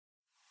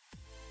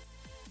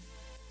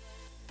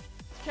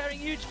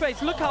Carrying huge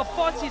space. Look how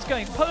fast he's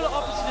going. Polar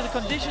opposite to the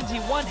conditions he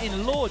won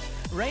in Lords.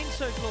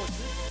 Rain-soaked Lords.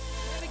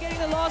 Never getting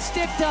the last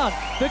step down.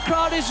 The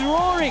crowd is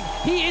roaring.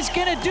 He is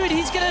going to do it.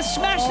 He's going to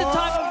smash the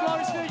time of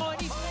Loris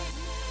Virgin.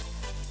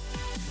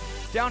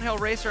 Downhill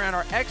racer and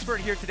our expert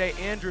here today,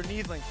 Andrew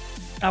Neethling.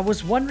 I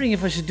was wondering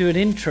if I should do an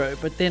intro,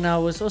 but then I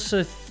was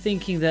also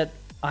thinking that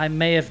I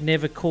may have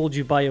never called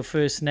you by your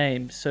first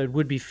name, so it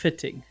would be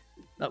fitting.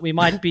 That we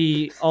might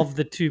be of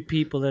the two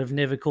people that have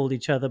never called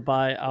each other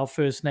by our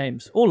first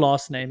names, or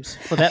last names,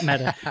 for that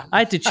matter. I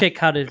had to check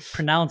how to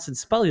pronounce and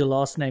spell your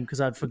last name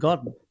because I'd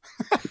forgotten.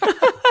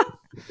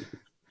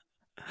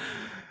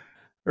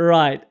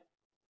 Right.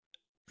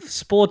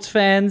 Sports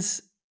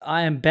fans,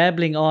 I am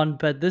babbling on,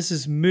 but this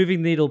is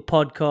Moving Needle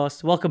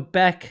Podcast. Welcome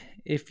back.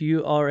 If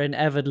you are an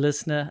avid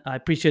listener, I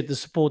appreciate the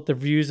support, the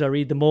reviews. I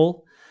read them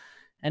all.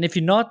 And if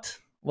you're not,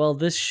 well,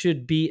 this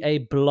should be a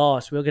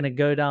blast. We're going to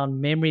go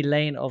down memory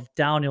lane of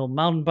downhill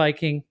mountain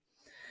biking.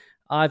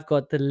 I've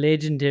got the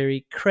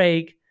legendary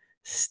Craig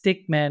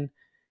Stickman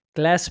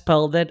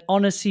Glaspel. That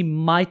honestly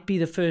might be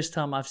the first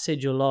time I've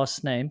said your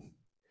last name,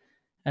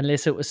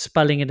 unless it was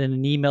spelling it in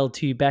an email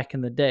to you back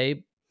in the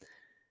day.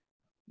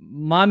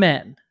 My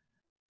man,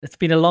 it's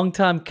been a long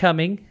time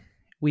coming.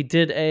 We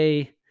did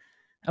a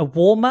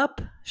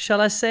warm-up, shall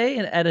I say,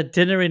 at a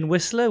dinner in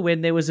Whistler when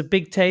there was a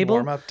big table.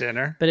 Warm-up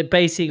dinner. But it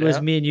basically was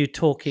me and you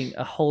talking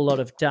a whole lot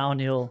of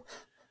downhill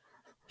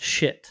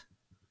shit.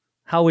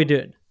 How we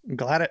doing?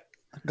 Glad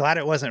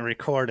it wasn't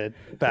recorded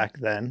back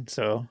then,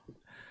 so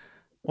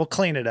we'll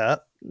clean it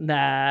up.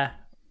 Nah,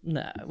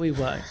 we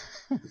won't.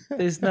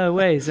 There's no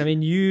ways. I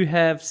mean, you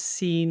have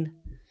seen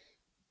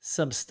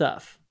some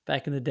stuff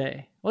back in the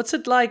day. What's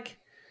it like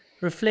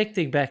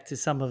reflecting back to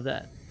some of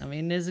that? I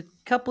mean, there's a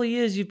couple of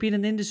years you've been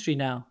in the industry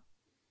now.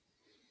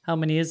 How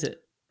many is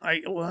it?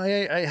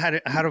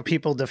 How do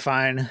people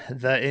define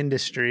the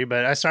industry?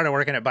 But I started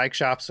working at bike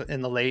shops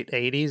in the late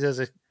 80s as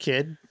a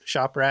kid,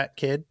 shop rat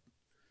kid.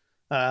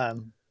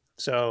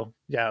 So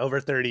yeah, over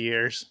 30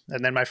 years.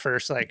 And then my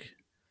first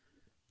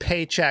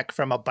paycheck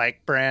from a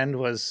bike brand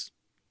was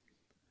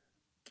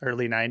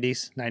early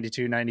 90s,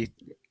 92,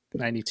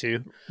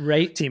 92.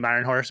 Team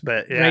Iron Horse,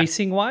 but yeah.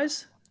 Racing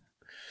wise?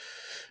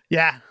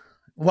 Yeah.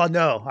 Well,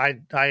 no,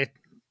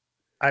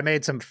 I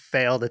made some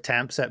failed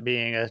attempts at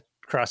being a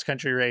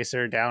cross-country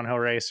racer, downhill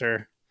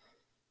racer.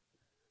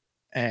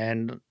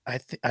 And I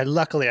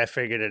luckily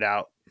figured it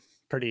out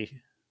pretty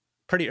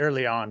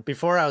early on,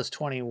 before I was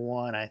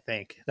 21, I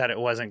think, that it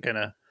wasn't going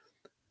to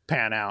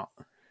pan out.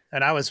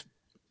 And I was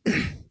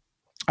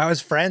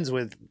friends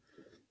with,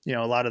 a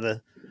lot of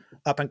the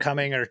up and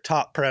coming or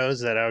top pros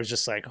that I was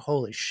just like,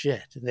 holy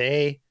shit,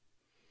 they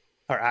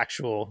are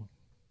actual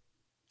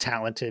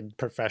talented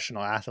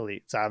professional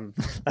athletes.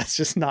 That's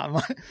just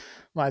not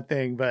my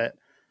thing, but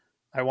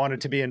I wanted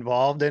to be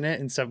involved in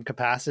it in some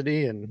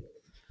capacity. And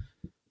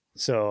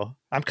so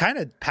I'm kind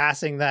of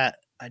passing that.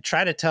 I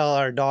try to tell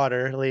our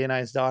daughter, Lee and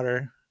I's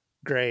daughter,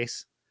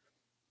 Grace,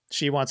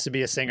 she wants to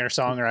be a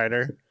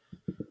singer-songwriter.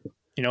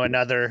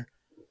 Another,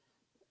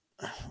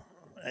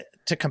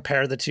 to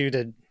compare the two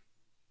to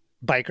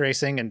bike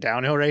racing and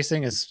downhill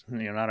racing is,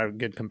 not a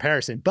good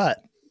comparison,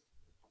 but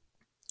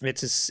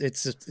it's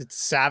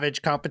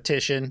savage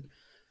competition,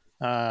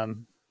 a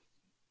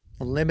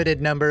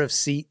limited number of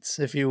seats,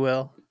 if you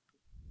will.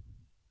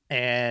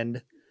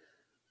 And,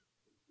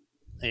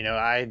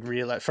 I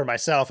realized for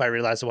myself, I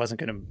realized I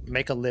wasn't going to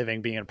make a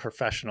living being a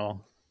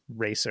professional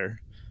racer,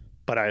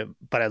 but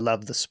I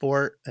love the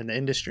sport and the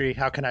industry.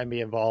 How can I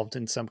be involved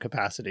in some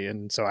capacity?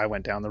 And so I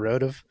went down the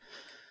road of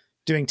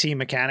doing team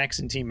mechanics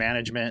and team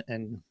management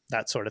and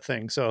that sort of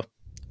thing. So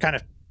kind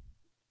of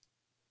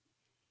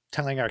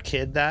telling our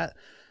kid that,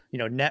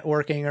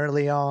 networking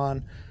early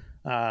on,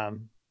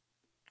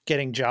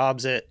 getting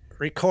jobs at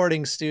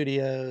recording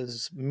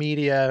studios,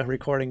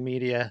 recording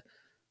media,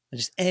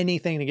 just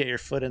anything to get your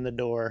foot in the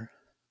door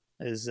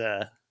is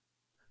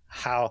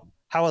how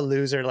a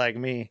loser like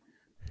me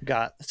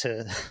got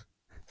to.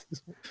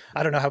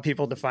 I don't know how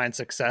people define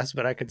success,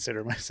 but I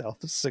consider myself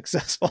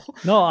successful.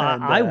 No,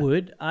 I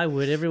would.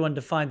 Everyone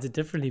defines it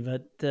differently,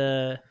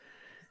 but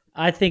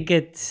I think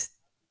it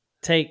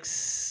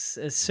takes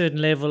a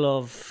certain level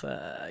of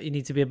you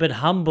need to be a bit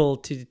humble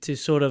to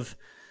sort of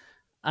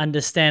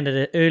understand at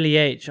an early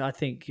age. I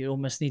think you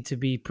almost need to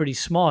be pretty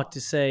smart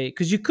to say,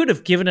 because you could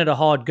have given it a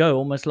hard go,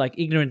 almost like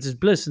ignorance is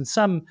bliss. And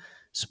some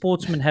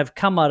sportsmen have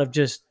come out of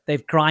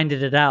they've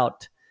grinded it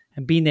out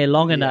and been there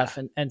long enough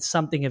and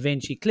something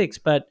eventually clicks.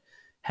 But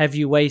have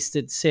you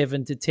wasted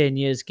 7 to 10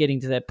 years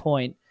getting to that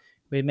point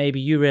where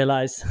maybe you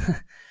realize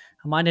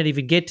I might not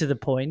even get to the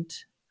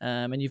point,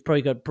 and you've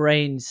probably got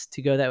brains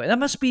to go that way? That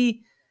must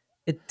be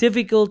a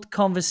difficult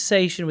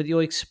conversation with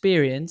your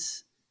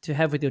experience to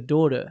have with your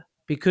daughter,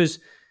 because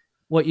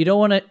you don't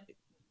want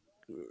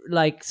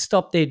to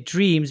stop their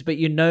dreams, but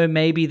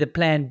maybe the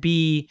plan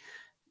B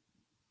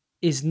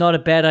is not a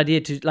bad idea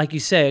to, like you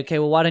say, okay,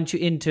 well, why don't you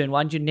intern?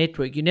 Why don't you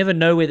network? You never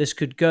know where this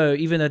could go,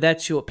 even though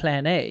that's your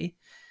plan A.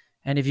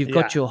 And if you've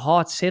got your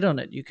heart set on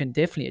it, you can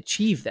definitely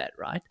achieve that,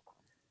 right?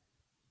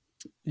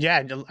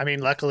 Yeah. I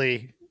mean,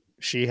 luckily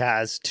she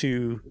has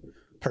two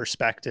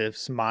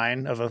perspectives,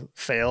 mine of a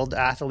failed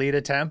athlete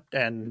attempt,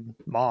 and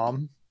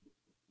mom,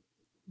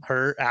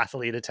 her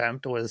athlete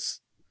attempt was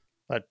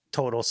a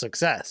total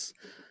success.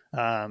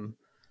 And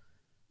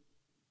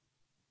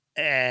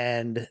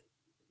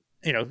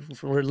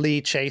where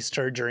Lee chased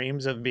her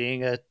dreams of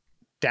being a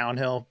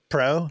downhill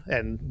pro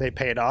and they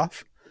paid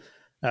off,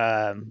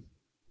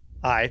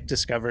 I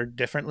discovered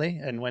differently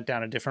and went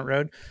down a different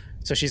road.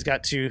 So she's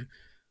got two,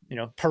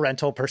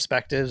 parental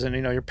perspectives, and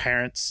your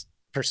parents'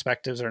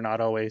 perspectives are not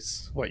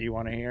always what you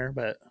want to hear,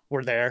 but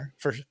we're there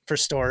for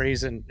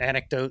stories and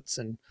anecdotes,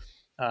 and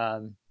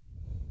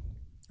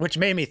which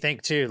made me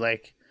think too,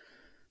 like,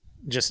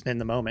 just in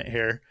the moment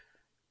here,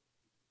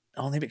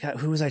 only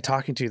because who was I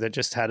talking to that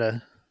just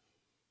had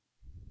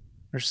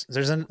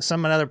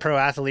some another pro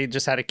athlete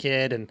just had a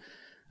kid, and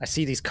I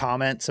see these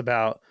comments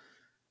about,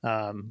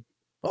 oh,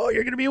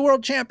 you're going to be a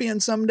world champion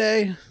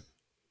someday.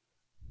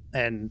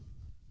 And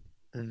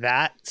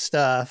that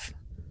stuff,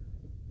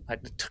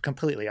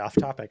 completely off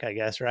topic, I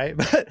guess, right?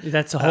 But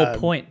that's the whole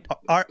point.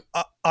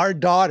 Our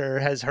daughter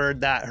has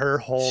heard that her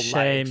whole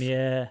life.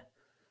 Yeah.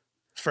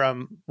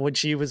 From when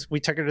we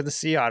took her to the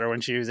Sea Otter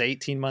when she was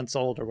 18 months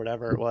old or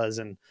whatever it was.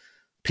 And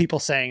people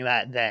saying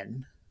that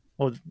then.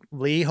 Well,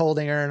 Lee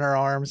holding her in her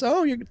arms.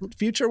 Oh, you're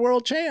future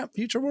world champ.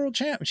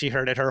 She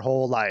heard it her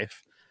whole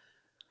life.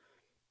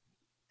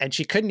 And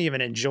she couldn't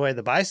even enjoy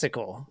the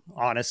bicycle,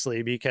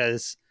 honestly,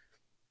 because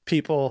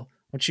people,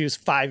 when she was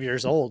 5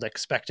 years old,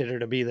 expected her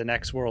to be the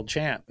next world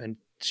champ. And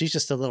she's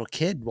just a little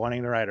kid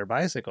wanting to ride her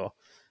bicycle.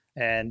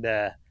 And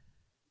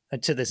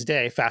to this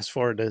day, fast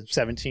forward to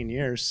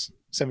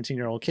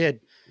 17-year-old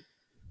kid,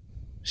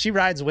 she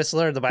rides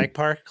Whistler at the bike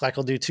park. Like,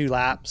 will do 2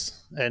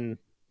 laps. And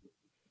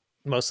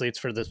mostly it's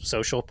for the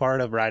social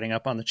part of riding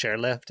up on the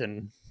chairlift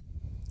and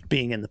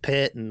being in the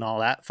pit and all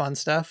that fun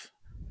stuff.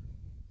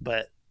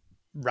 But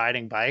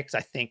riding bikes, I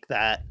think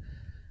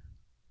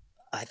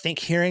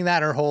hearing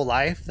that her whole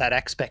life, that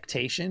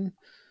expectation,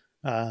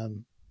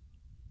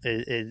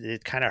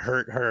 it kind of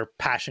hurt her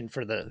passion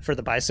for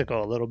the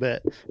bicycle a little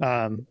bit.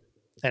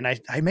 And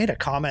I made a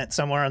comment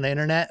somewhere on the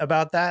internet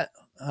about that.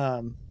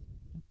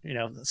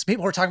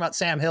 People were talking about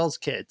Sam Hill's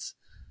kids,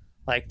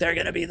 like they're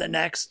going to be the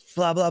next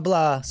blah, blah,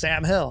 blah,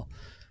 Sam Hill.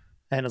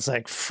 And it's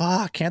like,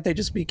 fuck, can't they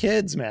just be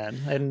kids, man?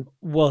 And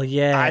well,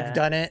 yeah, I've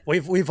done it.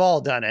 We've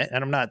all done it.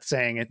 And I'm not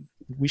saying it.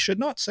 We should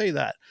not say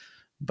that,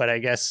 but I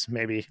guess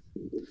maybe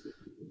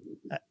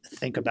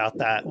think about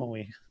that when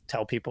we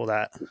tell people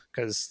that,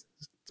 because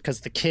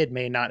the kid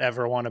may not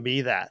ever want to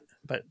be that,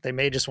 but they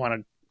may just want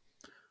to,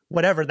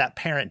 whatever that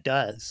parent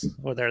does,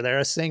 whether they're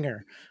a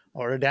singer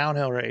or a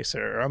downhill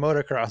racer or a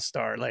motocross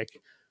star, like,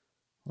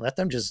 let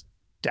them just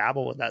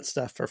dabble with that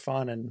stuff for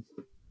fun. And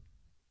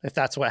if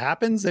that's what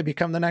happens, they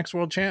become the next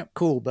world champ.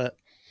 Cool. But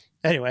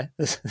anyway,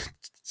 this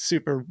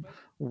super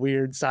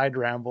weird side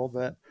ramble,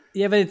 but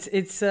yeah, but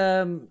it's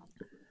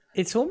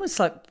almost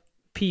like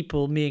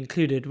people, me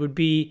included, would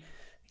be,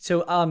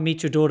 so I'll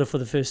meet your daughter for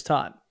the first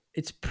time.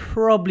 It's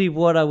probably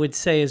what I would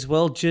say as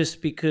well,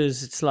 just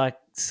because it's like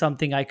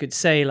something I could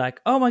say,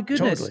 like, oh my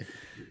goodness, totally.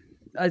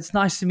 It's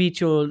nice to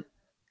meet your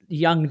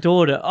young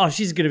daughter. Oh,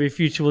 she's going to be a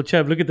future world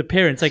champ. Look at the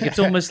parents. Like, it's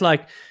almost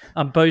like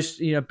I'm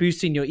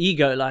boosting your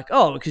ego. Like,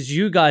 oh, because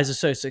you guys are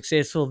so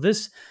successful,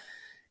 this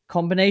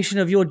combination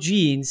of your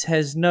genes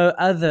has no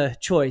other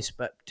choice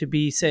but to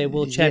be, say, a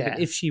world champion.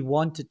 If she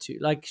wanted to.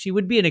 Like, she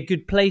would be in a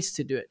good place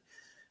to do it.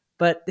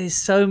 But there's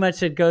so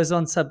much that goes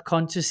on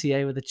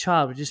subconsciously with a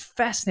child, which is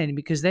fascinating,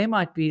 because they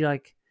might be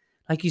like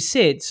you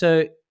said.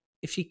 So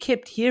if she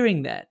kept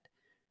hearing that,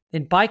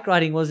 then bike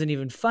riding wasn't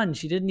even fun.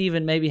 She didn't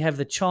even maybe have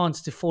the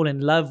chance to fall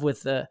in love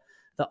with the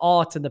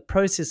art and the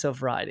process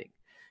of riding.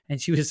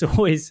 And she was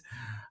always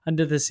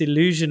under this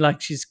illusion, like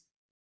she's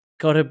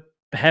got to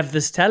have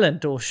this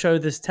talent or show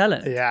this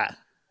talent. Yeah.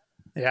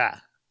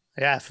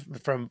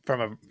 From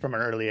an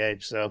early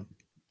age. So,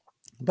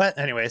 but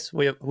anyways,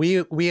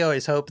 we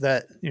always hope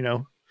that,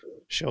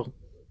 she'll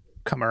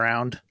come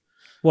around.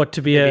 What,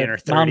 to be a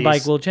mountain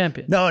bike world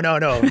champion? No,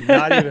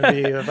 not even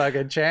be a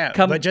fucking champ,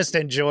 but just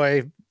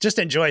enjoy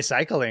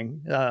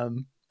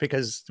cycling.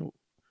 Because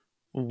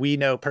we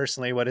know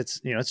personally what it's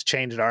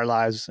changed our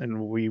lives, and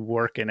we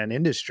work in an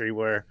industry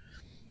where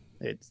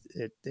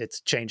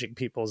it's changing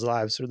people's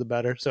lives for the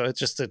better. So it's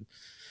just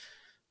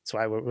that's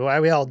why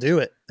we all do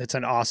it. It's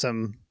an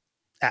awesome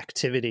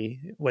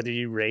activity, whether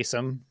you race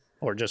them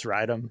or just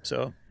ride them.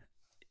 So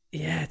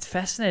yeah, it's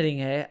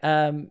fascinating.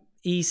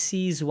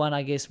 EC's one,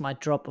 I guess,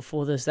 might drop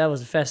before this. That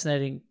was a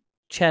fascinating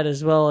chat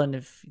as well. And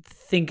if you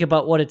think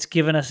about what it's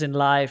given us in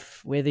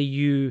life, whether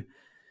you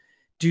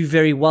do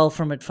very well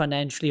from it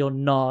financially or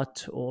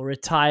not, or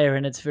retire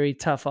and it's very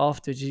tough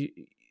afterwards,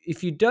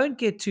 if you don't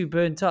get too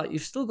burnt out,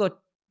 you've still got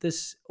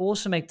this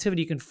awesome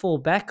activity you can fall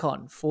back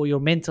on for your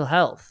mental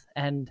health.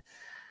 And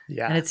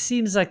it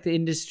seems like the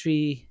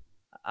industry,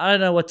 I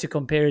don't know what to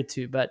compare it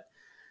to, but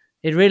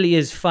it really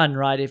is fun,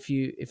 right? If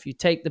you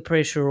take the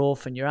pressure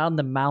off and you're out in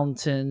the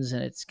mountains,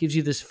 and it gives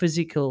you this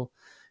physical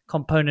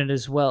component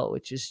as well,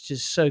 which is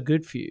just so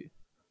good for you.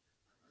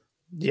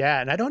 Yeah,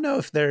 and I don't know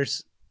if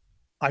there's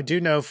I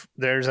do know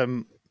there's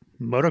a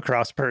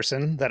motocross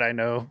person that I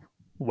know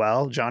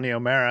well, Johnny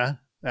O'Mara,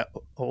 that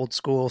old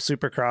school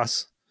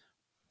Supercross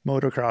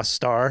motocross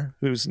star,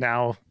 who's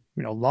now,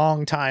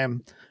 long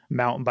time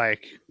mountain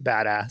bike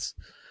badass,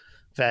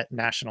 vet,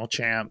 national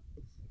champ,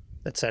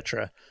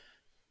 etc.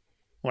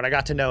 When I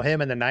got to know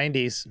him in the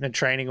 90s and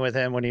training with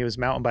him when he was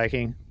mountain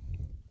biking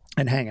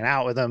and hanging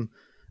out with him,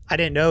 I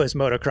didn't know his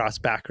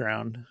motocross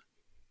background,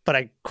 but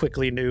I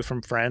quickly knew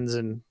from friends,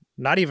 and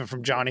not even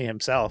from Johnny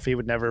himself. He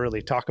would never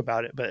really talk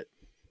about it, but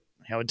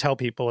I would tell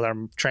people that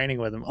I'm training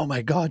with him, oh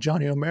my God,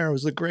 Johnny O'Mara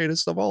was the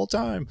greatest of all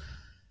time.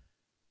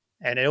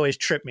 And it always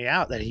tripped me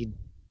out that he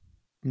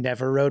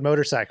never rode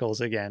motorcycles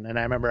again. And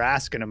I remember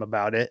asking him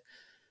about it.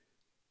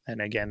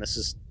 And again, this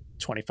is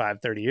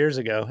 25, 30 years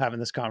ago, having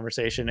this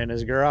conversation in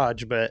his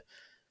garage. But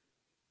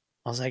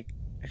I was like,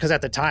 because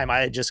at the time I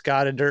had just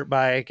got a dirt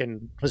bike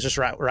and was just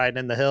riding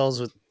in the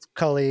hills with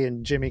Cully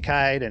and Jimmy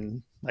Kite,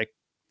 and like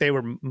they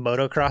were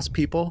motocross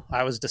people.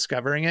 I was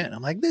discovering it, and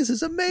I'm like, this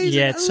is amazing.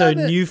 Yeah, it's so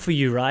new for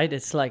you, right?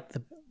 It's like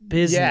the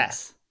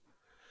business.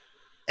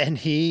 Yeah. And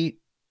he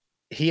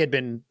had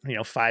been,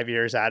 5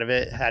 years out of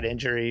it, had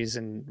injuries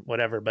and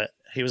whatever, but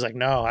he was like,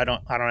 no, I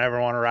don't ever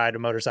want to ride a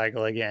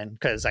motorcycle again,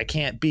 because I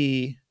can't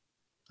do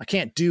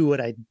what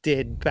I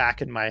did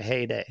back in my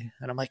heyday.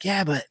 And I'm like,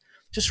 yeah, but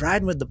just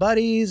riding with the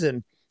buddies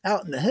and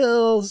out in the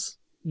hills.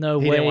 No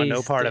way. He didn't want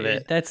no part of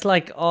it. That's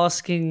like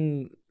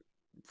asking,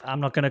 I'm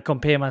not going to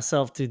compare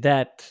myself to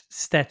that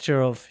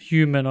stature of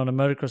human on a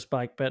motocross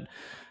bike, but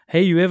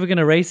hey, you ever going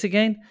to race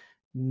again?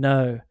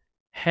 No.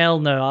 Hell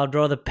no. I'd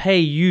rather pay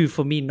you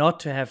for me not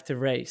to have to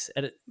race.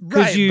 Right,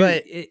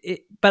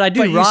 but I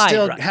do but ride. You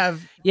still right?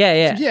 have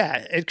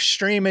Yeah,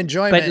 extreme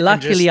enjoyment. But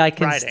luckily I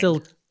can riding.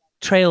 still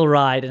trail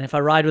ride, and if I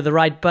ride with the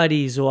right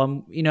buddies, or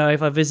I'm,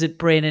 if I visit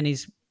Bren and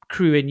his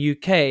crew in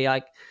UK,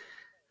 like,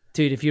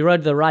 dude, if you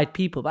rode with the right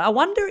people. But I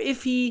wonder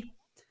if he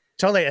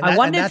totally. I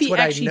wonder if he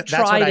actually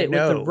tried it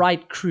with the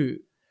right crew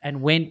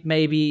and went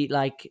maybe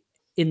like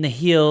in the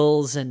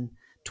hills and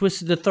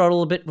twisted the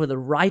throttle a bit with the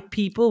right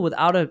people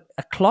without a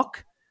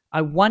clock.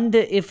 I wonder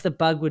if the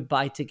bug would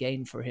bite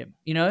again for him.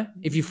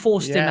 If you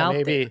forced him out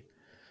maybe. There.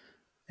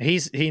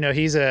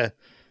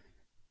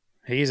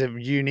 He's a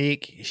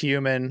unique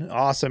human,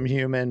 awesome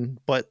human,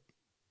 but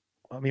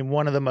I mean,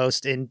 one of the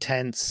most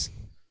intense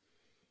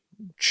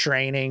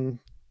training,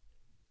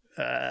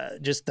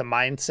 just the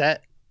mindset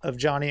of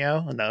Johnny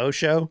O and the O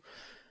show.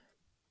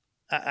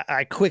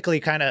 I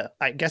quickly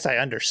I guess I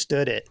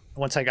understood it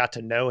once I got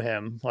to know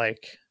him.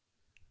 Like,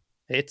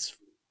 it's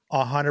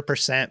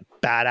 100%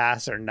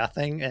 badass or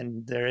nothing.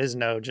 And there is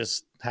no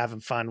just having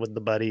fun with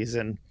the buddies.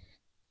 And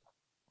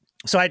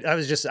so I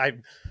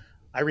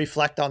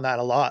reflect on that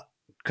a lot,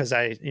 because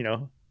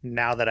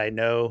now that I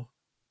know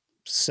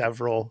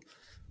several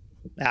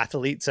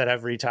athletes that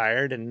have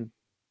retired, and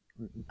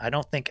I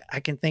don't think I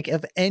can think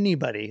of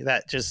anybody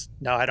that just,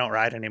 no, I don't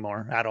ride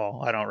anymore at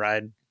all. I don't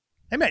ride.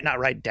 They might not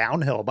ride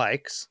downhill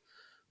bikes.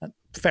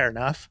 Fair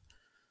enough.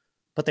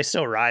 But they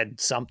still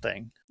ride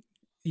something.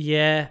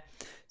 Yeah.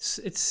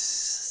 It's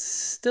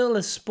still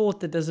a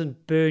sport that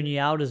doesn't burn you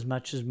out as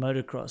much as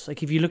motocross.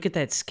 Like, if you look at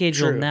that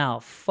schedule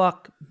now,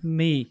 fuck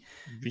me.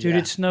 Dude,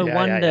 it's no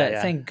wonder.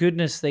 Thank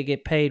goodness they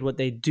get paid what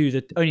they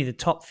do, only the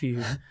top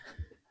few.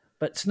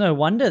 But it's no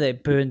wonder they're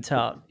burnt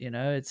out.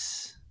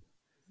 It's...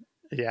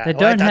 Yeah, they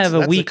don't have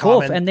a week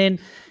off, and then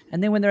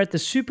when they're at the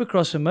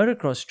Supercross or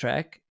motocross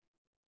track,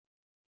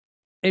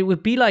 it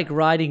would be like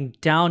riding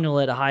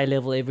downhill at a high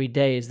level every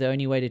day is the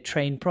only way to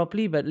train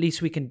properly. But at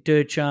least we can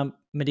dirt jump,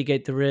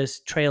 mitigate the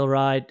risk, trail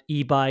ride,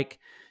 e-bike,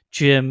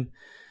 gym.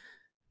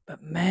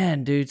 But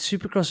man, dude,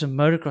 Supercross and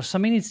motocross,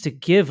 something needs to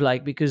give,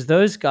 because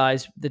those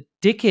guys, the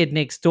dickhead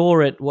next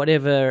door at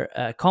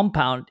whatever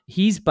compound,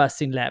 he's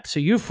busting laps, so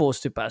you're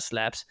forced to bust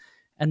laps.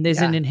 And there's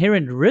an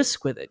inherent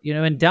risk with it,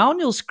 and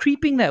downhill's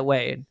creeping that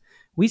way. And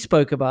we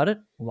spoke about it.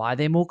 Why are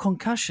there more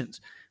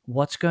concussions?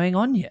 What's going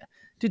on here?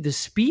 Dude, the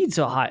speeds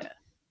are higher.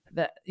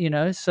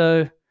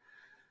 So...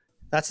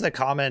 That's the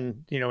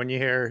common, when you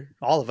hear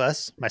all of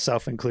us,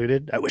 myself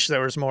included, I wish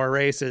there was more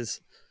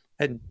races.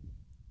 And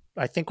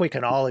I think we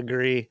can all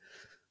agree,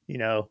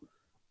 8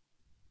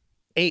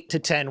 to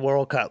 10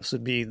 World Cups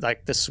would be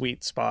like the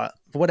sweet spot,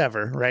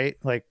 whatever, right?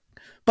 Like,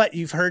 but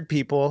you've heard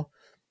people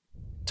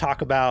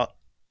talk about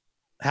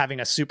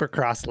having a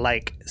Supercross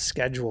like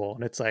schedule,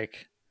 and it's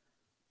like,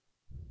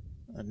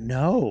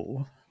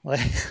 no,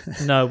 like,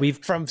 no,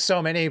 we've from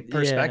so many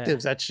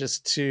perspectives, that's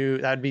just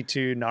that'd be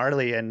too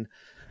gnarly. And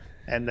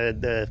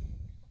the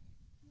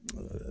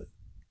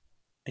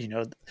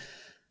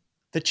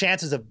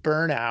chances of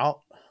burnout,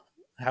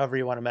 however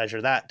you want to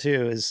measure that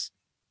too,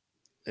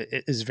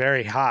 is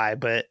very high.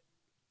 But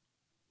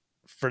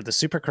for the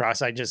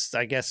Supercross, I guess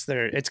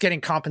it's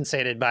getting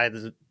compensated by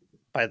the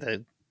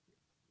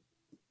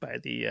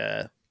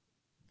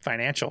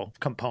financial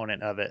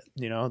component of it.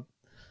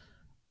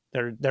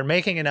 They're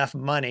making enough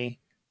money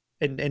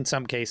in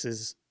some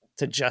cases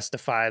to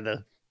justify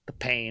the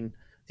pain,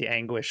 the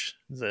anguish,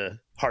 the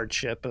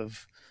hardship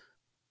of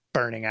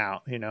burning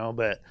out,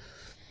 but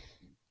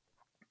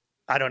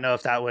I don't know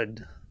if that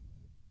would.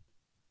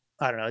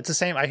 I don't know. It's the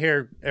same. I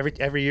hear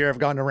every year I've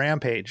gone to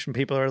Rampage and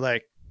people are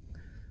like,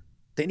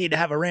 they need to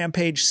have a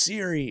Rampage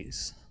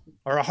series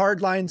or a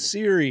Hardline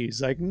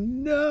series. Like,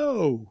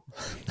 no,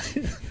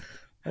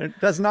 it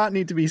does not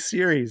need to be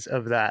series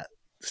of that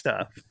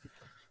stuff.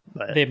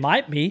 But There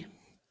might be,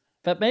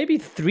 but maybe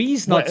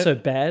 3's not Well, so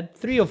bad.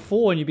 3 or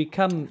 4, and you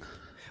become.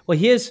 Well,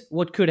 here's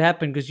what could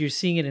happen because you're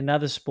seeing it in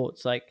other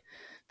sports. Like,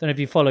 don't know if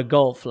you follow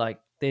golf. Like,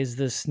 there's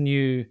this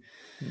new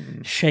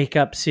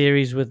shake-up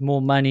series with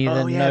more money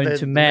than known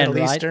to man,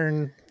 Middle right?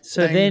 Eastern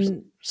So thing,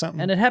 then,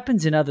 something. and it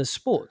happens in other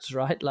sports,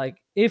 right? Like,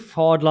 if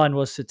hardline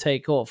was to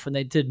take off and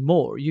they did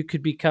more, you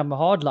could become a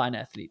hardline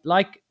athlete,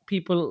 like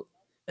people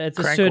at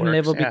a certain Crankworks,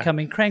 level yeah.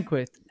 becoming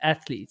crankworth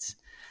athletes.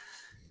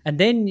 And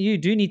then you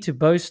do need to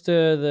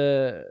bolster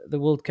the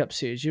World Cup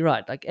series. You're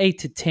right, like 8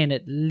 to 10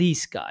 at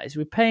least, guys.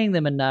 We're paying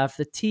them enough.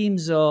 The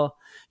teams are.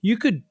 You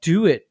could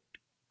do it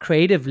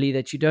creatively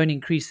that you don't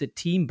increase the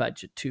team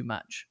budget too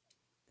much.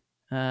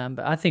 But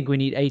I think we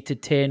need 8 to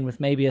 10 with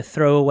maybe a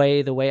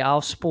throwaway, the way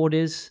our sport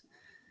is,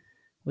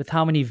 with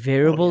how many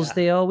variables yeah.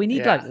 there are. We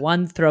need Yeah. like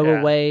one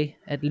throwaway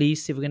at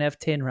least if we're going to have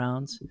 10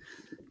 rounds.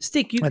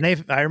 Stick, you. And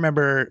I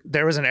remember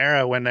there was an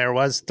era when there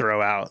was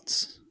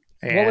throwouts.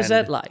 What was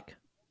that And, like?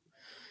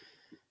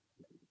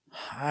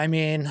 I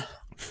mean,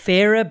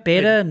 Fairer,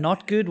 better,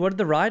 not good? What did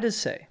the riders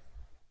say?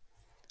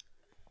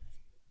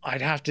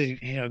 I'd have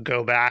to,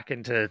 go back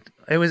into it.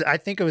 I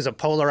think it was a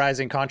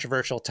polarizing,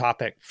 controversial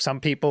topic. Some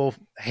people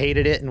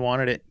hated it and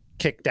wanted it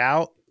kicked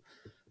out.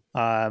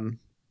 And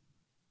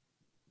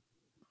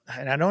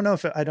I don't know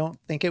I don't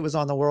think it was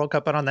on the World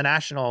Cup, but on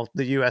the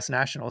U.S.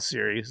 National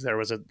Series, there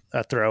was a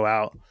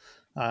throwout.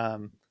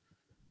 And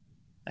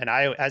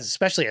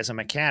especially as a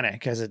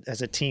mechanic, as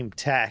a team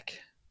tech,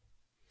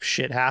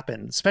 shit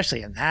happened,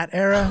 especially in that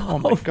era. Oh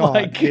my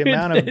God, the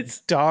amount of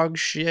dog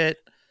shit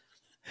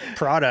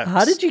products.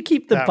 How did you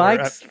keep the that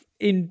bikes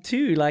in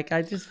too? Like,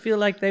 I just feel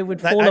like they would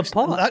fall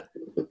apart.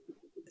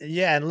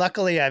 Yeah, and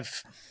luckily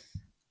I've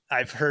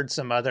heard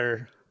some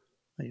other,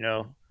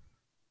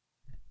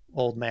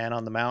 old man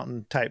on the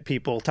mountain type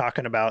people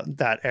talking about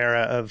that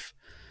era of,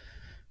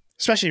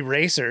 especially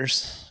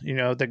racers,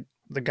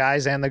 the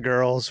guys and the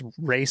girls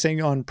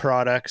racing on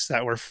products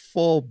that were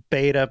full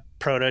beta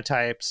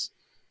prototypes,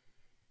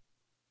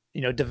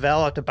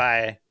 developed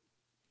by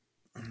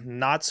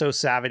not so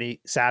savvy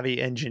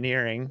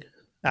engineering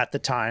at the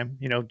time.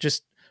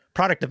 Just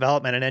product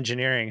development and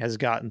engineering has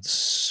gotten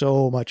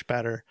so much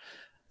better.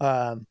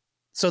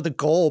 So the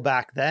goal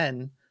back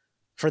then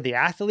for the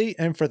athlete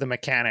and for the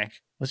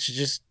mechanic was to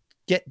just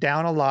get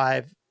down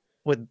alive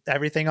with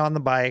everything on the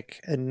bike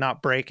and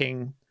not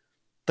breaking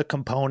the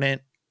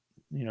component,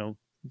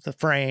 the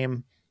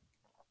frame.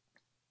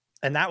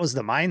 And that was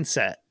the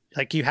mindset.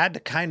 Like, you had to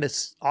kind of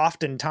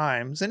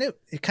oftentimes, and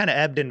it kind of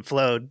ebbed and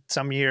flowed.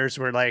 Some years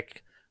were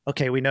like,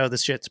 okay, we know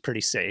this shit's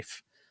pretty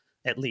safe,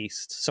 at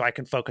least, so I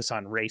can focus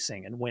on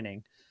racing and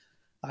winning.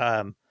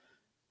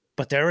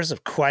 But there was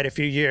quite a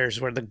few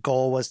years where the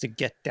goal was to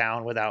get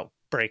down without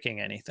breaking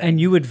anything. And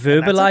you would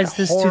verbalize like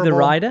this to the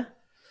rider?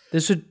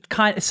 This would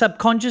kind of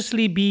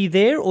subconsciously be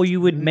there, or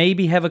you would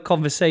maybe have a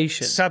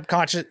conversation?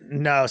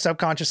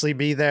 Subconsciously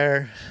be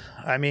there.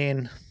 I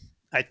mean,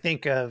 I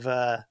think of,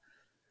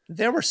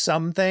 there were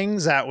some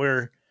things that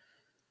were,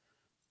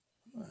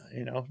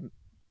 now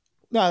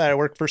that I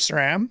work for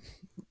SRAM,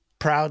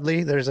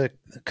 proudly, there's a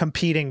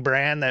competing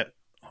brand that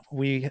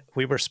we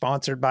were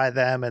sponsored by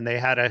them, and they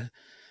had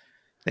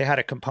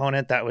a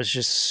component that was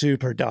just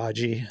super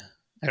dodgy,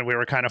 and we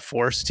were kind of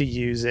forced to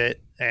use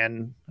it.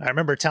 And I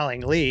remember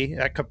telling Lee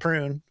at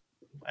Caprune,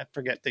 I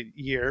forget the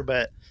year,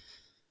 but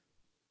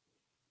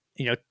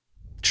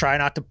try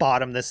not to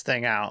bottom this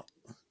thing out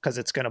because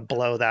it's going to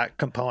blow that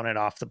component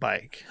off the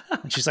bike.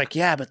 And she's like,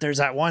 yeah, but there's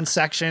that one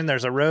section,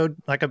 there's a road,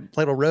 like a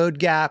little road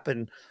gap,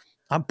 and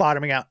I'm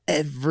bottoming out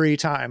every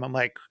time. I'm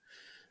like,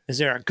 is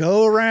there a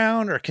go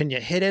around, or can you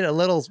hit it a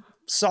little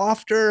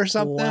softer or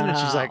something? Wow. And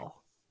she's like,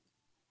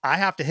 I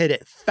have to hit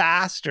it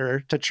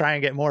faster to try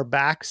and get more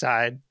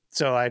backside,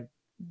 so I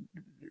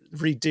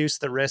reduce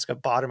the risk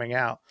of bottoming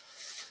out.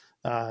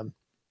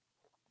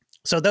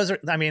 So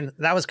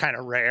that was kind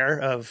of rare,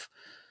 of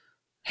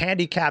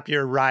handicap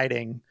your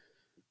riding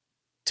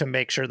to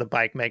make sure the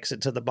bike makes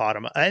it to the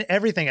bottom.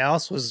 Everything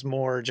else was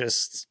more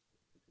just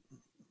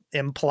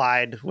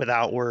implied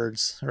without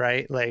words,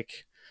 right?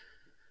 Like,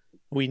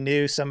 we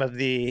knew some of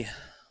the,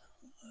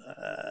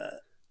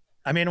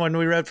 when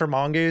we rode for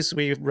Mongoose,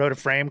 we rode a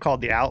frame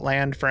called the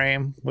Outland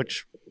frame,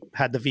 which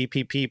had the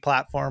VPP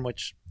platform,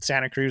 which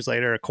Santa Cruz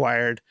later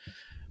acquired.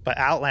 But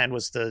Outland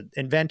was the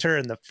inventor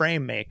and the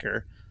frame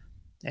maker.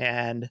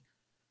 And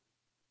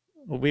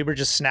we were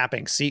just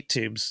snapping seat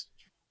tubes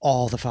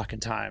all the fucking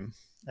time,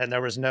 and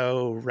there was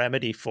no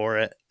remedy for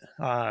it.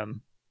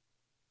 And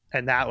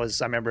that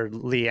was, I remember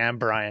Lee and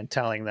Brian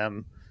telling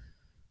them,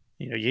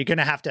 you're going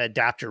to have to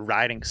adapt your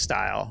riding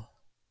style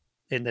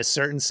in this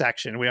certain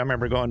section. I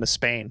remember going to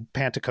Spain,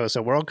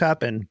 Pantacosa World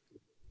Cup, and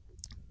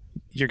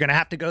you're going to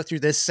have to go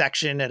through this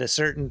section at a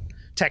certain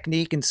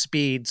technique and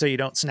speed so you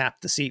don't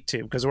snap the seat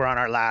tube because we're on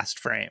our last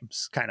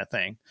frames kind of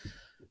thing.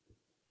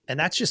 And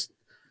that's just,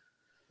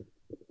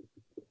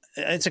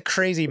 it's a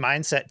crazy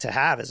mindset to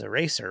have as a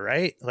racer,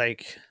 right?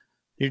 Like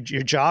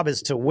your job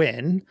is to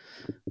win.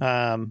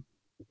 And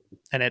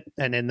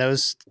in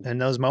those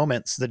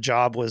moments, the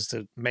job was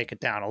to make it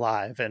down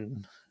alive.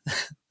 And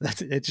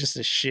it's just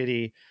a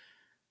shitty,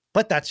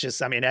 but that's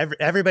just, I mean,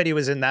 everybody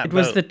was in that It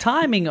was boat. the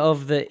timing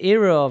of the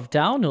era of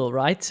downhill,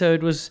 right? So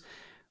it was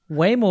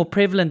way more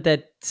prevalent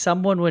that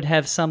someone would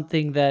have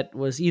something that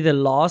was either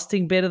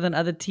lasting better than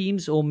other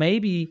teams, or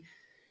maybe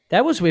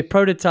that was where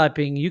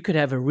prototyping, you could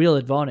have a real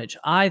advantage.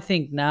 I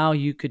think now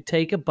you could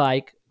take a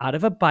bike out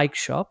of a bike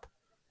shop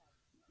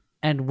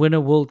and win a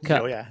World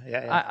Cup. Oh, yeah.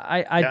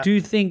 I do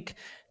think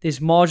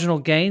there's marginal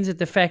gains at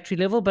the factory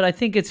level, but I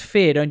think it's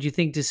fair, don't you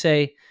think, to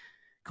say,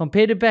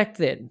 compared to back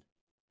then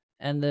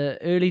and the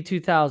early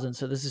 2000s,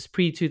 so this is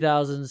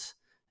pre-2000s,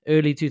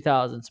 early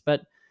 2000s,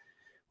 but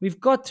we've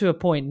got to a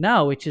point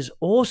now which is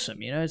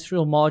awesome, it's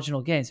real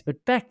marginal gains.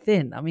 But back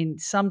then, I mean,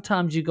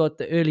 sometimes you got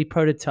the early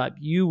prototype,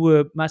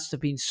 must have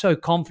been so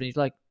confident,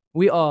 like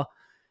we are.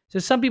 So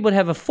some people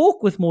have a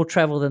fork with more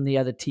travel than the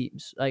other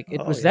teams. Like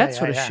it was that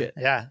sort of shit.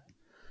 Yeah.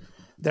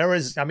 There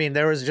was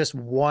just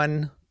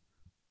one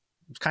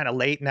kind of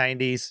late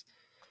 90s.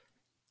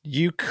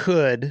 You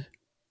could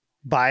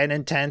buy an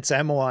Intense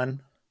M1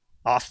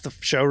 off the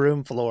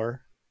showroom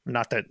floor.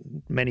 Not that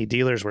many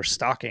dealers were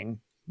stocking,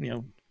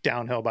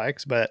 downhill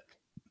bikes, but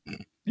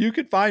you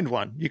could find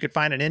one. You could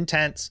find an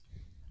Intense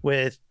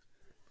with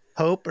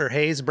Hope or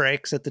Hayes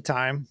brakes at the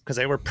time because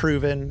they were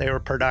proven, they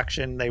were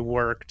production, they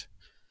worked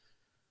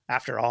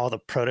after all the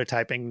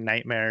prototyping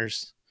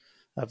nightmares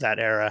of that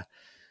era.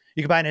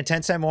 You could buy an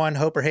Intense M1,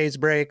 Hope or Hayes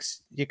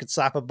brakes. You could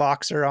slap a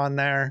Boxer on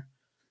there.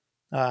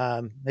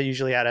 They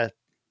usually had a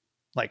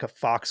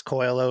Fox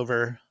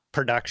coilover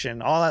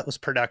production. All that was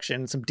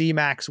production. Some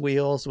D-Max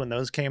wheels when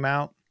those came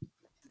out.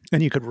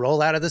 And you could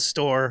roll out of the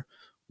store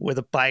with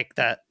a bike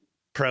that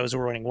pros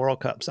were winning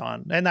World Cups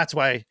on. And that's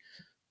why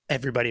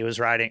everybody was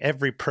riding.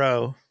 Every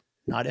pro,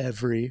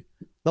 the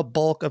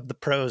bulk of the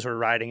pros were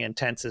riding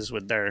Intenses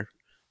with their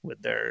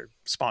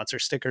sponsor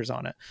stickers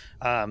on it.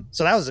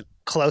 So that was the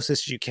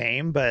closest you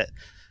came. But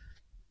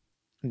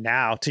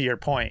now, to your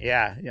point,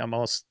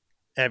 almost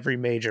every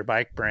major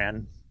bike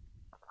brand,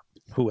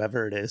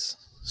 whoever it is,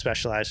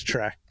 Specialized,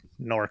 Trek,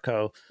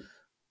 Norco,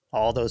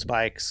 all those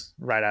bikes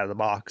right out of the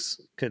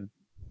box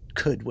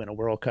could win a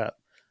World Cup.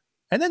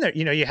 And then there,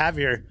 you have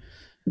it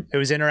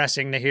was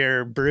interesting to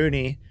hear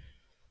Bruni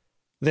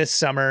this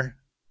summer.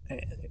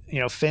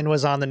 Finn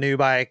was on the new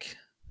bike,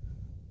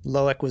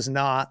 Loic was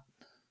not.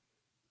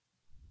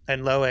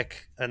 And Loic,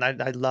 and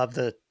I love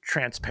the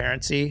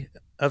transparency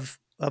of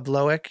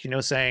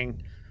Loic,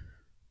 saying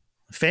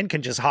Finn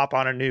can just hop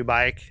on a new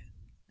bike,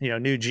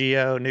 new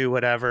Geo, new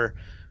whatever,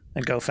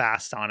 and go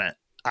fast on it.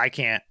 I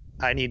can't.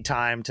 I need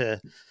time to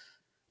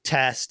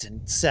test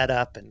and set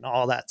up and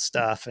all that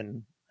stuff.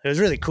 And it was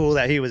really cool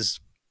that he was,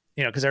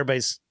 because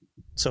everybody's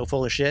so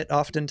full of shit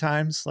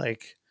oftentimes,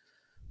 like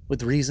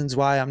with reasons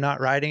why I'm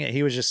not riding it.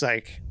 He was just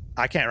like,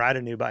 I can't ride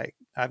a new bike.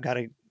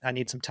 I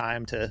need some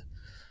time to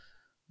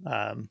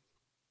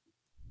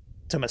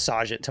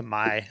massage it to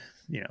my,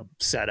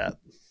 setup,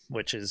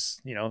 which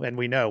is, and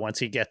we know once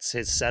he gets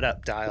his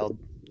setup dialed,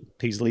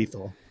 he's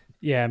lethal.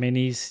 Yeah, I mean,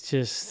 he's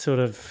just sort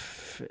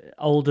of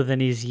older than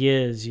his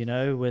years,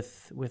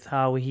 with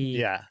how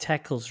he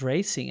tackles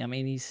racing. I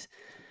mean,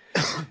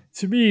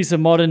 to me, he's a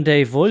modern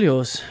day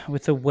Volios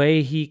with the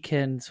way he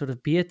can sort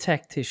of be a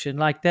tactician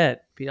like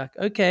that. Be like,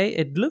 okay,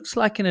 it looks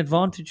like an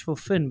advantage for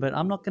Finn, but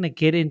I'm not going to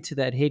get into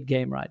that head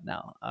game right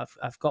now.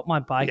 I've got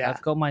my bike,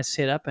 I've got my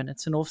setup, and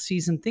it's an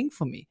off-season thing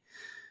for me.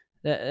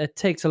 It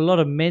takes a lot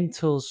of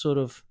mental sort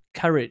of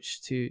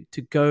courage to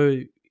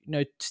go,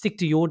 stick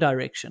to your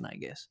direction, I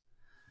guess.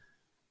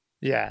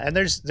 Yeah, and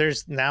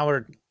there's now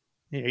we're,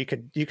 you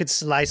could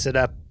slice it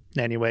up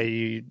any way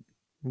you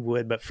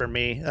would, but for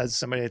me, as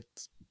somebody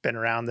that's been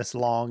around this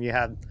long,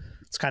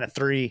 it's kind of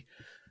three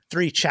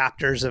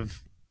chapters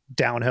of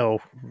downhill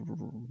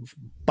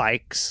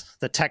bikes: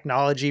 the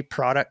technology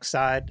product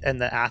side and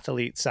the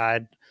athlete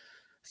side.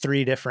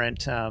 Three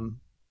different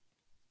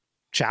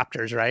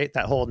chapters, right?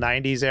 That whole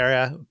 90s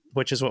era,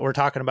 which is what we're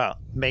talking about,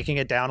 making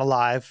it down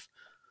alive,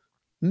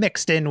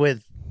 mixed in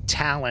with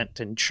talent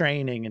and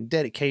training and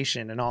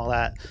dedication and all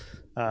that,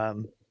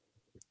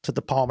 to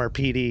the Palmer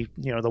PD,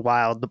 the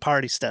wild, the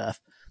party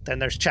stuff. Then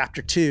there's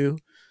chapter 2,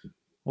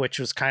 which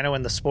was kind of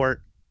when the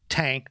sport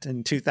tanked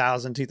in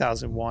 2000,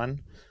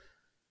 2001.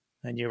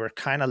 And you were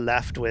kind of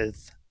left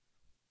with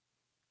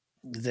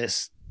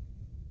this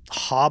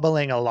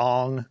hobbling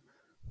along,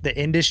 the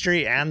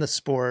industry and the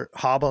sport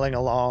hobbling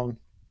along.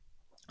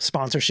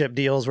 Sponsorship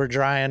deals were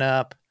drying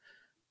up,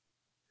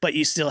 but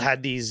you still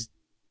had these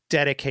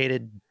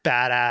dedicated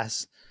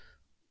badass,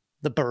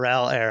 the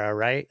Burrell era,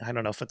 right? I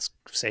don't know if it's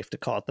safe to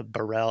call it the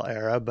Burrell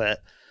era, but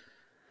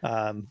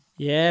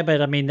yeah,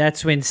 but I mean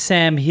that's when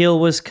Sam Hill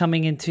was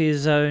coming into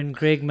his own,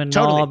 Greg Minnaar.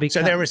 Totally.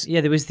 So there was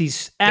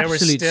these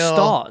absolute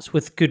stars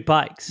with good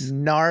bikes,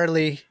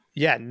 gnarly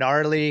yeah,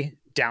 gnarly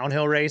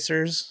downhill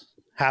racers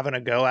having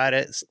a go at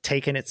it,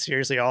 taking it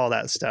seriously, all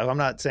that stuff. I'm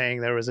not saying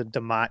there was a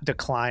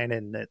decline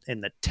in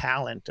the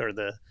talent or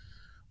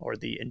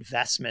the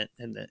investment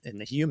in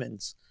the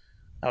humans.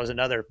 That was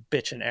another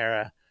bitchin'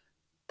 era.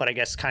 But I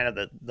guess kind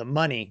of the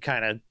money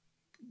kind of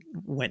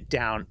went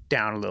down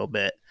a little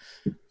bit.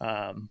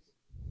 And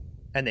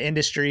the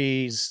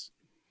industry's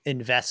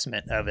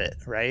investment of it,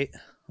 right?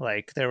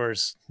 Like there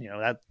was,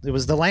 that it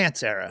was the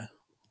Lance era,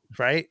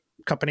 right?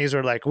 Companies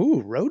were like,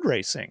 ooh, road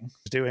racing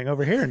doing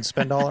over here, and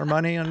spend all our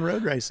money on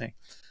road racing,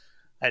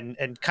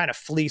 and kind of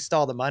fleeced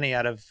all the money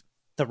out of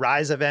the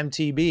rise of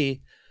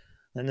MTB.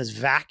 Then this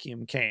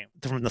vacuum came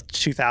from the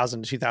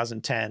 2000 to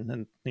 2010,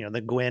 and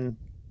the Gwin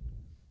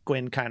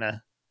kind of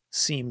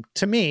seemed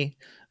to me,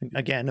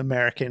 again,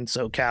 American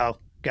SoCal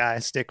guy,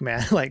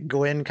 stickman, like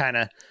Gwin kind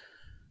of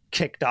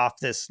kicked off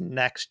this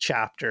next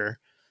chapter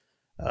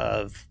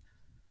of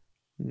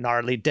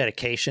gnarly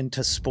dedication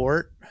to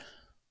sport.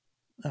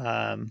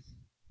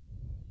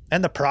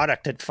 And the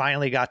product had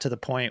finally got to the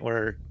point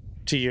where,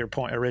 to your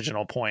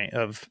original point,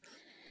 of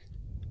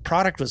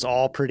product was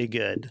all pretty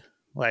good.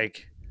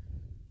 Like,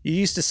 you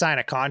used to sign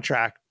a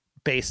contract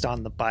based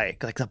on the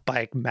bike. Like, the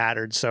bike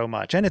mattered so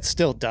much, and it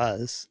still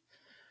does.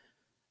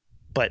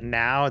 But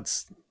now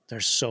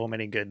there's so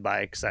many good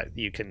bikes that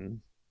you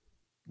can,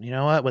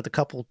 with a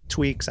couple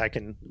tweaks, I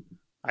can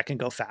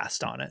go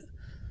fast on it.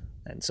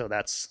 And so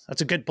that's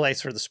a good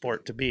place for the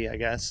sport to be, I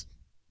guess.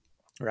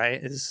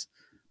 Right? Is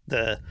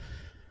the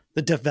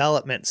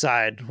development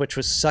side, which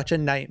was such a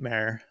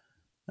nightmare,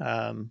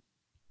 that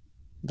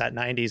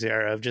 90s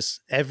era, of just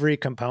every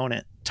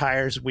component: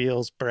 tires,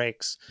 wheels,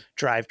 brakes,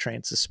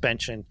 drivetrain,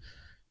 suspension,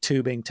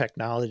 tubing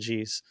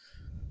technologies,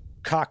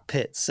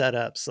 cockpit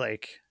setups.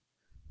 Like,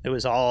 it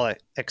was all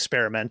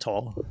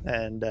experimental.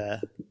 And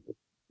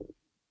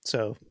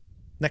so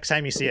next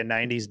time you see a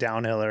 90s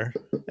downhiller,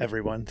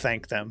 everyone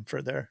thank them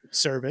for their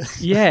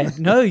service. Yeah,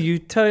 no,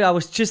 I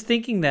was just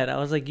thinking that. I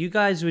was like, you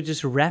guys were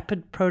just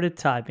rapid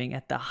prototyping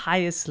at the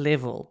highest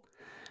level,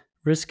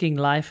 risking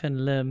life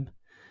and limb,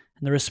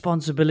 and the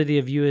responsibility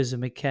of you as a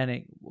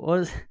mechanic.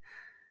 What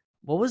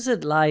was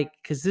it like?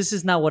 Because this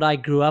is not what I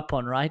grew up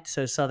on, right?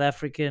 So South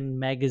African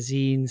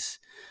magazines,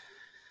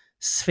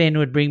 Sven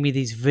would bring me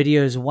these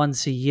videos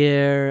once a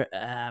year.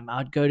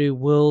 I'd go to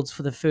Worlds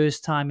for the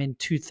first time in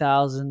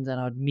 2000, and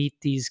I'd meet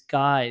these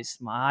guys,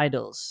 my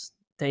idols,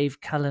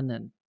 Dave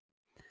Cullinan.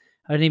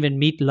 I didn't even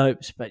meet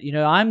Lopes, but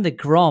I'm the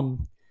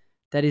Grom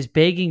that is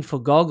begging for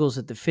goggles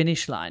at the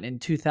finish line in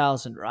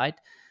 2000, right?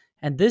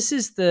 And this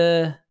is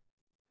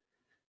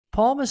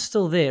Palmer's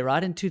still there,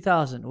 right? In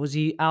 2000, was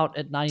he out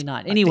at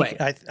 99? Anyway,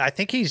 I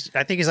think he's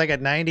like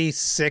at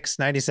 96,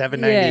 97,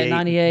 98. Yeah,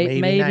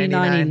 98, maybe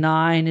 99.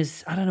 99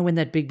 is. I don't know when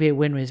that Big Bear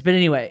win was, but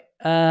anyway,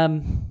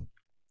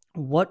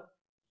 what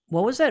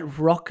was that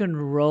rock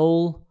and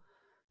roll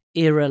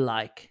era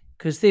like?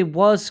 Because there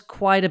was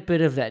quite a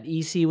bit of that.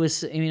 EC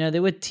was,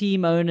 there were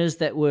team owners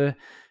that were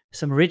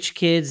some rich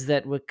kids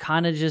that were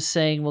kind of just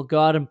saying, "Well, go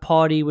out and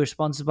party. We're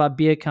sponsored by a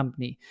beer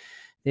company."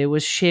 There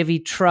was Chevy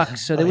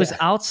trucks. So there was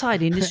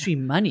outside industry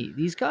money.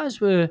 These guys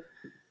were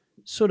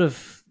sort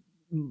of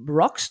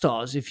rock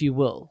stars, if you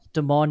will,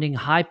 demanding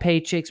high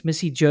paychecks.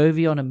 Missy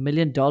Jovi on $1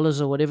 million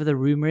or whatever the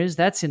rumor is.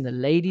 That's in the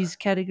ladies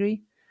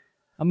category.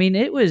 I mean,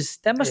 that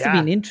must have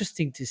been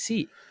interesting to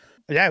see.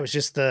 Yeah, it was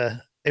just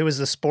the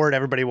sport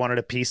everybody wanted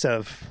a piece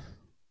of.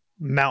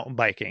 Mountain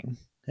biking.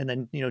 And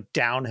then,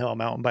 downhill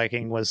mountain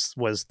biking was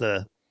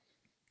the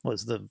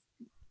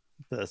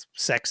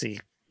sexy,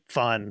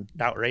 fun,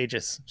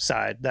 outrageous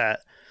side that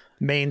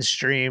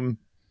mainstream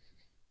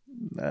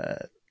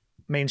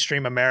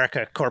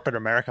America, corporate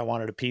America,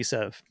 wanted a piece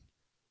of.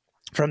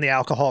 From the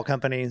alcohol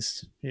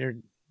companies, you're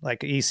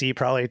like EC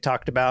probably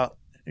talked about,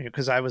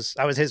 because I was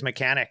his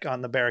mechanic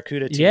on the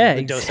Barracuda team,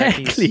 the Dos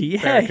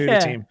Equis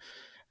Barracuda team,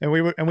 and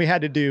we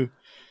had to do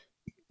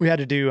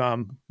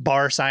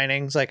bar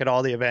signings, like at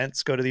all the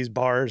events, go to these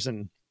bars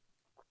and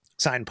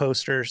sign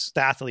posters.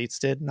 The athletes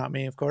did, not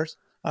me, of course.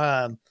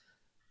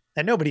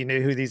 And nobody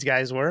knew who these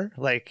guys were,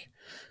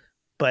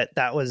 but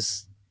that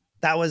was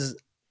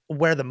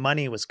where the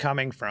money was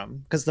coming from,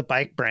 because the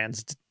bike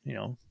brands,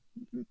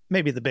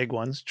 maybe the big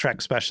ones,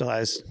 Trek,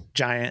 Specialized,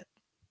 Giant,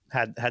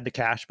 had the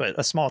cash, but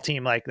a small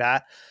team like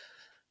that,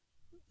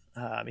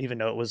 even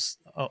though it was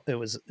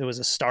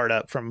a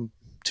startup from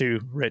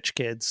two rich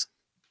kids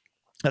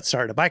that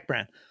started a bike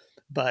brand,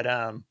 but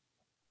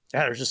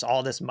there's just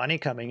all this money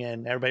coming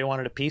in. Everybody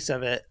wanted a piece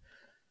of it,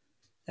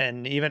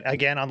 and even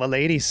again on the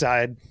ladies'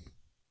 side,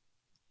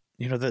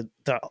 the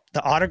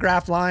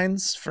autograph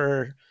lines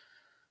for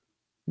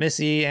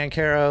Missy,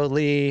 Ancaro,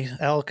 Lee,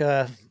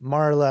 Elka,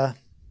 Marla,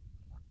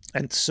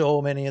 and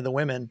so many of the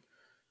women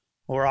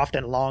were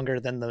often longer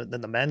than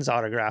the men's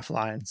autograph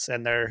lines,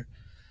 and they're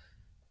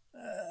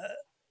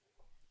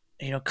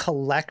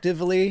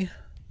collectively.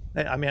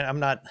 I mean,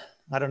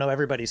 I don't know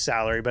everybody's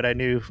salary, but I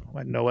know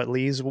what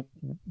Lee's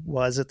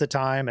was at the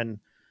time, and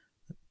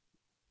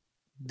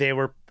they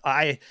were.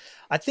 I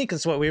think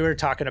it's what we were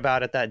talking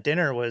about at that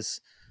dinner was.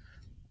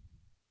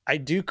 I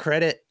do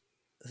credit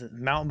the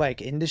mountain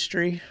bike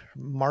industry,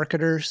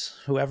 marketers,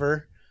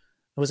 whoever,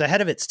 was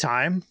ahead of its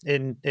time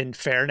in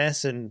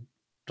fairness and,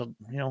 a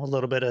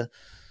little bit of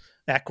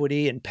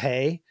equity and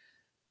pay.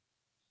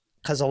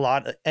 Because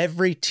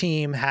every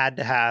team had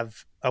to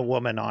have a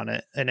woman on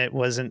it, and it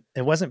wasn't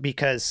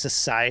because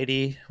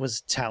society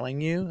was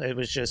telling you. It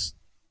was just,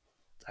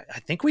 I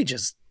think we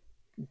just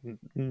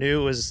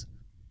knew it was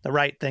the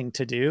right thing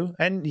to do.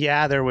 And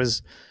yeah, there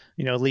was,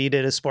 Lee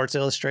did a Sports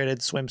Illustrated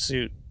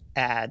swimsuit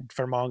ad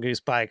for Mongoose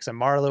bikes, and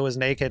Marla was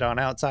naked on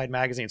Outside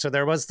Magazine. So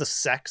there was the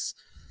sex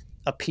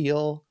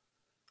appeal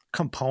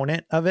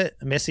component of it.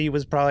 Missy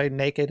was probably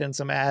naked in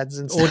some ads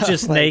and Or stuff.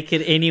 just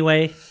naked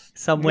anyway,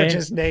 somewhere.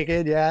 Just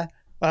naked, yeah.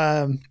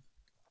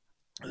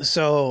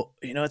 So,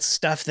 it's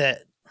stuff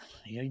that,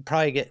 you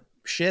probably get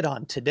shit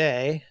on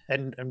today,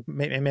 and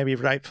maybe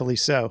rightfully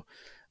so.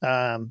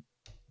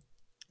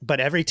 But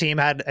every team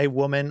had a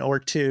woman or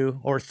two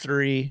or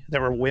three.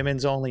 There were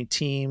women's only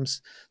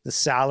teams. The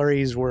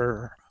salaries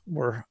were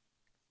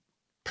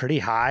pretty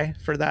high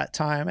for that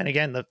time. And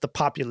again, the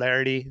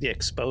popularity, the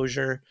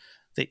exposure,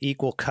 the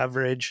equal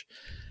coverage.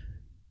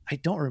 I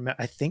don't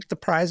remember. I think the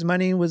prize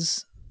money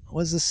was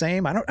the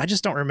same. I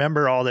just don't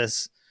remember all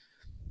this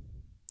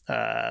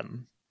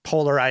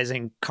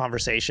polarizing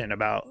conversation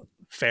about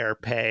fair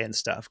pay and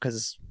stuff.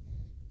 Because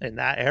in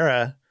that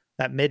era,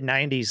 that mid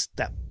 90s,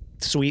 that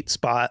sweet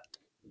spot,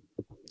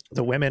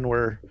 the women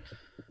were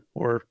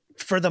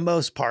for the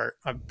most part,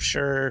 I'm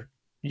sure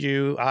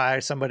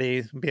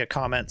somebody be a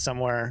comment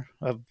somewhere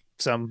of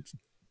some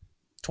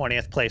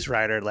 20th place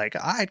rider, like,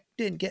 I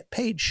didn't get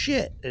paid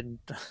shit, and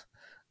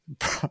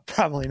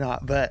probably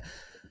not, but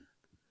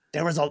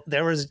there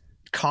was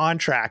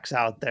contracts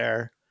out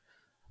there.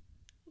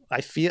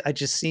 I feel it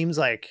just seems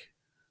like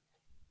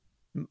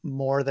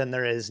more than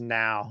there is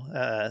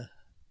now.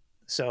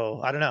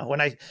 So I don't know, when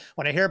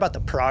I hear about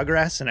the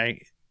progress, and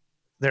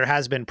there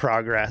has been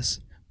progress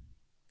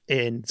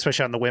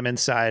especially on the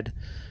women's side,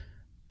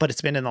 but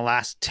it's been in the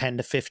last 10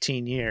 to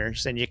 15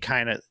 years. And you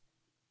kind of,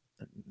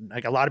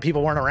 like, a lot of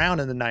people weren't around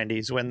in the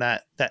 90s when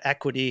that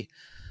equity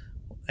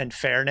and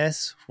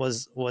fairness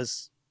was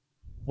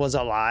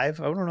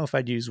alive. I don't know if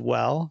I'd use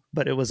well,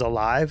 but it was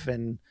alive.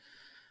 And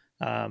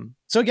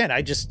so again,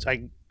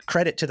 I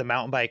credit to the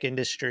mountain bike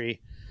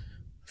industry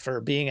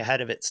for being ahead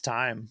of its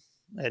time.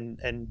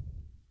 And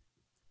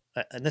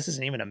this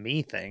isn't even a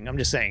me thing. I'm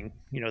just saying,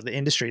 the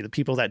industry, the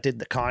people that did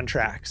the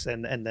contracts,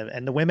 and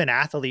the women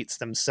athletes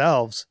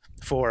themselves,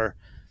 for,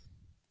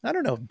 I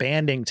don't know if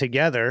banding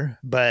together,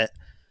 but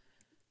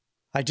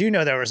I do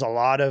know there was a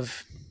lot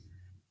of,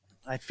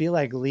 I feel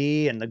like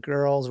Lee and the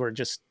girls were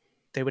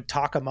they would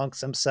talk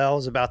amongst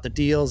themselves about the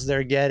deals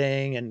they're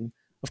getting. And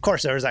of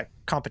course there was that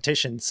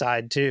competition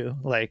side too,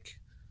 like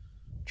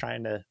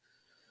trying to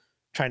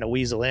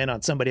weasel in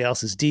on somebody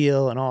else's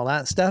deal and all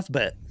that stuff.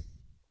 But,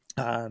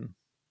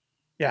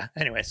 yeah,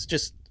 anyways,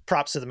 just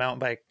props to the mountain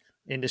bike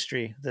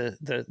industry,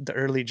 the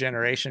early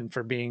generation,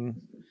 for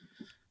being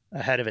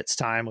ahead of its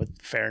time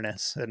with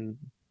fairness and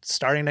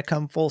starting to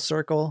come full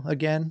circle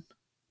again.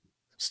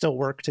 Still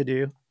work to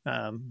do.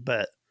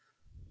 But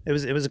it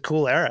was a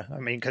cool era. I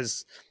mean,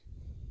 cause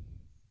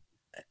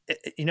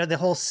the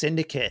whole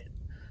syndicate,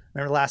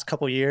 remember the last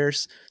couple of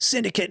years,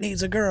 syndicate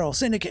needs a girl.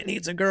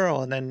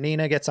 And then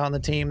Nina gets on the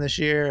team this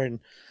year, and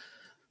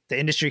the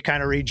industry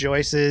kind of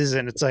rejoices,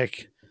 and it's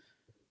like,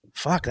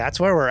 fuck, that's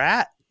where we're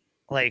at.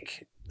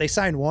 Like, they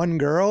signed one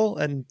girl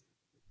and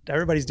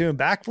everybody's doing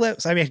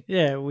backflips. I mean,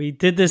 yeah, we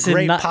did this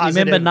in,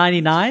 positive, remember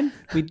 99?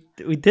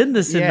 We did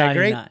this in 99.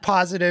 Great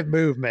positive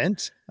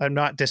movement. I'm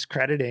not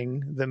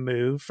discrediting the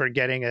move for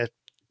getting a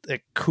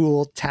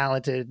cool,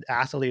 talented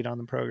athlete on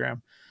the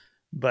program,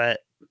 but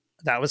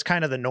that was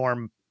kind of the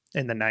norm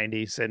in the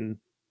 90s. And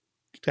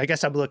I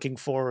guess I'm looking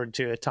forward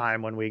to a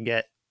time when we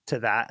get to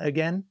that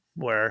again,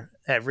 where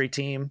every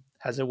team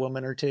has a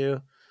woman or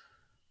two.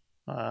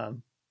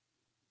 And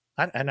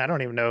I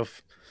don't even know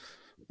if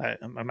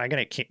am I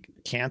going to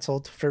get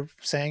canceled for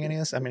saying any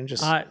of this? I mean,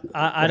 just I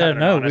don't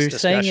know. We're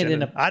saying it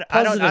in a positive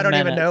I don't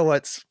manner. even know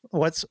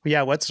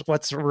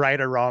what's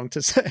right or wrong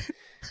to say.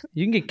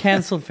 You can get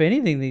canceled for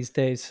anything these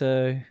days,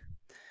 so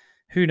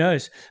who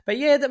knows? But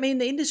yeah, I mean,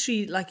 the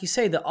industry, like you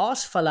say, the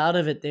arse fell out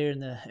of it there in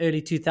the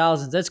early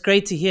 2000s. That's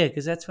great to hear,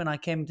 because that's when I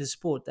came into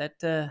sport.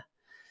 That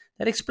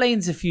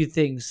explains a few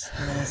things.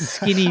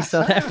 Skinny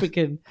South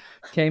African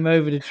came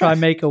over to try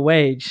and make a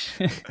wage.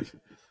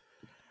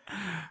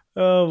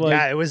 Oh my!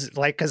 Yeah, it was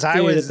like, because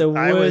I was the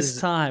worst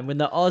time when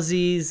the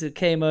Aussies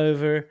came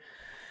over,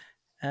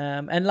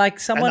 and like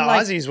someone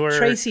like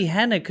Tracy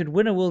Hanna could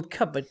win a World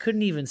Cup, but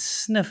couldn't even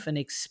sniff an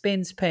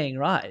expense-paying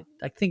ride.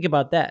 Like, think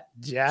about that.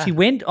 Yeah, she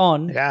went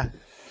on.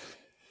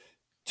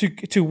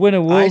 To win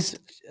a World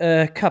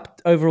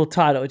Cup overall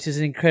title, which is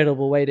an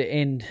incredible way to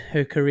end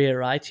her career,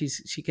 right?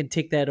 She can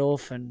tick that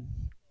off, and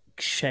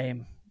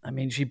shame. I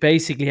mean, she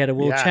basically had a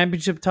World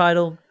Championship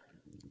title.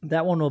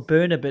 That one will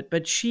burn a bit,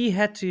 but she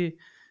had to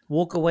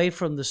walk away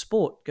from the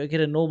sport, go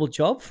get a normal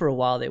job for a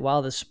while there,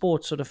 while the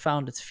sport sort of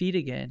found its feet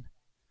again.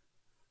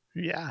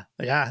 Yeah,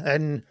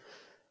 and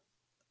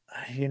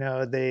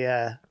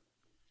they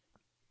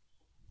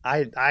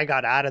I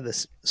got out of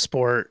this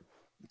sport.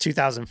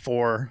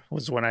 2004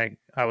 was when I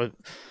was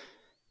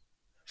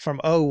from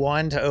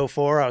 01 to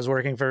 04. I was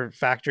working for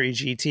Factory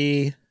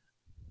GT,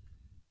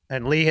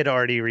 and Lee had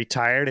already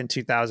retired in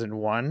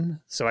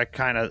 2001. So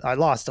I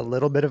lost a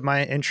little bit of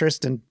my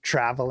interest in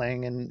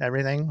traveling and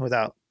everything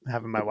without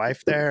having my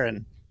wife there.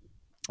 And,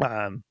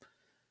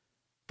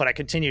 but I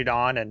continued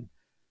on,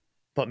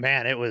 but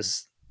man,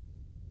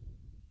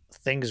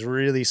 things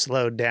really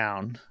slowed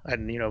down,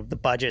 and the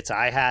budgets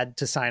I had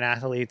to sign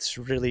athletes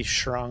really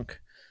shrunk.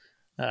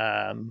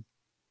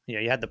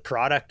 You had the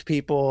product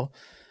people,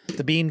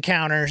 the bean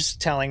counters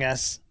telling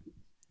us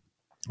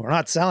we're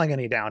not selling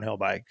any downhill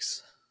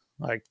bikes,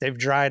 like they've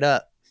dried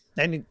up.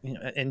 And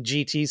in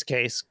GT's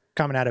case,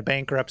 coming out of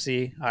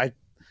bankruptcy,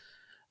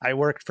 I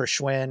worked for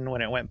Schwinn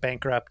when it went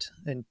bankrupt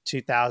in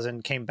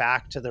 2000, came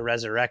back to the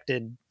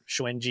resurrected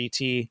Schwinn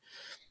GT.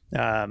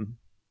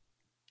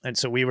 And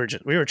so we were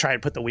trying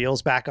to put the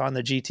wheels back on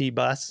the GT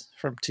bus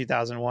from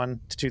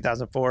 2001 to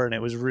 2004. And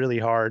it was really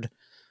hard.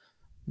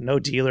 No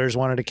dealers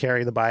wanted to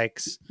carry the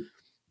bikes.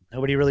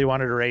 Nobody really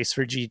wanted to race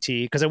for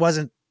GT because it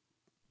wasn't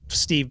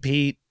Steve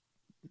Pete,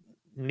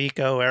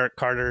 Nico, Eric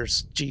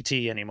Carter's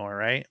GT anymore,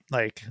 right?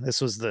 Like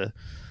this was the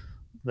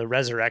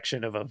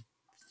resurrection of a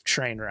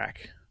train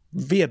wreck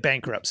via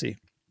bankruptcy.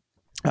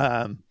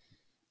 But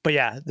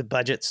yeah, the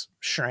budgets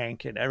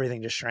shrank and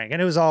everything just shrank,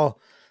 and it was all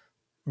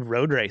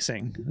road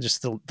racing.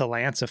 Just the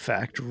Lance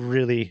effect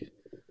really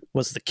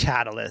was the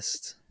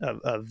catalyst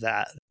of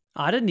that.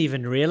 I didn't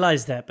even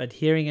realize that, but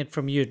hearing it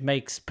from you, it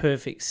makes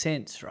perfect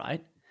sense,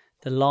 right?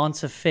 The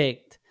Lance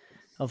effect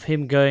of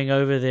him going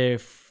over there,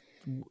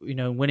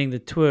 winning the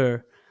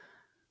tour,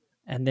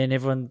 and then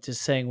everyone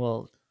just saying,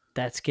 well,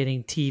 that's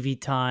getting TV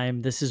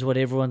time. This is what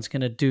everyone's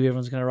going to do.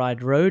 Everyone's going to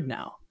ride road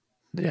now.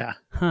 Yeah.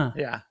 Huh.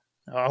 Yeah.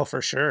 Oh,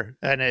 for sure.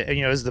 And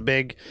it was the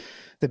big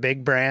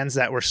brands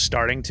that were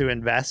starting to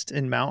invest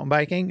in mountain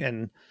biking.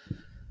 And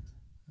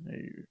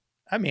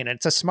I mean,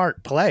 it's a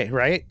smart play,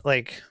 right?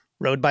 Like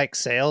road bike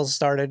sales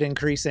started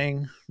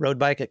increasing, road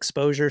bike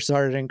exposure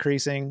started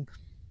increasing.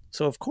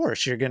 So of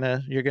course you're going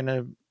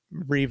to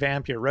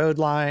revamp your road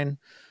line,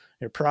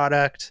 your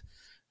product,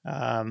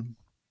 and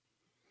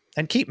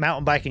keep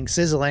mountain biking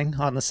sizzling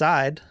on the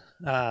side.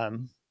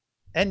 And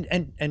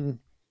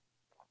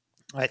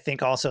I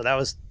think also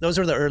those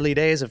were the early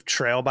days of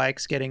trail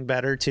bikes getting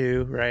better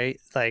too, right?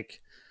 Like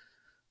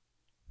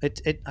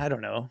I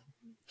don't know,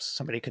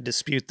 somebody could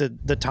dispute the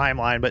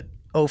timeline, but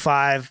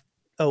 05,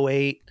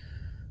 08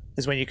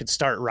 is when you could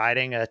start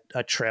riding a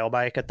trail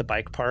bike at the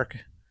bike park,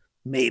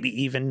 maybe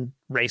even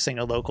racing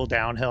a local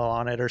downhill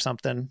on it or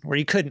something, where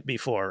you couldn't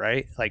before,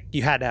 right? Like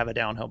you had to have a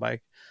downhill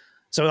bike.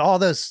 So all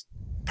this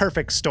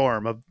perfect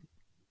storm of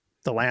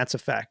the Lance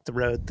effect, the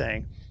road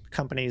thing,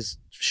 companies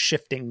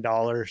shifting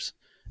dollars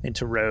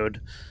into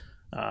road,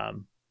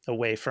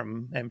 away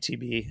from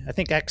MTB. I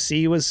think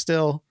XC was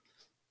still,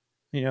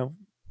 a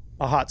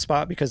hot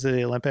spot because of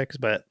the Olympics,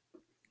 but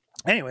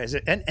anyways,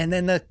 and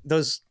then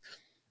those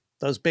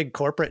big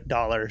corporate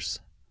dollars,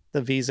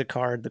 the Visa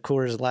card, the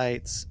Coors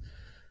Lights,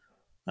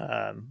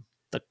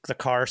 the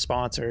car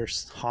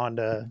sponsors,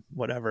 Honda,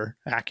 whatever,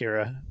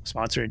 Acura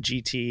sponsored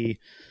GT.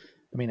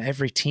 I mean,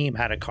 every team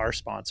had a car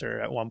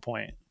sponsor at one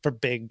point for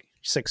big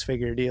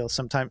 6-figure deals.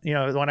 Sometimes,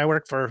 when I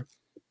worked for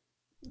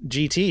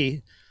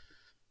GT,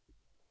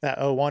 that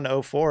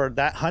 01, 04,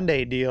 that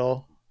Hyundai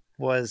deal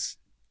was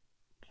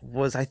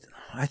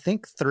I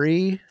think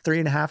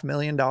 $3.5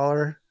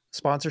 million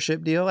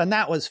sponsorship deal. And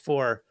that was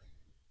for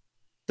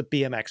the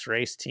BMX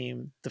race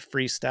team, the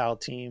freestyle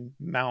team,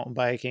 mountain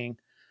biking,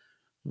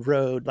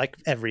 road, like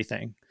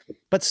everything,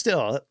 but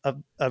still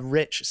a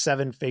rich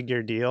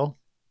 7-figure deal.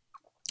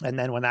 And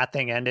then when that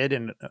thing ended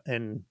and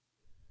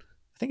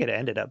I think it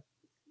ended up,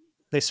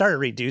 they started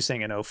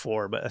reducing in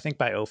 04, but I think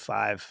by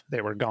 05 they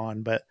were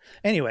gone. But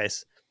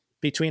anyways,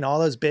 between all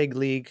those big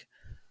league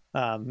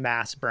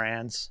mass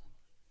brands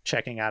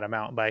checking out of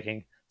mountain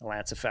biking, the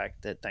Lance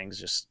effect, that things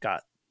just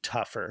got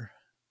tougher.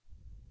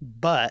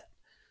 But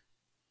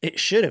it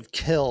should have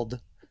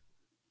killed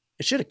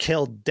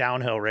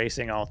downhill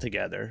racing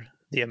altogether.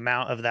 The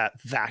amount of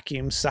that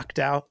vacuum sucked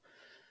out.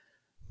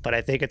 But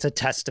I think it's a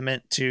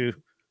testament to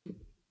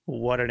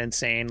what an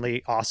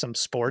insanely awesome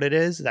sport it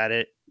is, that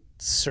it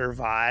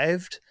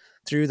survived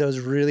through those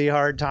really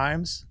hard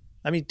times.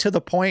 I mean, to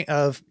the point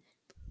of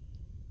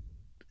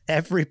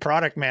every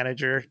product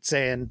manager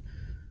saying,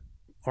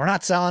 we're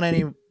not selling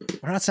any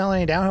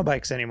downhill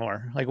bikes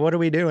anymore. Like, what are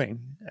we doing?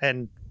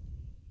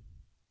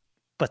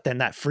 But then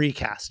that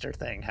Freecaster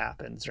thing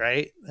happens,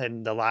 right?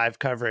 And the live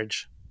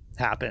coverage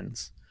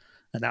happens.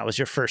 And that was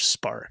your first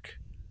spark.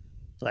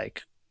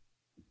 Like,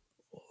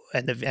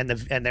 and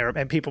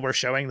people were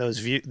showing the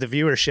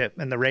viewership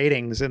and the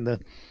ratings and the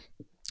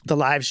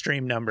live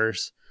stream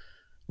numbers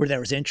where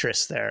there was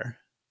interest there.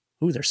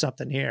 Ooh, there's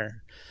something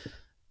here.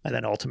 And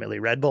then ultimately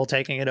Red Bull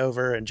taking it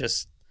over and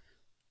just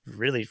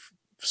really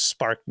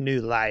sparked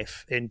new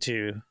life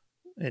into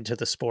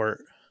the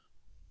sport.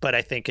 But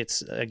I think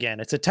it's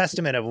a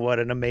testament of what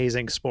an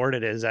amazing sport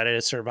it is, that it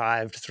has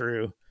survived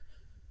through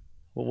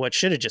what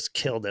should have just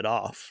killed it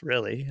off,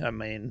 really. I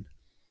mean,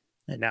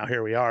 and now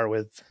here we are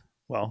with,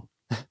 well,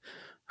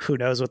 who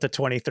knows what the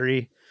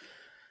 23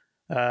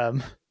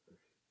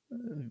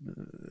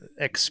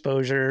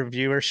 exposure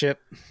viewership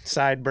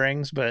side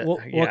brings, but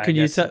What, yeah, what can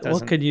you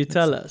what can you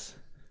tell us?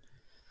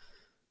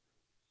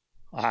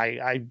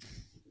 I've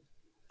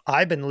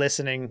been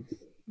listening.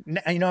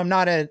 I'm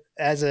not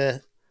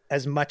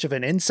as much of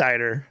an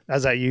insider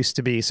as I used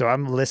to be, so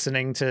I'm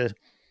listening to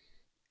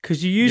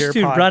Because you used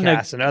your to run a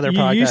podcast and other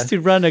you used podcasts.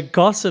 to run a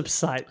gossip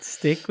site,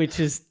 Stick, which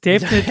is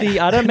definitely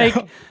I don't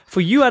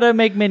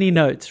make many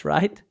notes,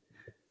 right?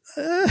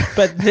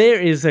 But there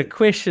is a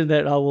question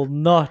that I will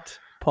not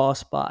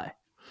pass by.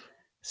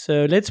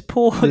 So let's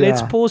pause.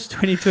 Let's pause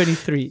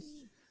 2023.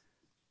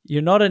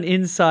 You're not an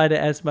insider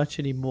as much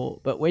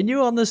anymore, but when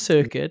you're on the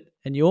circuit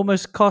and you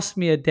almost cost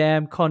me a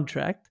damn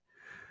contract,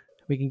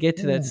 we can get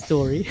to that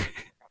story.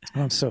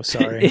 I'm so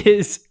sorry.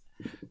 Is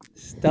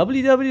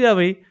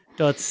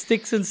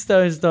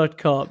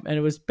www.sticksandstones.com, and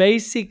it was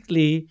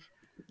basically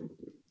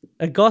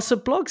a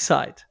gossip blog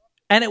site,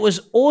 and it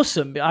was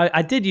awesome.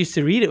 I did used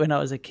to read it when I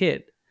was a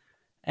kid,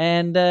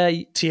 and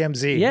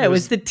TMZ. yeah, it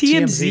was the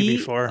TMZ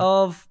before.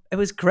 it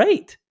was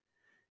great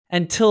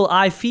until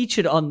I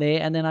featured on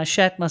there, and then I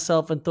shat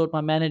myself and thought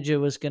my manager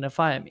was going to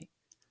fire me.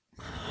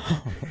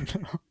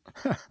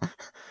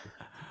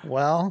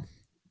 Well,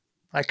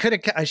 I should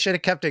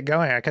have kept it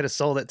going. I could have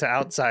sold it to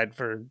Outside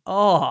for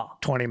Oh,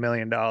 $20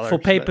 million for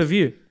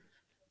pay-per-view.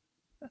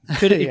 You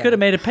could Yeah. have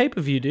made a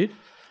pay-per-view, dude.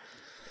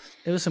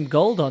 There was some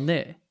gold on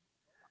there.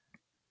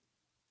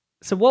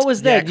 So what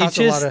was Yeah, that? it You cost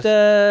a lot just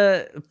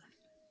a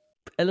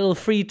little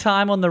free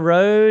time on the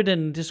road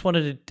and just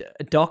wanted to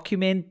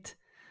document,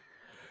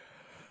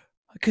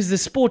 because the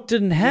sport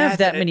didn't have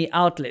that many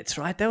outlets,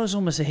 right? That was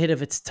almost ahead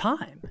of its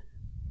time.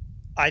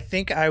 I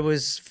think I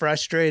was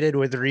frustrated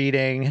with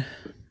reading.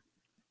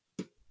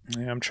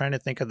 I'm trying to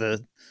think of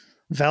the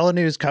Velo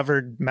News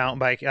covered mountain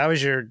bike. That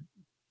was your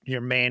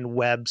main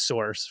web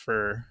source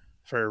for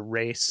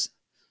race,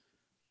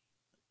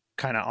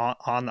 kind of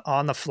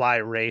on the fly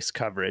race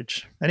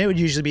coverage, and it would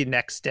usually be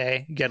next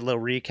day. You get a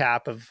little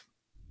recap of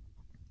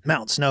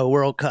Mount Snow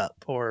World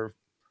Cup or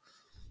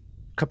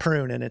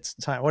Caprune in its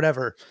time,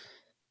 whatever.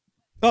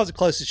 That was the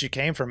closest you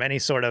came from any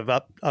sort of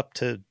up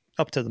to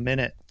the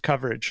minute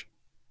coverage.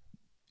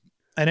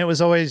 And it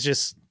was always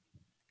just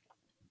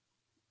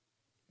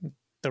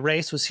the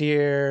race was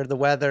here, the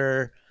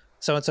weather,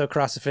 so-and-so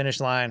crossed the finish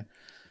line.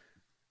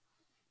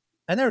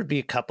 And there would be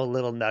a couple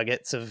little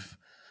nuggets of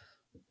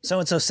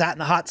so-and-so sat in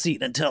the hot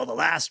seat until the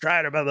last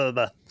rider, blah, blah,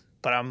 blah.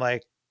 But I'm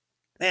like,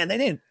 man, they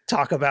didn't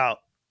talk about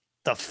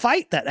the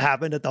fight that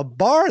happened at the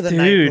bar the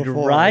night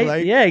before. Right?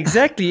 Like, Yeah,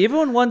 exactly.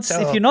 Everyone wants,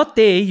 if you're not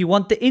there, you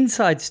want the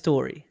inside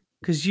story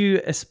because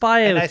you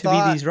aspire to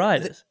be these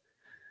riders.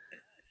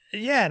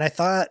 Yeah, and I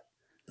thought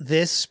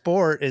this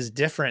sport is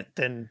different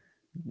than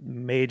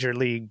Major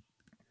League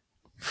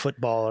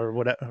Football or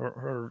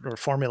whatever or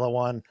Formula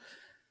One.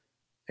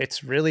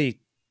 It's really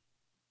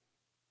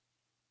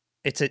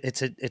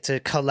it's a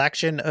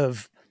collection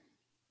of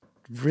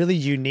really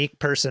unique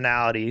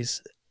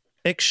personalities,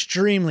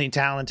 extremely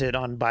talented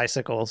on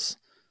bicycles,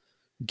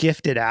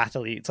 gifted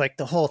athletes, like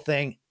the whole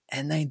thing.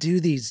 And they do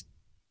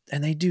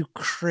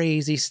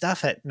crazy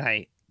stuff at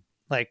night,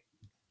 like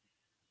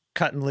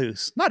cutting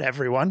loose. Not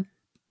everyone.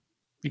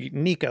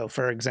 Nico,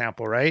 for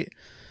example, right?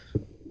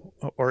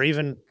 Or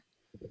even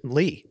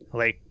Lee,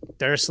 like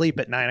they're asleep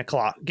at 9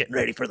 o'clock getting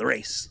ready for the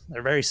race.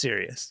 They're very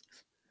serious.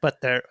 But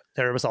there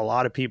was a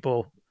lot of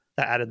people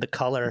that added the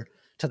color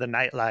to the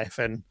nightlife.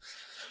 And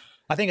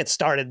I think it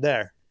started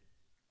there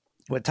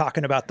with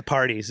talking about the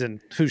parties and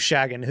who's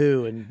shagging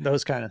who and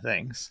those kind of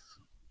things.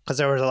 Because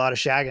there was a lot of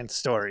shagging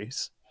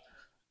stories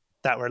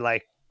that were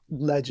like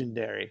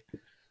legendary.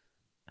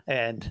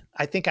 And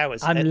I think that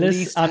was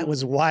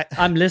why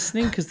I'm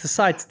listening because the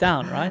site's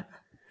down, right?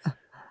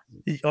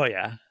 Oh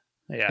yeah.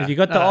 Yeah. Have you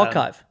got the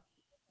archive?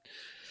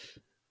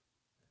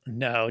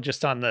 No,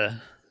 just on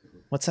the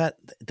what's that?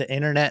 The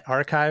Internet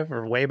Archive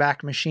or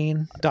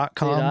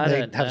waybackmachine.com. Dude, they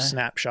don't have know.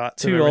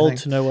 snapshots. Too of old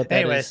everything. to know what that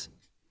Anyways.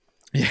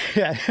 is.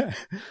 Yeah.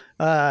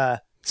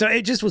 So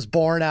it just was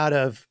born out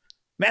of,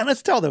 man,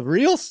 let's tell the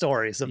real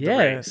stories of the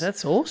race.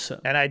 That's awesome.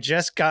 And I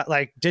just got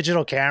like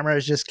digital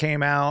cameras just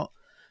came out.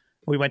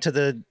 We went to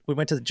the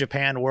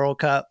Japan World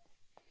Cup,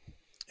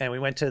 and we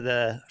went to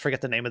I forget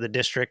the name of the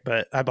district,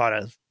 but I bought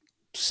a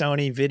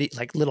Sony video,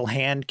 like little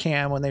hand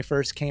cam when they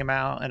first came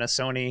out, and a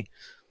Sony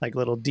like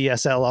little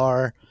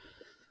DSLR.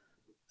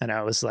 And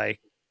I was like,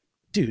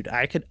 dude,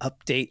 I could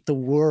update the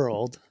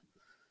world.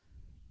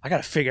 I got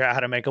to figure out how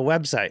to make a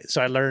website.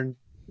 So I learned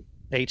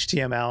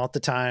HTML at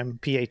the time,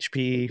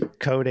 PHP,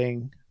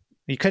 coding.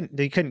 You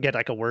couldn't get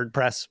like a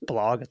WordPress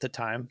blog at the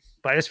time,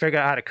 but I just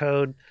figured out how to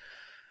code.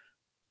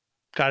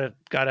 Got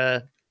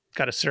a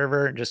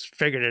server and just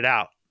figured it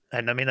out.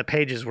 And I mean, the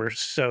pages were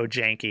so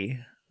janky.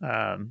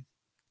 I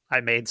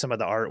made some of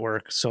the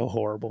artwork so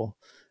horrible.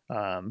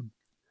 And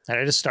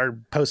I just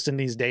started posting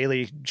these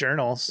daily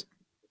journals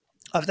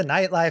of the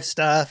nightlife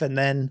stuff. And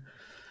then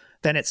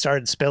then it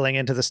started spilling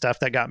into the stuff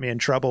that got me in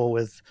trouble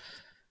with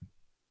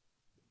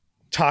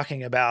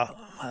talking about,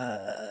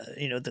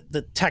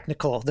 the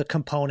technical, the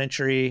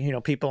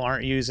componentry, people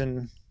aren't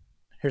using,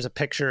 here's a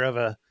picture of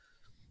a,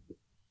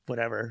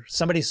 whatever,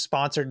 somebody's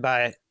sponsored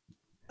by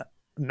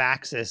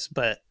Maxxis,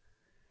 but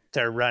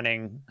they're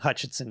running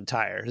Hutchinson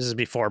tires. This is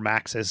before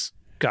Maxxis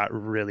got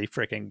really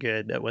freaking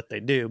good at what they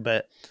do,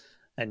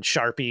 and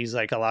Sharpies,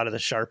 like a lot of the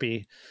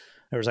Sharpie,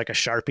 there was like a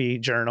Sharpie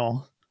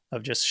journal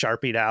of just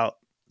Sharpied out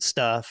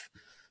stuff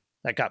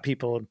that got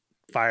people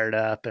fired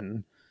up.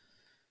 And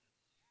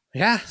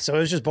yeah, so it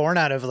was just born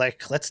out of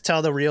like, let's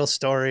tell the real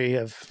story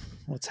of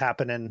what's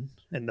happening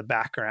in the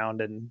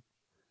background. And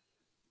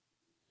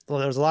well,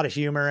 there was a lot of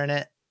humor in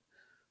it,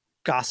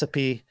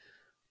 gossipy,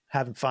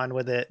 having fun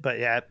with it, but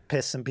yeah, it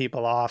pissed some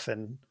people off.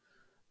 And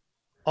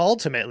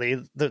ultimately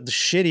the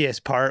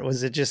shittiest part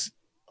was it just,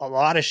 a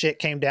lot of shit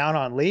came down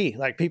on Lee.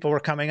 Like people were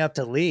coming up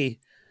to Lee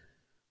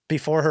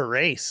before her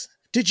race.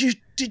 Did you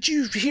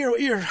hear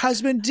what your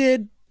husband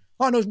did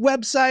on his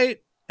website?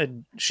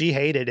 And she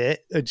hated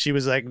it. And she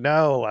was like,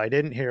 no, I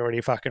didn't hear what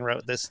he fucking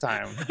wrote this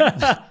time.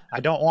 I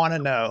don't want to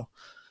know.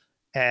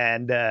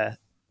 And, well,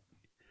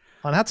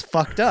 that's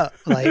fucked up.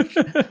 Like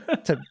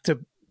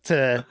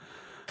to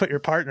put your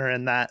partner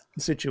in that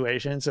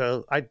situation.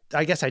 So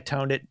I guess I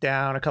toned it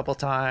down a couple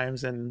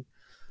times, and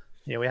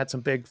we had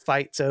some big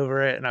fights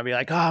over it, and I'd be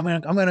like, oh, I'm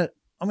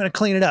gonna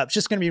clean it up. It's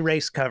just gonna be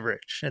race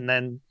coverage. And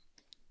then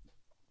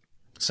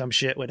some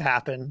shit would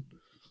happen.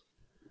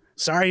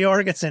 Sorry,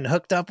 Jorgensen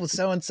hooked up with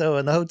so-and-so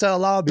in the hotel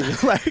lobby.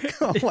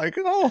 Like, I'm like,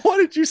 oh, what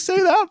did you say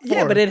that for?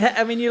 Yeah, but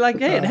you're like,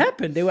 hey, it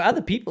happened. There were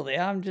other people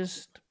there. I'm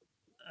just...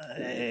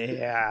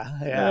 yeah.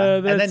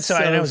 And then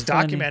I was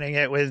documenting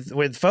it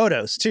with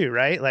photos too,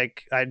 right?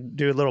 Like I'd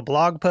do little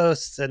blog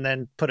posts and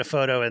then put a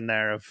photo in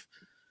there of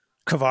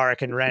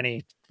Kovarik and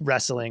Rennie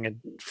wrestling at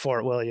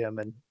Fort William,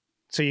 and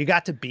so you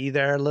got to be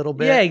there a little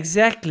bit. Yeah,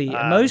 exactly.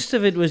 Most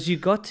of it was you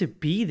got to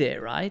be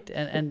there, right?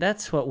 And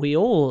that's what we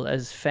all,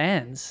 as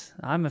fans,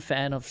 I'm a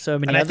fan of so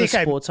many other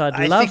sports.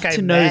 I'd love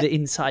to know the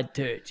inside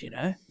dirt,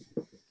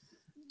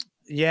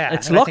 Yeah,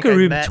 it's locker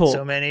room talk.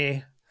 So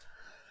many.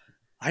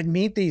 I'd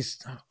meet these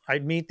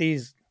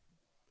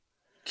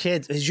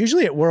kids. It's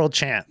usually at world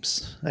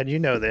champs, and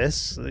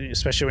this,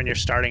 especially when you're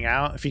starting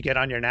out. If you get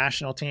on your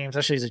national team,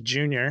 especially as a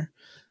junior,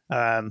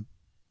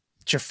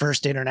 it's your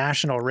first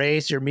international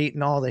race. You're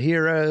meeting all the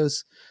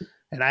heroes,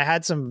 and I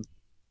had some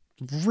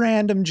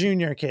random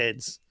junior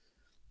kids.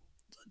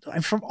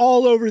 I'm from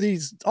all over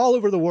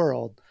the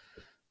world.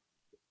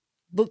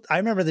 I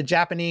remember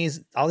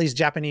all these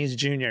Japanese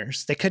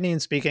juniors, they couldn't even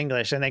speak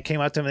English, and they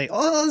came up to me like,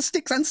 oh,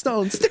 sticks and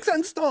stones.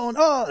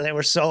 Oh, they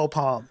were so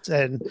pumped.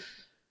 And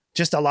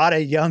just a lot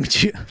of young,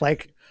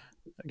 like,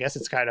 I guess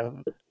it's kind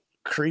of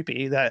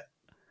creepy that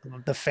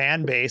the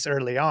fan base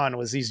early on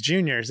was these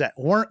juniors that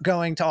weren't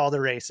going to all the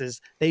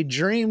races. They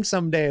dreamed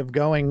someday of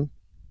going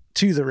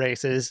to the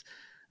races,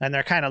 and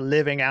they're kind of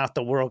living out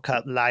the World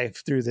Cup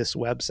life through this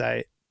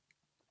website.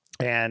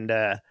 And,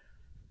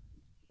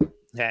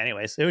 yeah,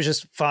 anyways, it was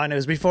just fun. It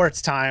was before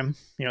its time.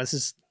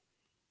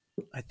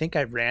 I think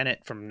I ran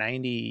it from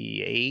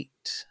 98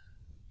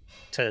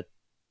 to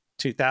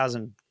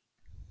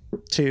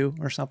 2002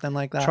 or something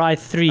like that. Try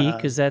 3,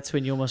 because that's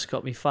when you almost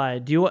got me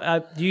fired. You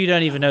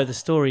don't even know the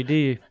story, do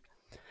you?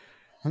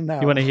 No.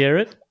 You want to hear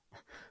it?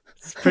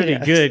 It's pretty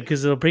good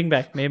because it'll bring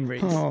back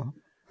memories. Oh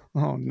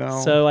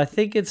no. So I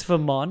think it's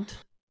Vermont.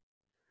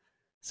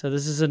 So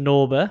this is a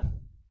Norba.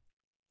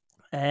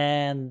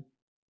 And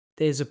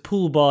there's a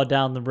pool bar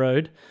down the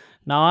road.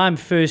 Now I'm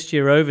first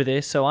year over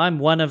there, so I'm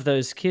one of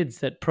those kids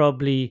that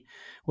probably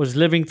was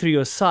living through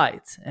your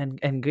site, and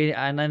then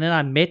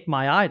I met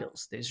my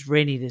idols. There's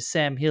Rennie, there's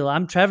Sam Hill.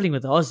 I'm traveling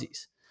with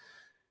Aussies.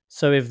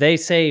 So if they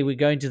say we're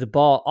going to the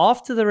bar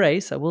after the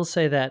race, I will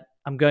say that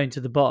I'm going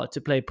to the bar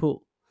to play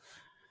pool.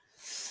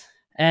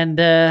 And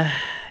there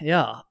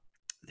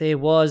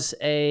was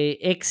a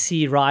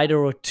XC rider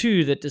or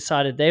two that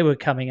decided they were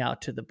coming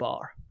out to the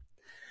bar.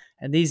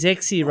 And these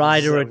XC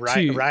rider or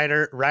two.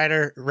 Ryder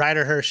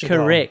Hirsch.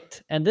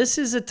 Correct. And this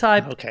is a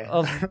type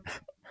of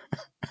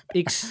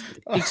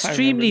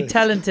extremely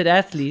talented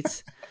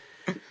athletes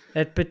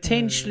that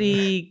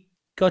potentially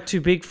got too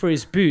big for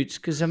his boots.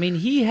 Because,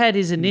 he had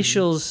his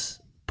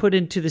initials put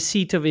into the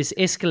seat of his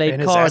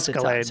Escalade car at the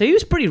time. So he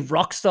was pretty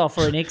rock star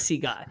for an XC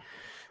guy,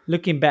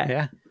 looking back.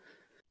 Yeah.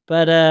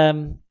 But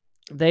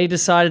they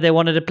decided they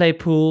wanted to play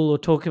pool or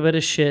talk a bit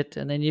of shit.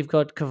 And then you've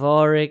got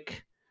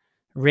Kovarik,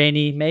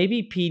 Rennie,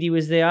 maybe Petey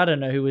was there. I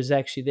don't know who was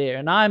actually there.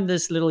 And I'm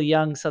this little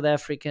young South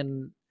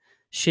African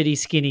shitty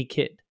skinny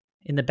kid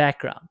in the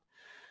background.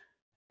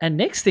 And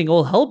next thing,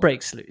 all hell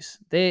breaks loose.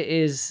 There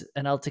is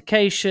an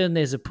altercation.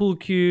 There's a pool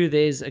cue.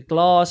 There's a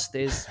glass.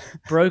 There's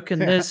broken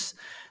this.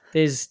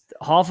 There's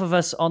half of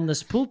us on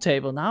this pool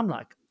table. Now I'm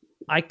like,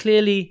 I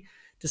clearly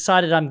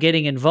decided I'm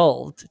getting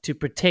involved to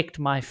protect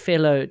my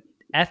fellow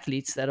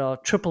athletes that are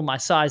triple my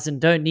size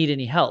and don't need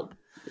any help.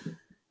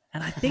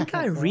 And I think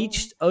I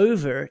reached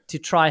over to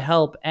try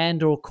help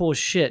and or cause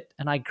shit.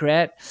 And I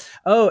grabbed,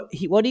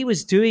 what he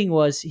was doing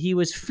was he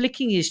was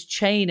flicking his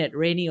chain at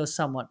Rennie or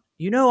someone.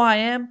 You know who I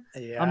am?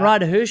 Yeah. I'm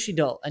Ryder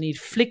Hersheydahl. And he'd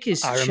flick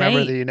his I chain.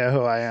 remember that you know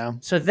who I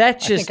am. So that I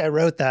just, think I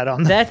wrote that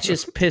on that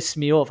just pissed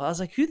me off. I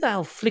was like, who the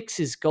hell flicks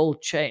his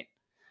gold chain?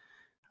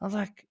 I was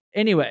like,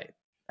 anyway.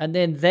 And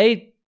then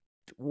they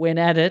went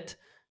at it.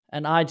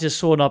 And I just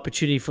saw an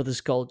opportunity for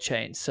this gold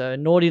chain. So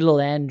naughty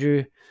little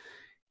Andrew,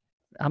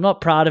 I'm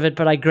not proud of it,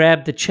 but I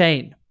grabbed the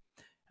chain.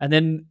 And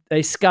then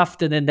they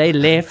scuffed and then they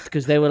left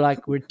because they were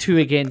like, we're 2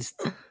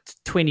 against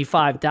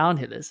 25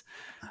 downhillers.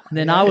 And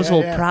then I was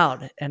all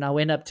proud. And I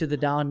went up to the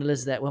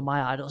downhillers that were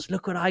my idols.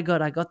 Look what I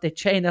got. I got their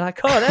chain. They're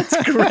like, oh,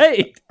 that's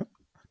great.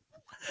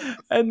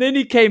 And then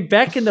he came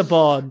back in the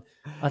barn.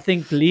 I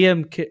think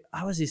Liam,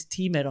 I was his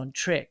teammate on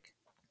Trek.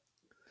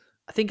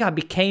 I think I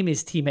became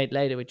his teammate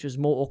later, which was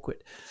more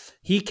awkward.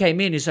 He came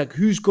in. He's like,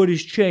 who's got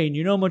his chain?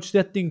 You know how much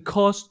that thing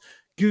cost?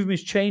 Give him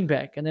his chain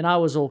back. And then I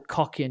was all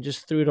cocky and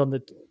just threw it on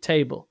the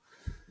table.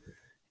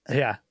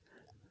 Yeah.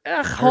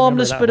 A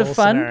harmless bit of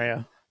fun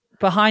scenario.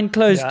 behind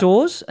closed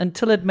doors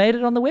until it made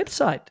it on the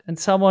website. And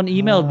someone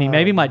emailed me,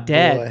 maybe my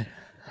dad. Boy.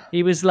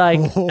 He was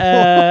like,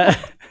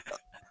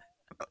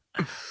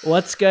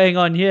 what's going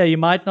on here? You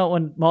might not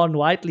want Martin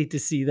Whiteley to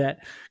see that,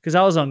 because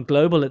I was on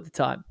Global at the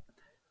time.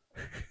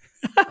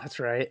 That's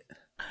right.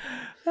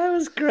 That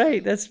was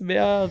great.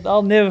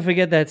 I'll never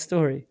forget that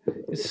story.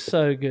 It's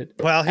so good.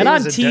 Well, and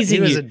I'm teasing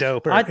he was you. a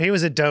doper. He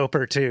was a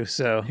doper too.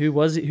 So Who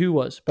was it? Who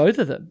was? Both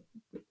of them.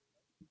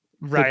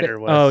 Ryder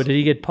was. Oh, did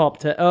he get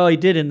popped? Oh, he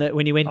did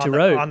when he went to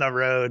road. On the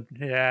road.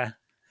 Yeah.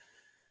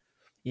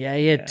 Yeah,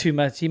 he had too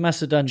much. He must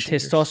have done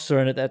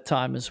testosterone at that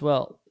time as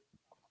well.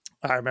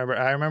 I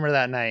remember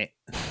that night,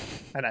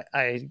 and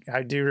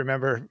I do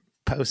remember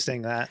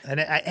posting that. And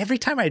every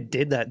time I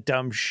did that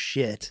dumb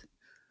shit,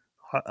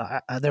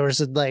 there was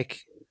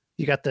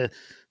you got the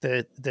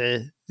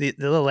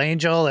little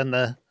angel and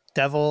the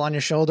devil on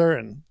your shoulder,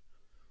 and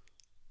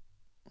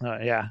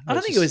yeah. I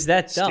don't think it was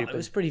that dumb. stupid. It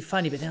was pretty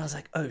funny, but then I was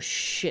like, oh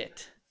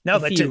shit. No,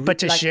 If but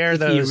to like, share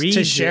if he those reads it,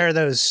 to share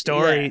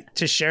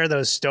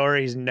those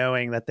stories,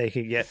 knowing that they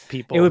could get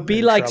people. it would be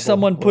in like trouble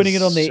someone putting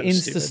it was on their so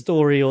Insta stupid.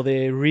 story or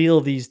their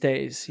reel these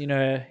days. You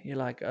know, you're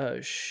like,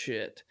 oh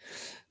shit.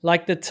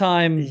 Like the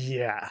time.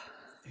 Yeah.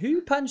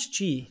 Who punched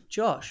G?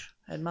 Josh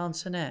at Mount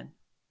Sanan.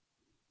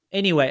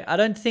 Anyway, I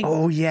don't think.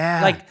 Oh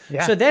yeah.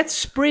 So that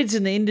spreads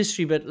in the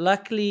industry, but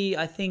luckily,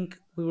 I think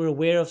we were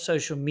aware of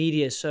social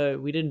media, so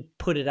we didn't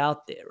put it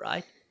out there,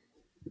 right?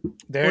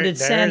 Or did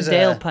Sam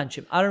Dale punch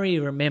him? I don't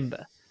really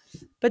remember.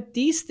 But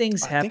these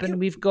things happen.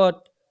 We've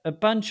got a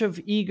bunch of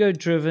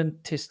ego-driven,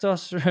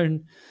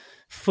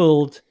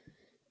 testosterone-filled,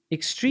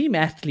 extreme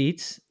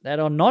athletes that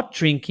are not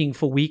drinking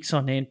for weeks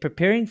on end,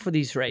 preparing for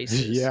these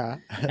races. Yeah.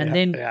 And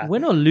then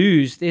win or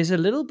lose, there's a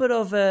little bit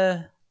of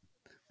a...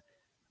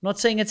 not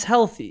saying it's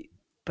healthy,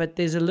 but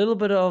there's a little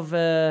bit of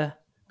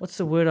what's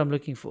the word I'm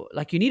looking for?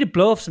 Like you need to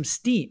blow off some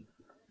steam.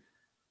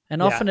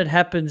 And often it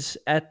happens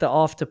at the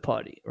after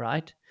party,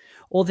 right?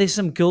 Or there's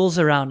some girls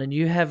around and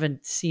you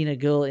haven't seen a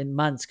girl in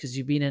months because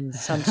you've been in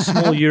some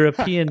small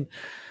European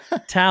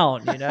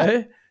town, you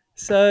know?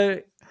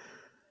 So,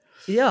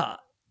 yeah,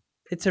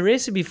 it's a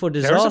recipe for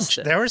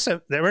disaster. There were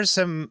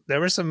some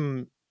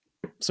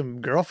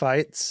girl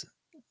fights.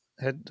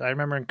 I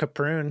remember in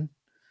Kaprun.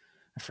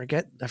 I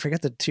forget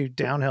the two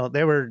downhill.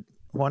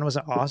 One was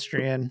an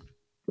Austrian.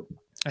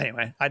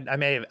 Anyway,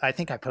 I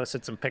think I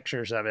posted some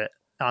pictures of it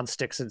on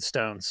Sticks and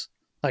Stones,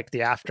 like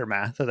the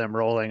aftermath of them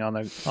rolling on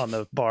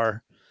the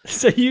bar.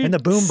 So you in the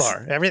boom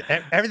bar.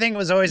 Everything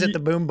was always at the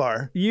boom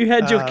bar. You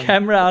had your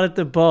camera out at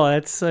the bar.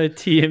 That's so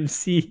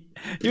TMC.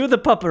 You were the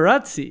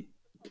paparazzi.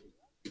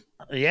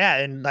 Yeah,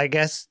 and I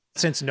guess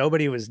since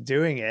nobody was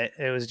doing it,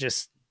 it was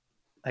just.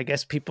 I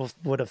guess people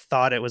would have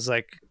thought it was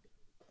like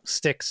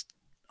Sticks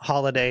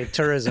holiday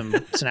tourism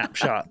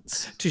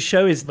snapshots to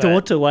show his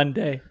daughter one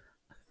day.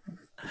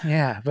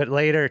 Yeah, but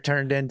later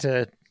turned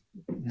into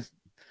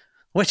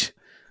which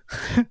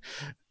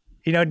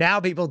now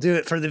people do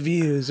it for the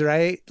views,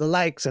 right? The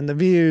likes and the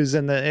views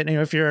and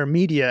if you're a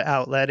media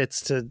outlet,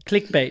 it's to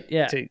clickbait,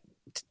 yeah,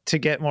 to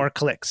get more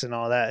clicks and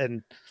all that.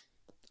 And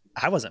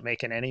I wasn't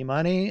making any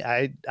money.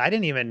 I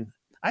didn't even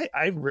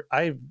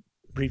I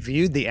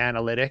reviewed the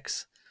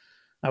analytics.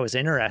 I was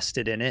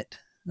interested in it.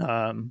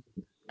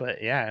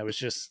 But yeah, it was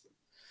just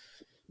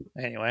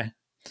anyway.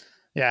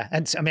 Yeah,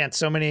 and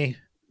so many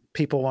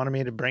people wanted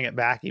me to bring it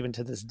back even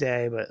to this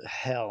day, but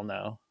hell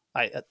no.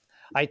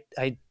 I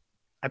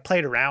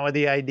played around with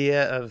the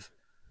idea of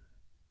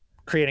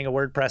creating a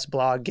WordPress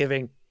blog,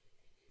 giving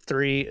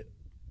 3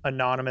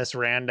 anonymous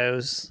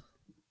randos,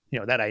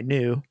 that I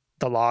knew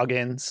the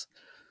logins,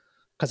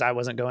 because I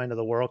wasn't going to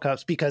the World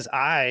Cups, because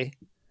nowadays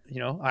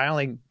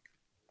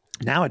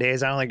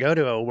I only go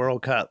to a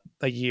World Cup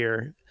a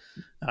year.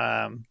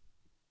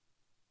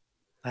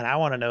 And I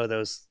want to know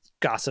those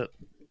gossip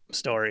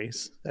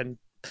stories. And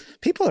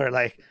people are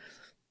like,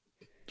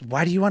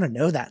 why do you want to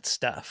know that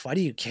stuff? Why do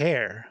you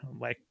care? I'm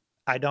like,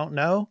 I don't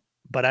know,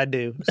 but I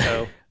do.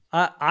 So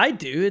I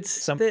do.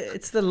 It's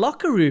the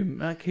locker room.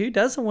 Like, who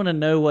doesn't want to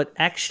know what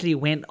actually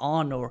went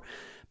on or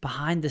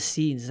behind the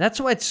scenes? That's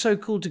why it's so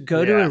cool to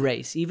go to a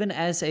race, even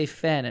as a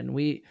fan. And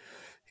it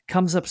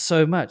comes up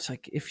so much.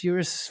 Like, if you're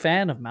a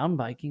fan of mountain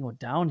biking or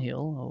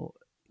downhill, or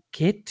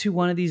get to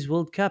one of these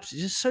World Cups,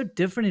 it's just so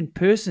different in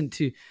person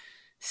to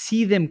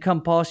see them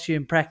come past you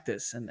in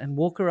practice and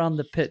walk around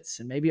the pits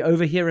and maybe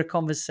overhear a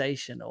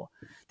conversation. Or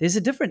there's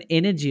a different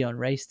energy on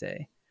race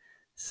day.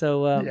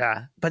 So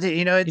but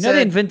it's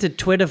they invented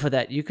Twitter for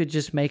that. You could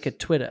just make a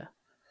Twitter.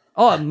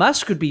 Oh,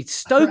 Musk would be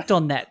stoked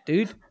on that,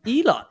 dude.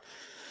 Elon,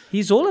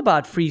 he's all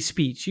about free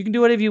speech. You can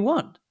do whatever you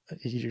want.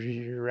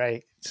 You're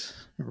right.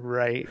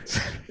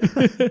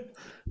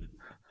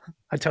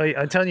 I'm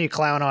telling you,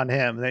 clown on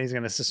him, then he's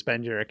going to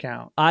suspend your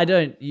account. I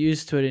don't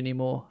use Twitter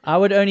anymore. I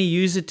would only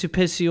use it to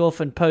piss you off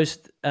and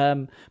post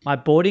my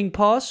boarding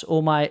pass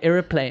or my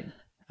airplane.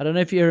 I don't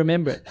know if you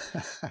remember it.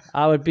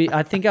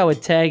 I think I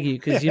would tag you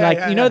because you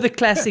know the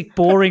classic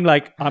boring,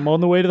 like, I'm on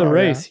the way to the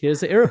race. Yeah.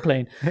 Here's the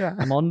airplane. Yeah.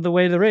 I'm on the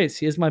way to the race.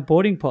 Here's my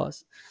boarding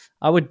pass.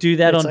 I would do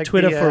that on like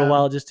Twitter for a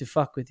while just to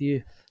fuck with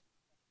you.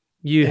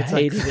 You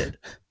hated it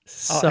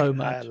so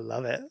much. I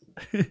love it.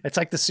 It's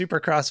like the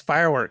Supercross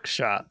fireworks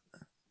shot.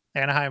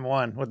 Anaheim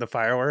won with the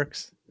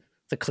fireworks.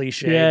 The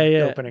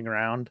cliche opening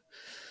round.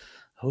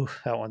 Oh,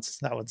 that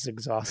one's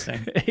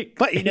exhausting.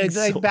 But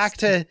like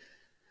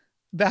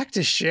back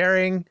to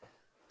sharing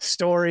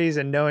stories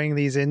and knowing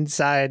these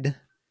inside,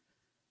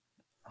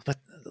 but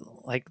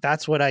like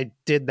that's what I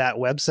did that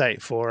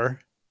website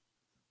for,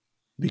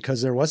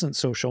 because there wasn't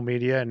social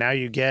media. And I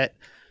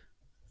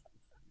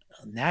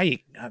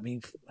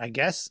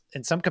guess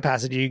in some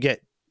capacity you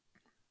get,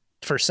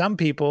 for some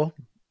people,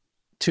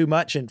 too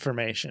much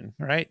information,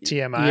 right?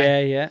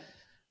 TMI. Yeah.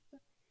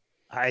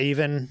 I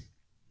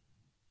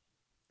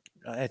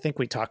think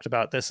we talked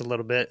about this a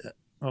little bit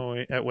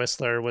at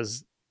Whistler,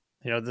 was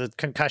the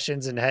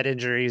concussions and head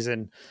injuries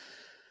and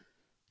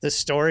the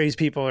stories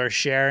people are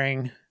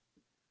sharing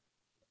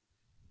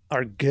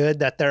are good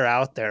that they're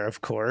out there, of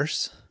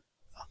course,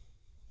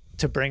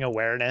 to bring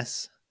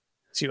awareness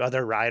to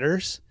other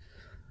riders.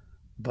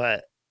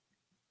 But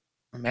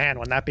man,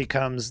 when that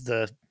becomes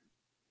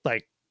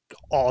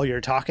all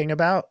you're talking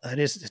about,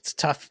 it's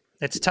tough.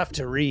 It's tough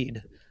to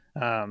read.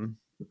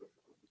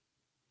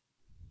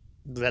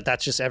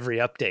 That's just every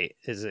update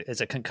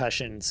is a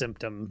concussion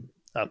symptom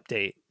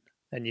update.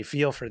 And you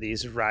feel for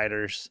these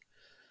riders,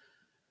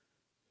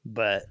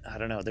 but I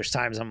don't know. There's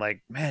times I'm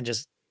like, man,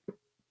 just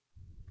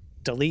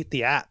delete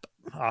the app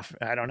off.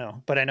 I don't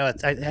know, but I know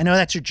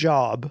that's your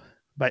job.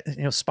 But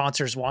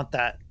sponsors want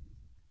that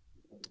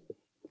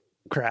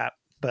crap.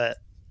 But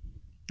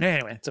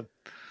anyway,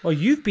 well,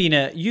 you've been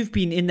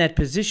in that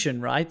position,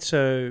 right?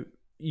 So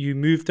you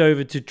moved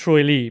over to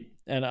Troy Lee,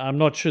 and I'm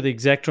not sure the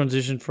exact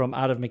transition from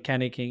out of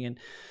mechanicking,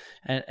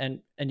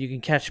 and you can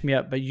catch me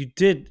up, but you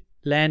did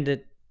land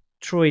at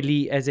Troy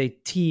Lee as a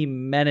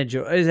team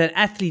manager, as an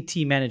athlete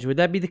team manager. Would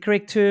that be the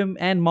correct term?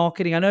 And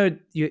marketing? I know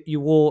you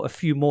wore a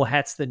few more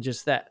hats than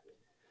just that.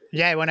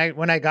 Yeah,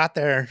 when I got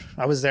there,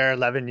 I was there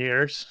 11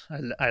 years.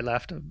 I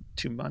left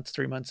 3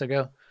 months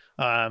ago.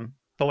 But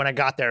when I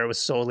got there, it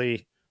was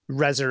solely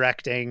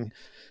resurrecting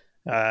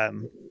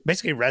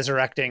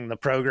the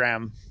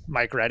program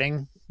Mike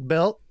Redding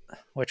built,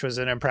 which was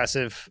an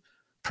impressive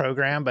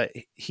program. But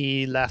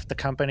he left the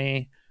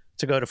company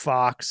to go to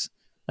Fox.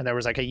 And there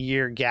was like a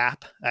year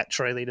gap at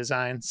Troy Lee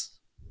Designs,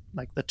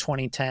 like the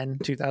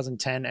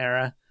 2010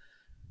 era.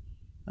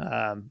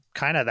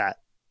 Kind of that,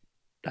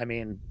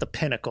 the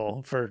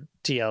pinnacle for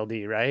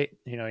TLD, right?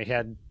 He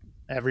had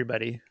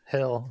everybody,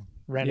 Hill,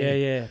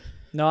 Rennie. Yeah.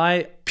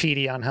 No,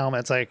 Petey on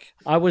helmets. I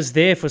was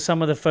there for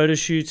some of the photo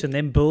shoots and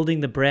then building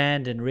the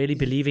brand and really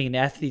believing in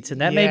athletes.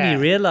 And that made me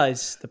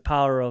realize the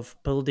power of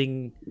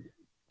getting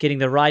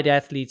the right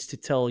athletes to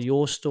tell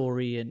your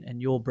story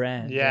and your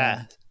brand.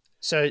 Yeah.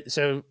 So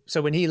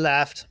when he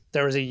left,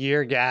 there was a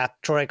year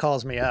gap. Troy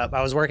calls me up.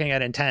 I was working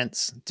at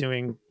Intense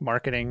doing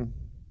marketing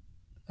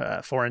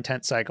for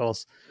Intense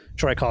Cycles.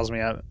 Troy calls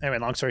me up. Anyway,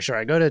 long story short,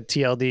 I go to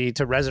TLD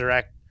to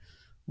resurrect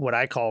what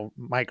I call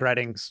Mike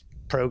Redding's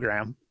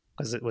program,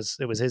 because it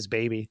was his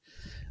baby.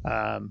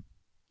 And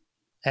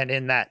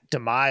in that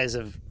demise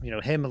of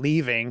him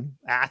leaving,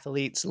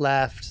 athletes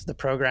left. The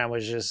program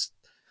was just,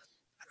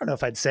 I don't know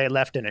if I'd say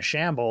left in a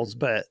shambles,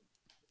 but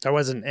there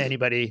wasn't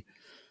anybody.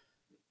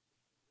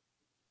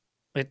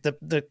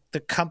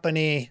 The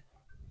company,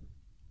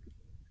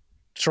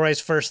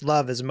 Troy's first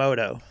love is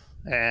moto,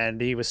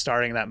 and he was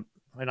starting that.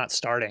 Not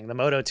starting, the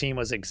moto team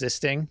was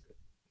existing,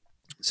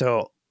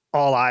 so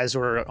all eyes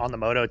were on the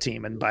moto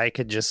team, and bike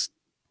had just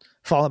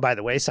fallen by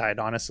the wayside,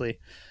 honestly.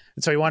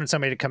 And so he wanted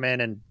somebody to come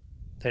in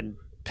and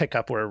pick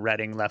up where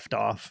Redding left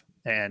off.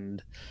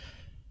 And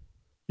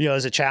it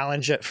was a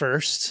challenge at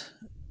first,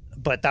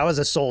 but that was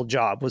a sole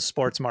job, was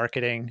sports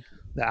marketing,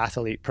 the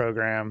athlete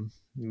program,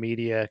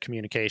 media,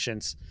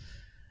 communications.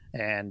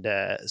 And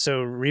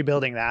so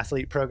rebuilding the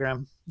athlete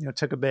program,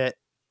 took a bit.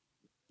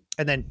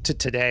 And then to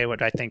today,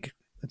 what I think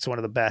it's one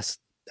of the best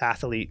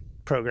athlete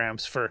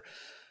programs for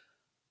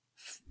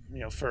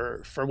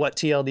for what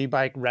TLD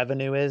bike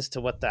revenue is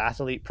to what the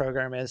athlete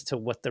program is to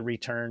what the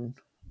return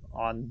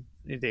on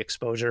the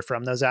exposure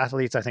from those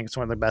athletes, I think it's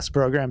one of the best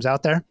programs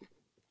out there.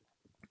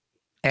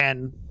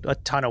 And a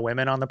ton of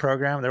women on the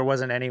program. There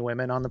wasn't any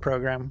women on the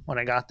program when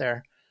I got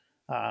there.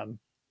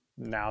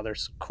 Now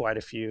there's quite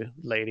a few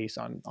ladies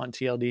on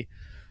TLD.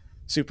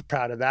 Super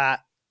proud of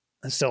that.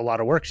 There's still a lot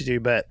of work to do,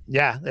 but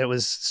yeah, it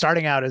was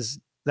starting out as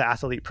the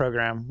athlete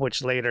program,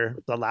 which later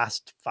the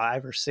last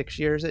 5 or 6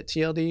 years at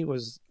TLD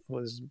was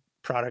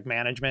product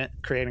management,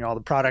 creating all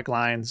the product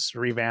lines,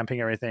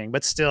 revamping everything,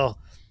 but still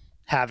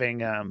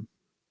having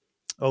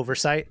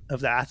oversight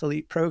of the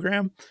athlete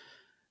program.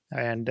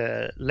 And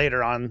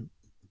later on,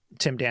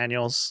 Tim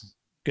Daniels,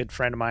 good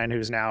friend of mine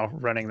who's now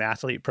running the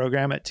athlete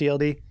program at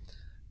TLD,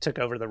 took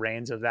over the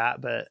reins of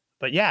that. But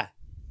yeah,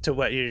 to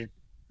what the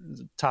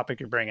topic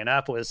you're bringing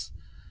up was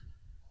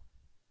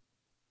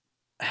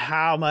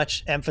how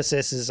much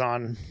emphasis is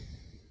on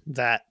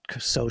that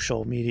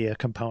social media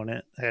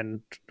component.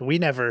 And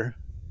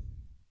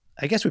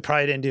I guess we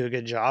probably didn't do a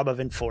good job of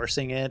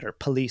enforcing it or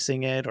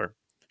policing it or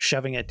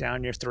shoving it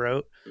down your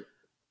throat.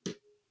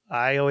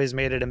 I always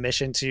made it a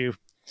mission to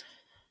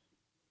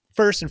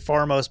first and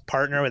foremost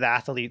partner with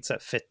athletes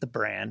that fit the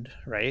brand,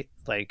 right?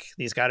 Like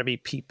these got to be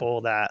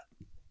people that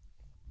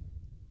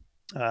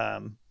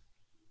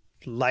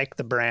like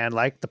the brand,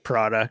 like the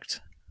product,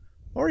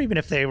 or even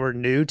if they were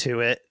new to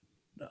it,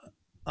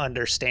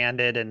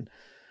 understand it and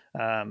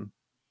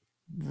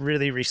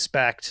really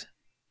respect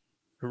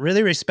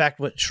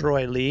what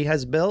Troy Lee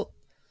has built.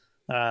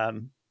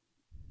 I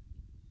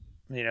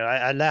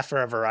left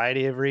for a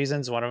variety of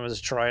reasons. One of them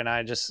was Troy and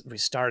I we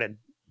started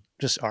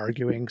just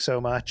arguing so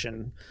much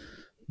and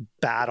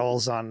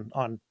battles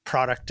on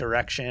product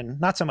direction,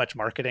 not so much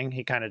marketing.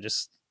 He kind of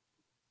just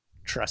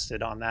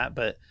trusted on that,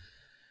 but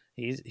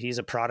he's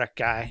a product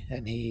guy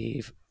and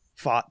he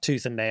fought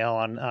tooth and nail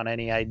on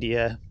any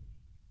idea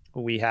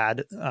we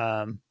had.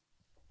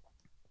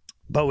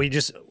 But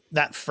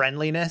that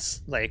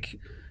friendliness, like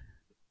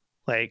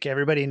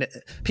everybody,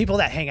 people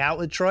that hang out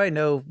with Troy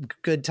know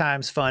good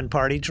times, fun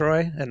party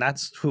Troy. And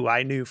that's who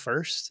I knew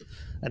first.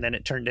 And then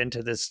it turned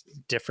into this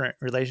different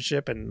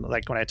relationship. And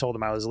like, when I told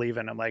him I was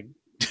leaving, I'm like,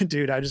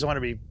 dude, I just want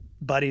to be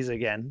buddies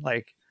again.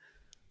 Like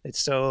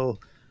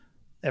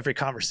every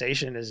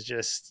conversation is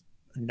just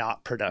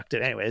not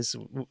productive. Anyways,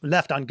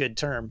 left on good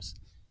terms.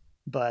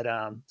 But,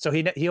 so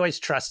he always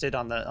trusted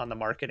on the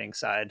marketing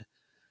side.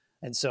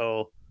 And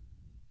so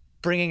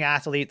bringing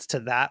athletes to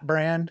that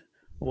brand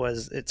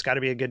it's got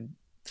to be a good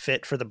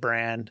fit for the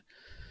brand.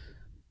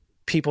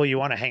 People you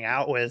want to hang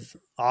out with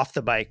off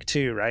the bike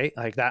too, right?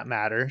 Like that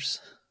matters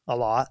a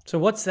lot. So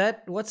what's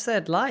that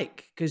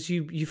like? Because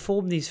you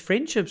form these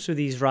friendships with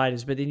these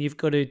riders, but then you've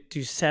got to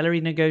do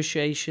salary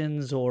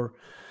negotiations or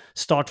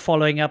start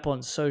following up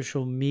on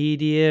social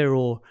media,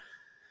 or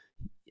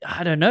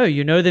I don't know,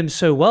 you know them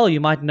so well, you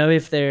might know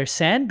if they're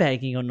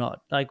sandbagging or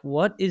not. Like,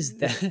 what is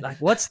that? Like,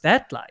 what's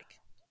that like?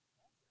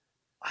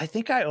 I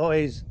think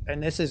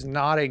and this is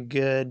not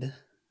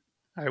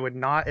I would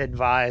not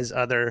advise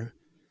other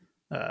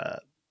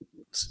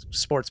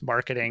sports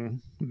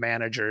marketing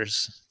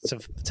managers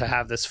to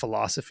have this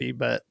philosophy,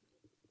 but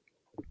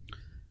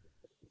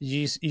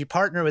you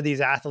partner with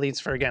these athletes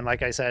for, again,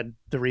 like I said,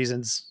 the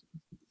reasons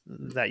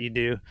that you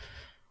do,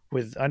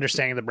 with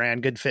understanding the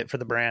brand, good fit for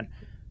the brand,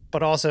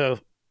 but also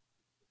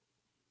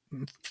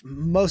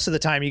most of the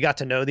time you got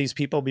to know these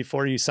people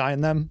before you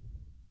sign them,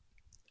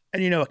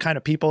 and you know what kind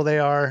of people they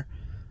are.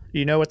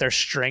 You know what their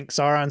strengths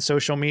are on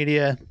social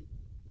media.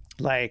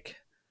 Like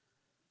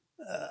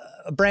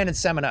Brandon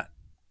Semenuk,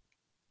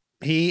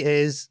 he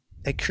is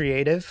a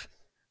creative.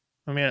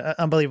 I mean,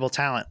 unbelievable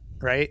talent,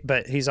 right?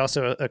 But he's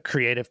also a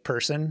creative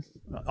person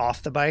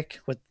off the bike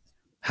with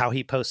how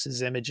he posts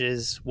his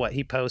images, what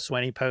he posts,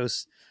 when he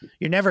posts.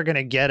 You're never going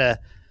to get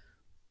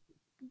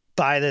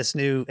buy this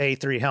new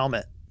A3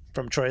 helmet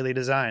from Troy Lee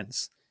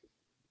Designs.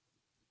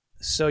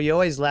 So you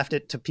always left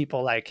it to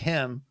people like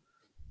him.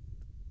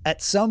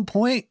 At some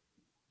point,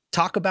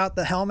 talk about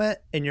the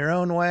helmet in your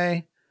own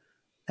way.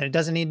 And it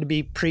doesn't need to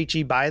be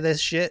preachy, buy this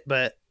shit,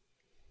 but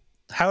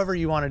however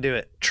you want to do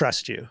it,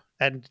 trust you.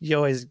 And you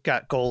always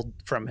got gold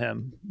from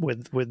him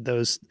with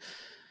those.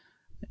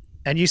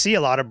 And you see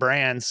a lot of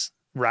brands,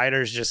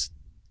 riders just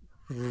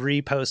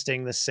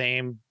reposting the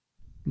same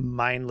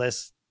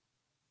mindless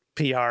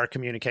PR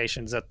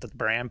communications that the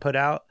brand put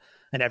out,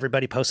 and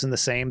everybody posting the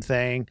same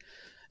thing.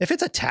 If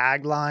it's a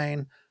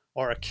tagline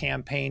or a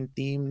campaign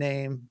theme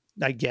name,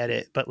 I get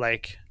it. But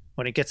like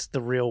when it gets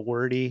the real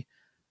wordy,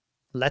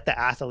 let the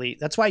athlete,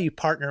 that's why you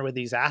partner with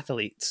these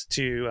athletes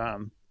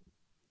to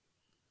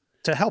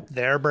help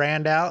their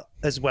brand out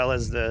as well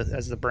as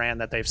the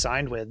brand that they've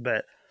signed with,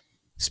 but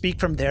speak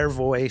from their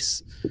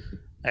voice.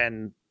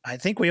 And I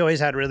think we always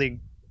had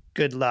really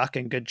good luck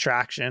and good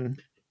traction.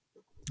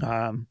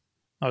 I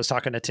was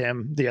talking to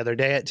Tim the other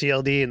day at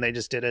TLD, and they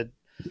just did a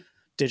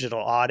digital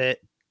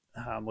audit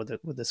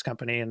with this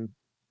company, and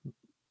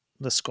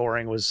the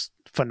scoring was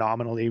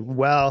phenomenally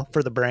well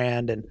for the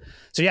brand. And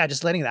so, yeah,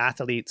 just letting the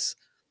athletes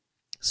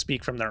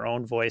speak from their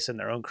own voice and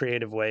their own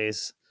creative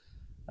ways.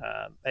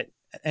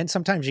 And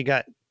sometimes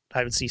I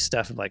would see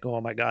stuff and like,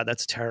 oh my God,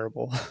 that's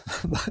terrible.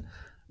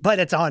 But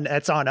it's on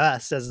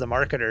us as the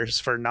marketers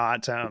for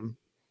not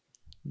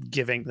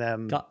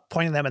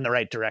pointing them in the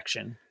right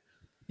direction.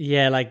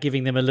 Yeah, like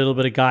giving them a little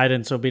bit of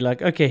guidance, or be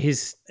like, okay,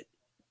 his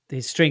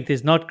strength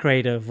is not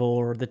creative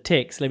or the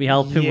text. Let me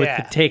help him with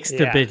the text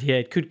a bit here.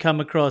 It could come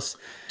across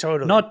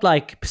Totally not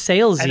like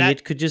salesy.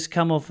 It could just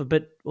come off a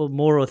bit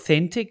more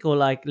authentic, or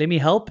like, let me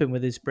help him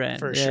with his brand.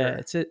 For sure.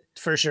 It's it.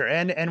 For sure.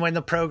 And when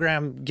the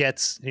program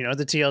gets, the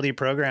TLD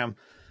program,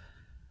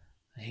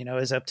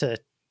 is up to,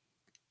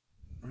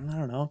 I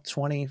don't know,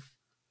 20,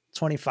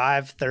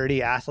 25,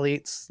 30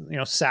 athletes,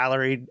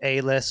 salaried,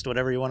 A-list,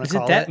 whatever you want to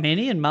call it. Is it that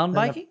many in mountain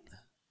biking?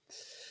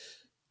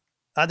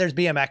 There's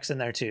BMX in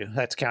there too.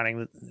 That's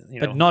counting,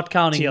 but not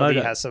counting TLD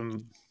moto. has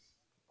some.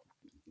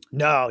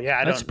 No,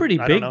 yeah, That's pretty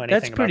big.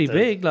 That's pretty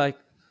big. Like,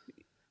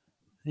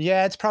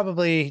 yeah, it's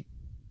probably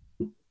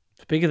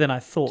bigger than I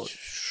thought.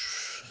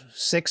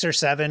 6 or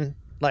 7.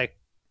 Like,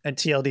 and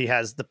TLD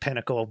has the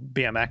pinnacle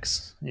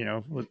BMX.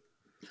 With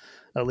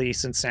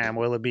Elise and Sam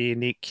Willoughby,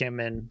 Neek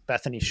Kimmin,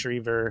 Bethany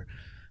Shriver,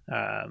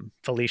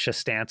 Felicia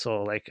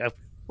Stansel, like a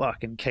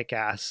fucking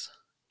kick-ass.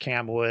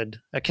 Cam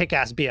Wood, a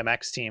kick-ass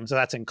BMX team, so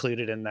that's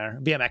included in there.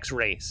 BMX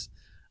race,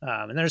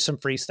 and there's some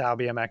freestyle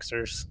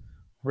BMXers.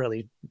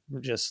 Really,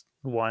 just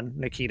one,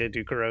 Nikita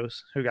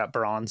Ducaros, who got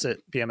bronze at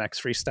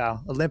BMX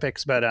Freestyle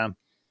Olympics. But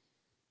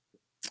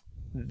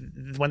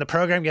when the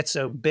program gets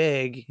so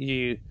big,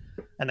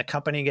 and the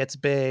company gets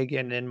big,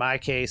 and in my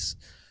case,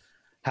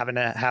 having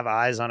to have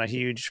eyes on a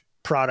huge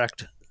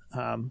product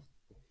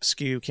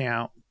SKU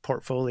count,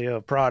 portfolio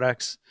of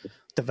products,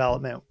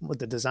 development with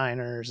the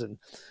designers, and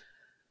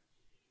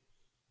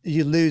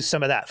you lose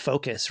some of that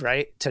focus,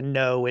 right? To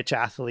know which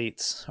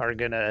athletes are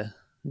going to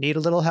need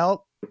a little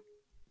help.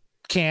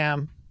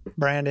 Cam,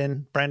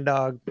 Brandon,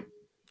 Brendog.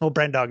 Well,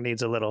 Brendog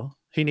needs a little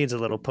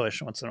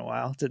push once in a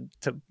while to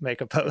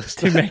make a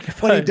post.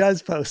 When he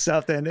does post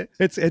something,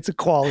 it's a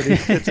quality,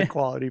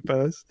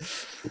 post.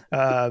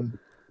 And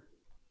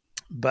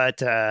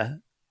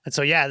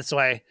so, yeah, that's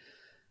why,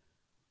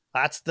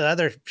 that's the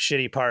other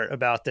shitty part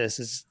about this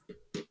is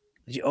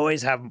you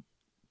always have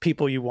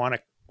people you want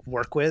to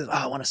work with.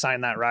 I want to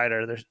sign that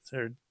rider.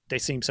 They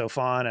seem so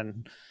fun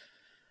and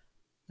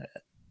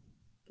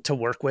to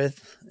work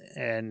with,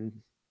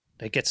 and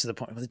it gets to the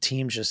point where the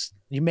team just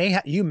you may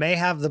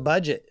have the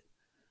budget,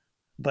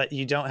 but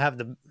you don't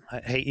have I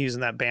hate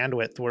using that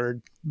bandwidth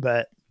word,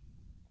 but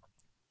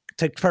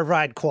to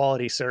provide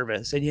quality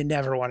service. And you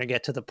never want to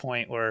get to the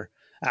point where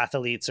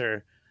athletes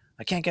are,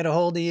 I can't get a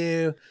hold of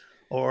you,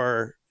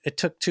 or it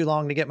took too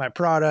long to get my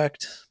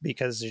product,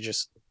 because you're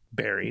just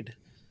buried.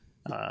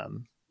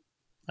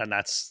 And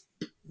that's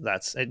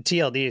and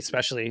TLD,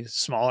 especially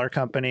smaller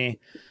company,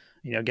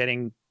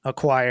 getting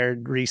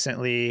acquired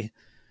recently,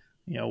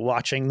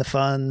 watching the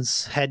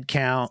funds, head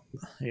count,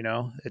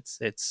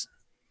 it's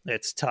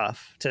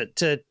tough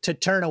to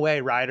turn away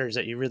riders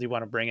that you really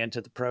want to bring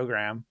into the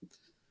program.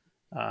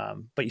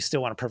 But you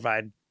still want to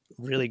provide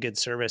really good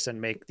service and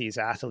make these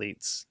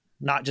athletes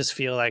not just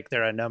feel like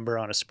they're a number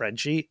on a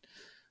spreadsheet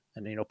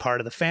and,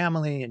 part of the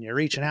family, and you're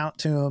reaching out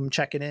to them,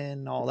 checking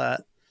in, all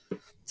that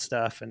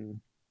stuff.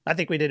 And I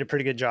think we did a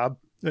pretty good job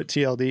at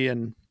TLD,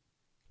 and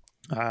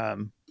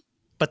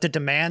but the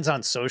demands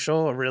on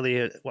social are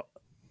really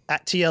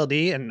at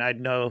TLD, and I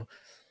know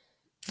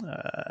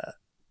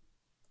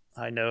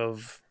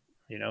of,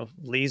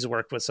 Lee's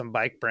worked with some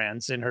bike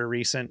brands in her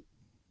recent,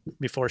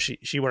 before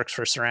she works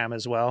for SRAM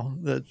as well,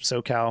 the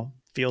SoCal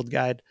Field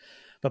Guide.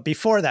 But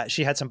before that,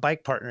 she had some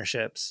bike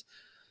partnerships,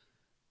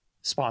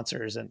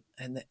 sponsors, and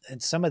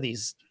some of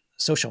these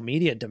social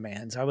media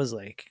demands. I was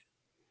like,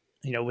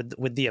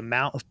 with the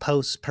amount of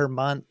posts per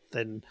month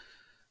and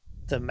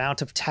the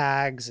amount of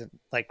tags, and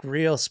like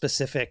real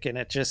specific, and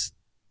it just,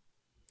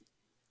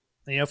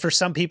 for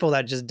some people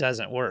that just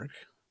doesn't work.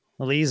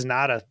 Lee's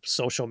not a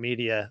social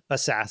media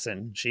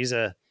assassin. She's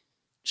a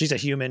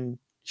human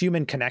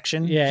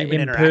connection,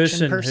 human in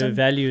person. Her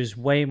value is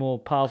way more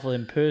powerful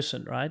in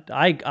person, right?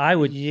 I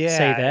would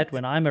say that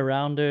when I'm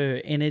around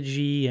her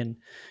energy and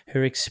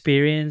her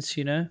experience,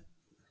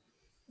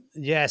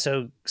 Yeah,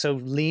 so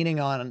leaning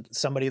on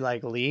somebody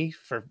like Lee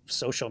for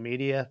social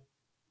media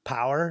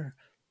power,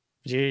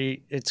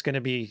 it's going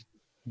to be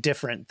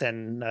different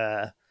than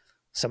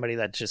somebody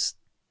that just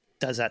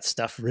does that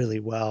stuff really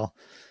well.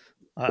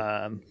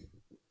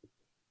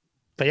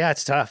 But yeah,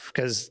 it's tough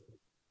because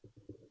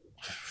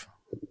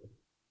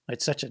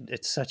it's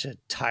such a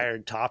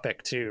tired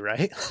topic too,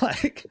 right?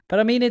 But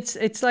I mean,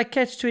 it's like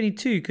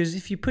catch-22, because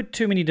if you put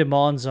too many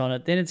demands on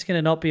it, then it's going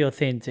to not be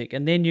authentic,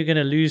 and then you're going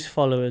to lose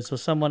followers, or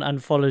someone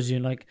unfollows you.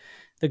 Like,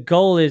 the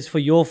goal is for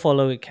your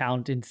follower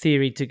count, in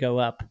theory, to go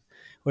up,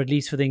 or at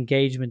least for the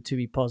engagement to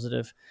be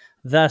positive.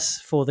 Thus,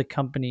 for the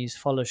company's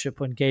followership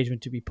or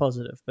engagement to be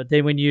positive. But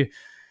then when you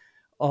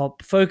are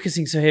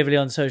focusing so heavily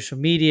on social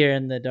media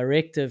and the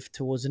directive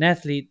towards an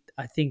athlete,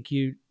 I think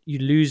you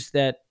lose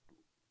that.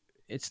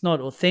 It's not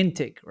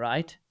authentic,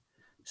 right?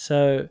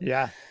 So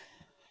yeah,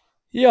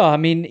 Yeah, I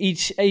mean,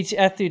 each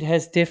athlete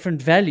has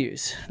different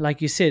values. Like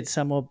you said,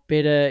 some are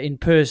better in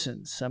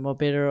person, some are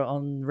better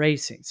on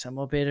racing, some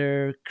are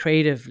better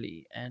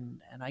creatively,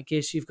 and I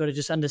guess you've got to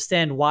just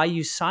understand why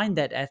you signed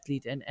that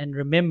athlete, and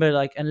remember,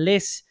 like,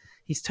 unless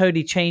he's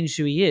totally changed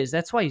who he is,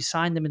 that's why you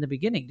signed them in the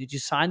beginning. Did you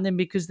sign them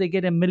because they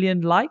get 1 million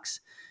likes,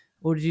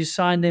 or did you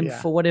sign them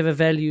Yeah. for whatever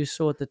value you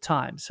saw at the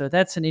time? So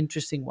that's an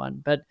interesting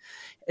one. But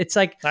it's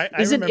like, I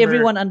isn't remember.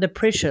 everyone under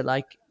pressure?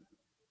 Like,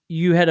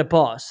 you had a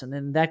boss and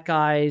then that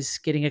guy's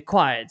getting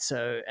acquired,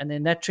 so and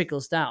then that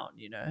trickles down,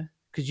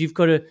 because you've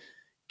got to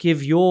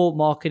give your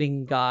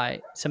marketing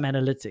guy some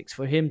analytics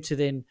for him to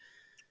then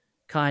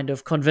kind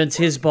of convince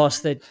his boss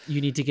that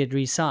you need to get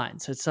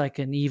re-signed. So it's like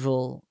an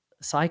evil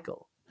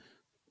cycle.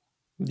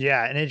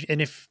 Yeah,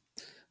 and if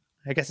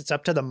I guess it's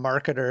up to the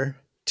marketer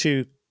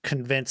to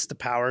convince the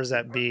powers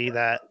that be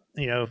that,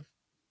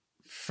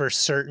 for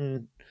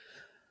certain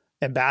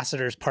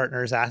ambassadors,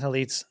 partners,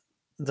 athletes,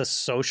 the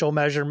social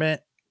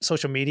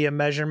media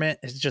measurement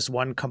is just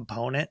one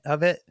component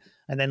of it,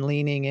 and then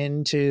leaning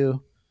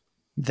into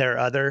their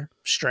other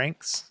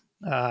strengths.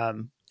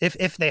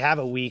 If they have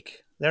a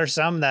week, there are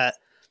some that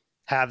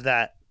have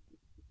that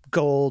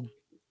gold,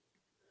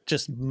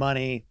 just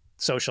money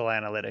social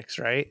analytics,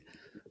 right?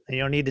 And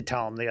you don't need to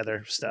tell them the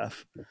other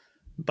stuff.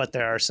 But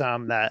there are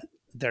some that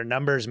their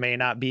numbers may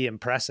not be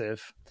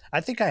impressive.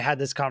 I think I had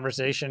this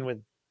conversation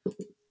with,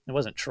 it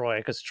wasn't Troy,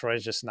 because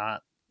Troy's just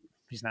not,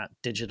 he's not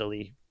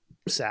digitally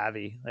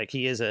savvy. Like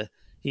he is a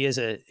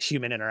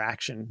human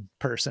interaction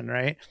person,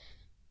 right?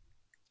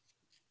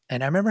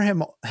 And I remember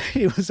him,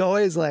 he was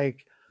always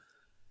like,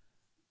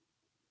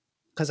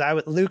 because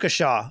Luca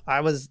Shaw,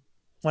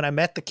 when I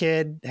met the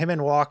kid, him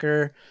and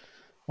Walker,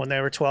 when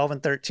they were 12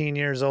 and 13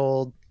 years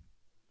old,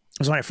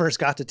 was when I first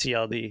got to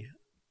TLD.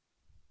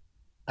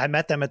 I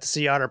met them at the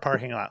Sea Otter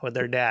parking lot with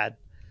their dad.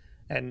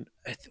 And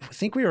I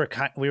think we were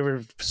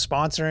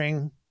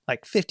sponsoring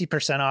like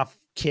 50% off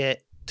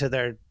kit to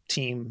their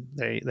team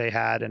they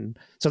had. And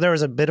so there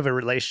was a bit of a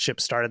relationship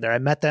started there. I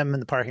met them in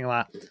the parking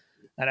lot,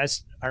 and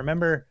I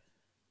remember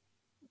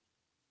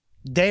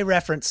they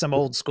referenced some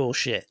old school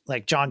shit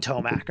like John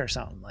Tomac or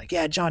something, like,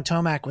 yeah, John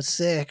Tomac was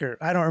sick, or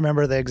I don't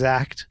remember the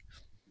exact,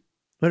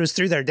 but it was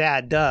through their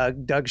dad,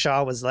 Doug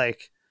Shaw. Was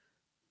like,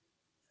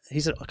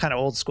 he's a kind of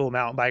old school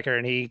mountain biker,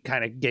 and he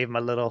kind of gave him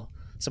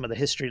some of the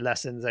history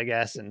lessons, I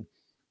guess. And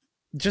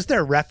just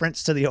their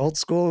reference to the old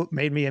school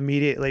made me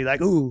immediately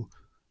like, ooh,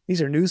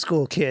 these are new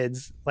school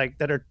kids, like,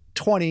 that are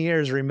 20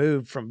 years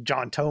removed from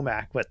John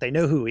Tomac, but they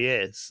know who he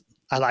is.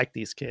 I like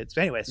these kids.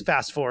 But anyways,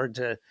 fast forward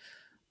to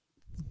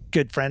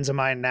good friends of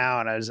mine now,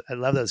 and I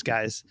love those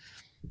guys.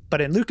 But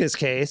in Luca's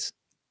case,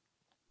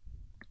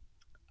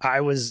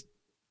 I was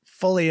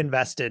fully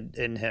invested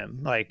in him.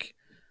 Like,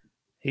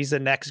 he's the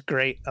next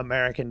great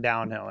American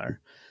downhiller.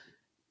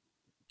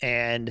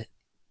 And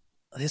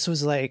this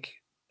was like,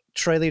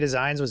 Troy Lee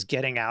Designs was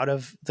getting out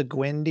of the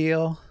Gwin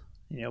deal.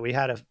 We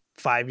had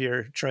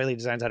Troy Lee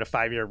Designs had a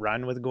 5-year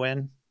run with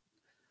Gwin.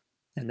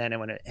 And then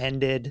when it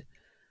ended,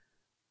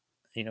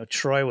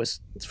 Troy was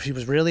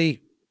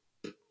really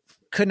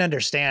couldn't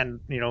understand,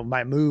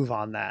 my move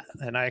on that.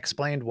 And I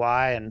explained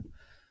why. And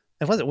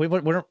we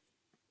weren't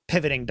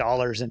pivoting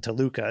dollars into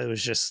Luca. It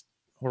was just,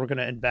 we're going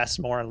to invest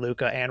more in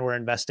Luca, and we're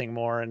investing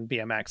more in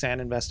BMX and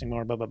investing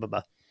more, blah, blah, blah,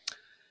 blah.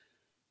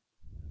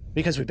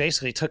 Because we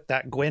basically took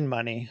that Gwin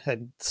money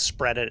and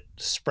spread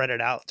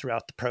it out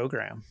throughout the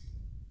program.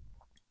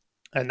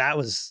 And that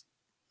was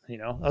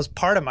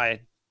part of my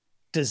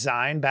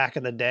design back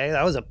in the day.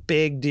 That was a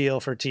big deal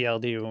for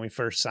TLD when we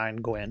first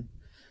signed Gwin.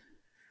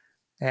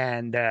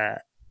 And,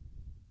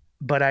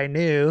 but I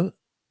knew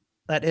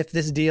that if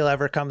this deal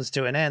ever comes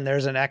to an end,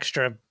 there's an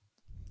extra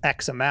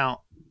X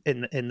amount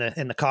in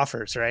the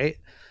coffers, right?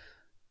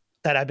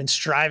 That I've been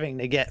striving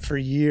to get for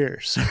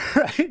years,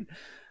 right?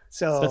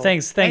 So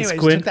thanks, anyways,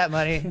 Gwin. We took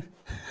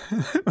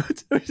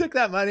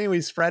that money,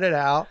 we spread it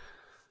out,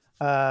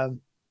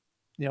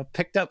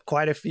 picked up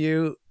quite a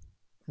few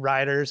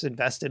riders,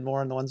 invested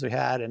more in the ones we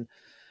had. And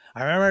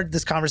I remember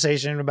this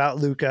conversation about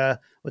Luca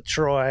with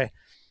Troy,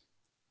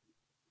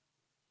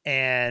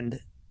 and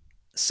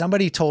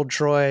somebody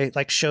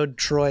showed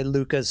Troy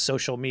Luca's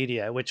social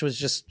media, which was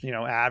just,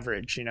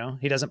 average,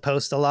 he doesn't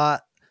post a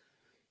lot.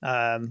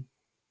 And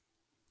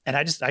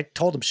I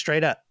told him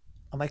straight up,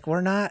 I'm like,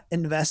 we're not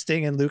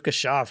investing in Luca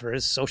Shaw for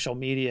his social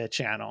media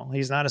channel.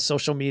 He's not a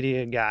social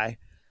media guy.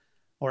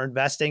 We're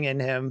investing in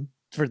him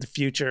for the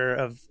future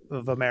of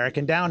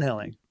American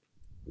downhilling.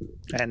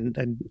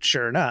 And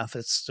sure enough,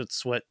 it's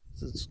what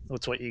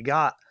you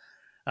got.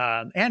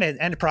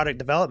 And product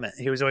development.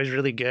 He was always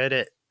really good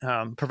at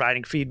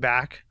providing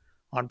feedback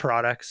on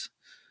products,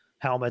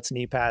 helmets,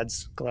 knee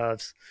pads,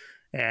 gloves.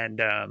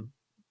 And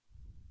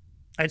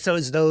so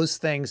it's those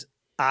things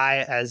I,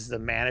 as the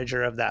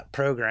manager of that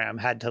program,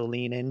 had to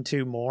lean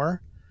into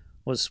more,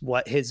 was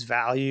what his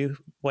value,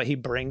 what he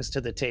brings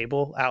to the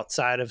table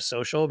outside of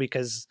social,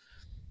 because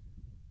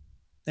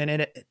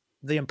the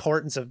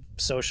importance of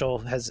social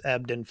has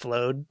ebbed and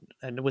flowed,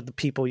 and with the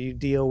people you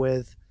deal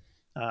with.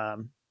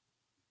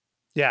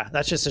 Yeah,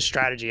 that's just a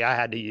strategy I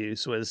had to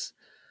use. Was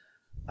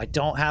I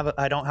don't have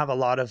a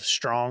lot of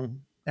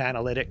strong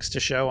analytics to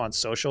show on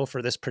social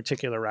for this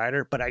particular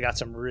rider, but I got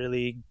some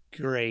really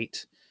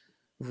great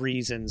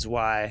reasons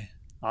why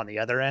on the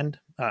other end.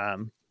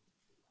 And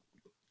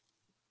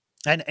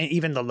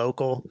even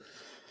the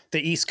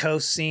East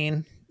Coast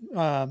scene,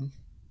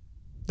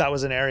 that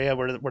was an area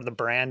where the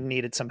brand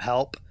needed some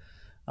help.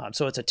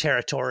 So it's a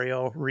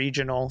territorial,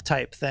 regional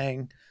type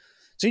thing.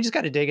 So you just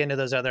got to dig into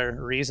those other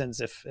reasons.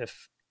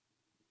 If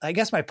I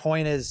guess my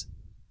point is,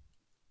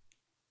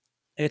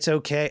 it's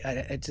okay.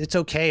 It's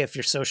okay if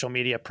your social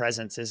media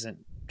presence isn't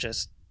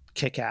just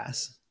kick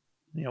ass.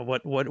 You know,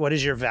 what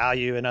is your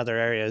value in other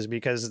areas?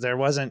 Because there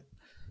wasn't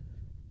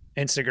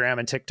Instagram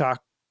and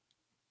TikTok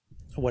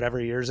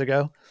whatever years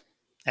ago,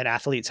 and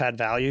athletes had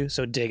value.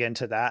 So dig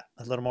into that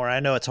a little more. I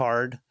know it's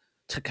hard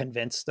to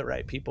convince the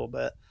right people,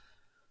 but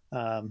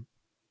yeah,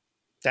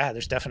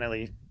 there's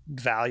definitely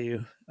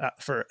value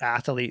for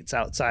athletes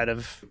outside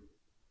of.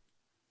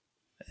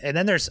 And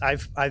then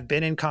I've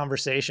been in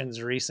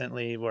conversations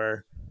recently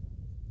where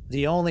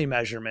the only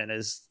measurement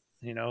is,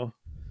 you know,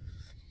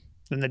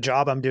 in the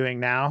job I'm doing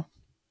now,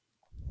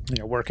 you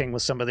know, working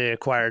with some of the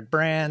acquired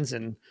brands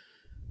and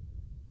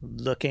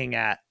looking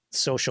at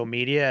social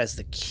media as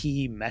the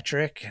key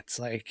metric. It's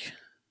like,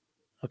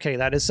 okay,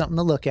 that is something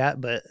to look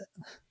at, but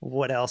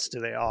what else do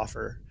they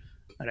offer?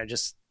 And I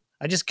just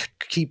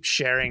keep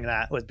sharing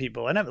that with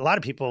people. And a lot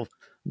of people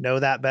know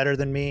that better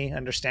than me,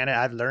 understand it.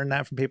 I've learned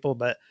that from people,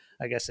 but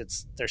I guess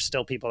there's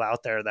still people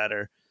out there that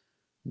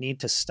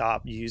need to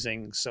stop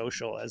using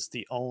social as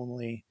the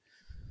only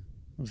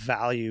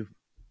value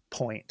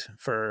point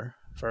for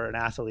an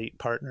athlete,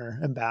 partner,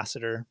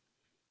 ambassador,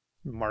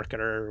 marketer,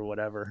 or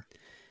whatever.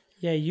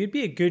 Yeah, you'd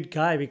be a good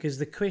guy because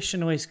the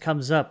question always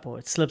comes up, or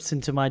it slips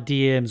into my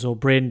DMs or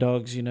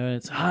Brendogs, you know,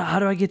 it's how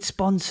do I get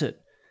sponsored?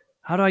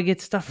 How do I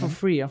get stuff for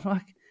free? I'm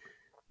like,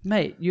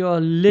 mate, you are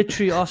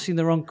literally asking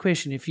the wrong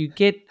question. If you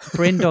get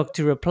Brendog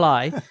to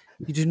reply,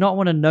 you do not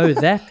want to know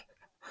that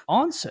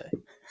answer.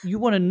 You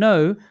want to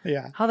know,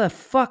 how the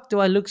fuck do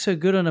I look so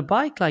good on a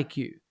bike like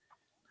you?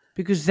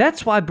 Because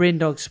that's why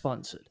Brendog's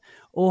sponsored.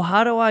 Or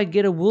how do I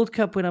get a World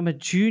Cup when I'm a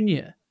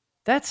junior?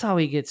 That's how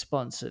he gets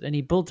sponsored. And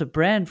he built a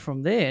brand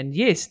from there. And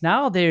yes,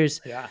 now there's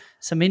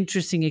some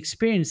interesting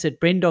experience that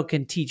Brendog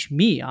can teach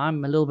me.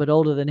 I'm a little bit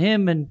older than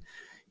him, and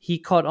he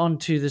caught on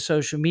to the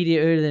social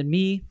media earlier than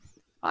me.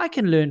 I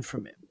can learn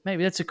from him.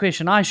 Maybe that's a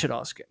question I should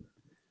ask him.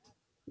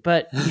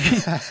 But,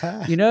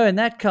 you know, and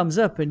that comes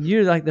up, and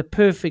you're like the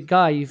perfect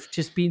guy. You've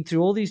just been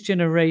through all these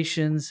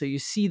generations, so you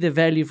see the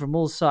value from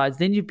all sides.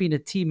 Then you've been a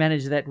team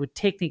manager that would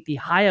technically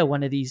hire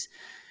one of these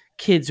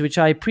kids, which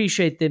I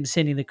appreciate them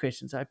sending the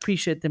questions. I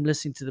appreciate them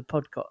listening to the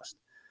podcast.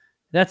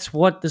 That's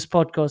what this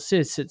podcast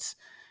is. It's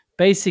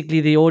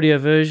basically the audio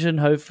version,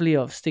 hopefully,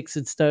 of Sticks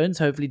and Stones,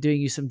 hopefully doing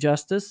you some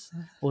justice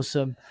or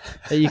some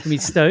that you can be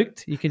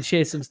stoked. You can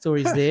share some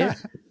stories there.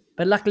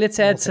 But like, let's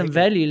add some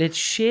value. Let's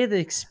share the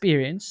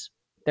experience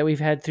that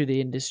we've had through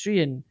the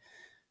industry, and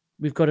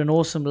we've got an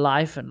awesome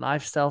life and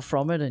lifestyle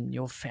from it, and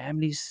your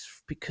families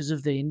because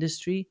of the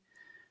industry.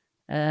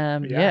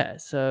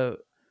 So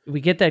we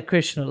get that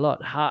question a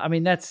lot.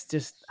 That's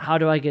just, how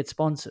do I get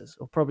sponsors?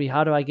 Or probably,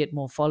 how do I get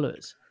more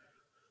followers?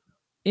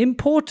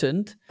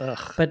 Important,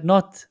 but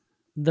not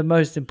the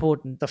most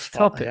important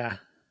topic. Yeah.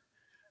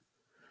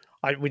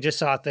 We just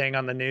saw a thing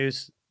on the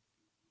news.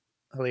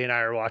 Lee and I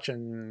are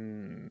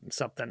watching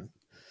something.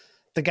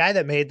 The guy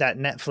that made that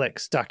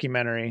Netflix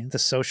documentary, The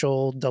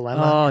Social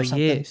Dilemma. Oh,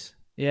 yes.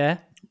 Yeah.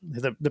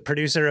 The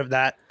producer of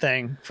that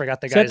thing, forgot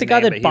the guy's name. Is that the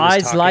guy that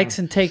buys, likes,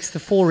 and takes the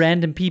 4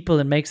 random people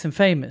and makes them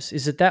famous?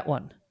 Is it that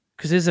one?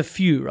 Because there's a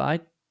few,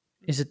 right?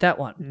 Is it that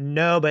one?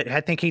 No, but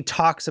I think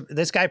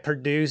this guy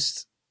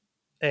produced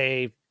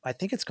I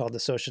think it's called The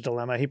Social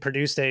Dilemma. He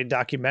produced a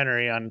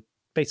documentary on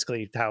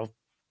basically how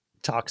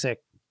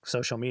toxic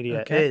social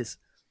media is.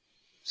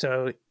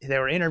 So they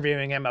were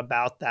interviewing him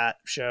about that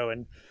show,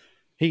 and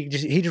he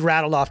just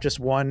rattled off just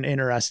one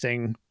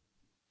interesting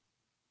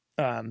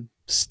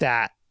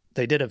stat.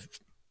 They did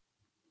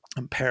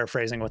I'm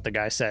paraphrasing what the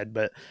guy said,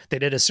 but they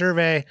did a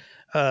survey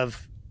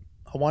of,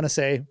 I want to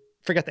say,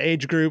 forget the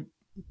age group,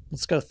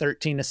 let's go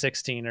 13 to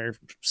 16 or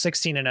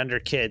 16 and under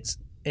kids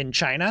in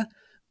China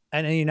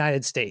and in the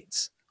United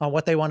States on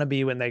what they want to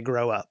be when they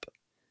grow up.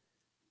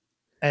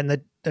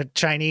 And the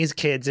Chinese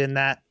kids in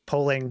that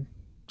polling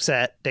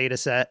data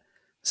set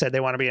said they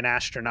want to be an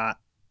astronaut,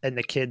 and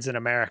the kids in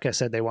America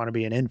said they want to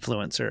be an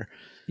influencer.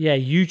 Yeah,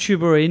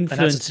 YouTuber or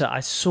influencer. I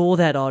saw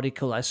that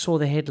article. I saw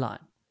the headline.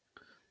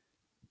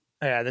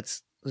 Yeah,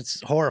 that's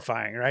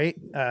horrifying, right?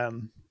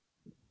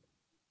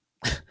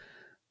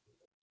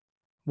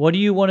 What do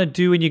you want to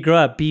do when you grow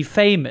up? Be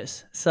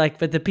famous. It's like,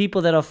 but the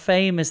people that are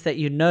famous that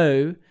you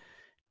know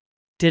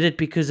did it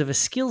because of a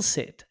skill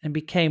set and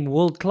became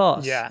world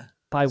class. Yeah.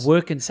 By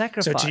work and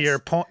sacrifice. So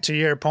to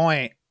your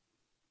point,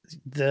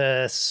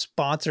 the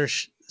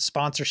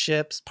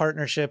sponsorships,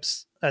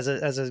 partnerships as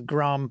a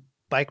Grom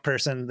bike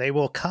person, they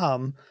will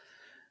come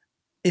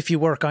if you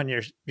work on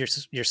your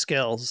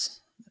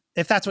skills.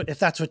 If that's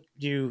what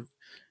you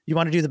you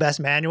want to do the best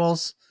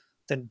manuals,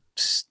 then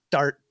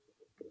start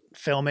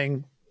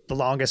filming the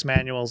longest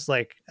manuals,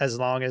 like as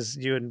long as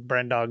you and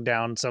Brendog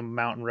down some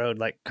mountain road,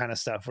 like kind of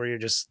stuff where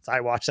I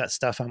watch that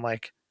stuff. I'm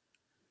like,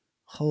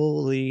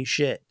 holy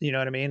shit. You know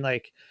what I mean?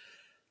 Like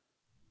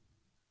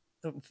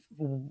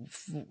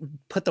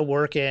put the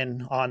work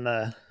in on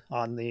the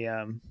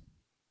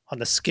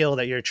skill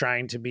that you're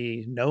trying to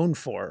be known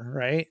for,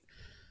 right?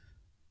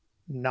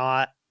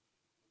 Not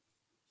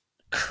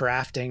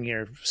crafting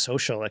your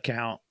social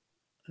account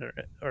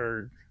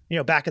or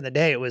back in the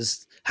day it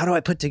was, how do I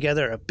put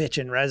together a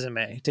bitchin'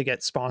 resume to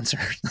get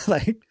sponsored?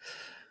 Like,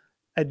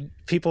 and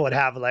people would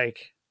have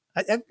like,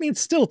 I mean,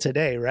 still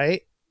today,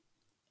 right?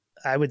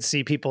 I would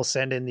see people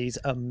send in these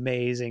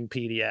amazing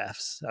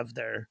PDFs of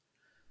their,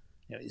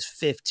 these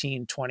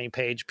 15, 20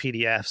 page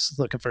PDFs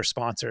looking for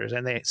sponsors.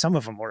 And some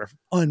of them were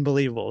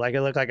unbelievable. Like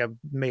it looked like a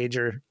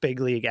major big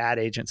league ad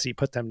agency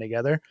put them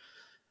together.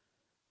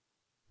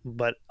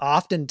 But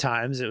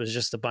oftentimes it was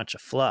just a bunch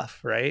of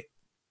fluff, right?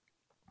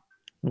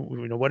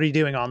 What are you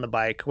doing on the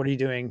bike? What are you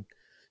doing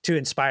to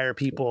inspire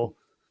people,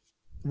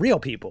 real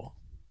people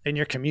in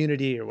your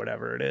community or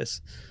whatever it is?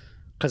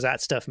 Because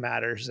that stuff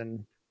matters.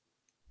 And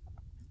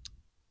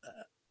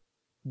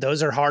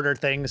those are harder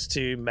things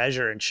to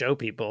measure and show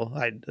people.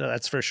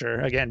 That's for sure.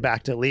 Again,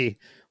 back to Lee,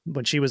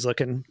 when she was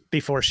looking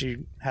before she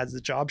has the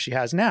job she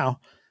has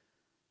now,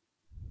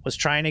 was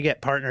trying to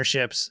get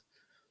partnerships.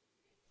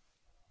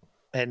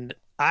 And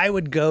I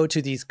would go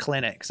to these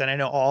clinics, and I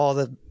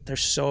know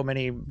there's so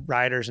many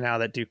riders now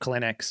that do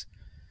clinics,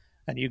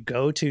 and you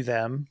go to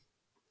them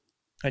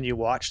and you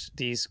watch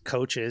these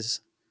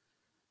coaches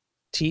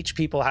teach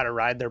people how to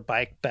ride their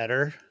bike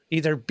better,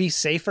 either be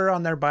safer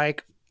on their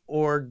bike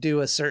or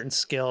do a certain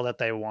skill that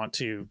they want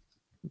to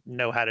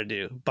know how to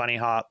do, bunny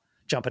hop,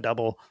 jump a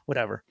double,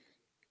 whatever.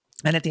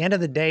 And at the end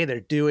of the day, they're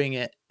doing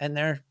it,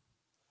 and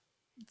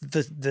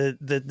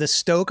the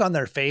stoke on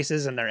their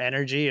faces and their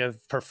energy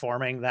of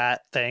performing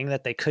that thing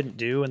that they couldn't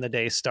do when the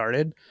day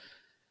started.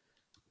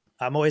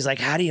 I'm always like,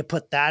 how do you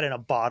put that in a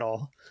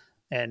bottle?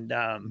 And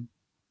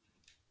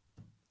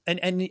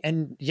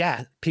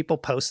yeah, people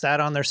post that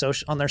on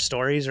their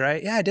stories,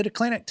 right? Yeah, I did a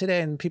clinic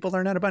today and people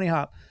learned how to bunny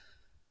hop.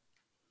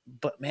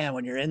 But man,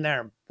 when you're in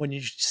there, when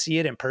you see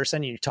it in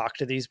person, you talk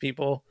to these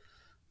people.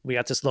 We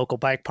got this local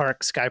bike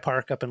park, Sky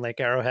Park up in Lake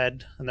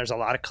Arrowhead. And there's a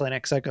lot of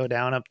clinics that go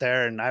down up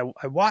there. And I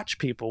watch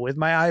people with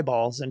my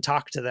eyeballs and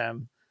talk to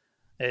them.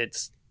 And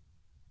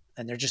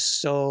they're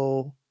just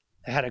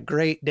they had a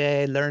great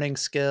day learning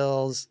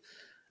skills,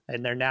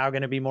 and they're now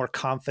going to be more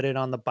confident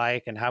on the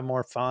bike and have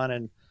more fun.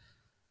 And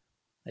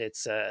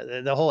it's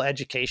the whole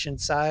education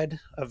side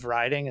of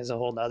riding is a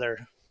whole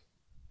nother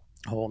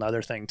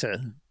thing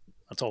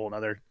that's a whole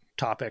nother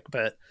topic,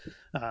 but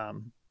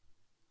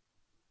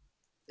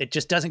it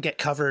just doesn't get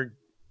covered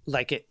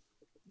like it.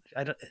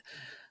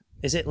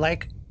 Is it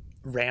like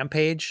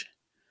Rampage?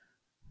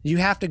 You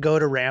have to go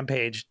to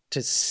Rampage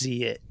to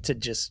see it, to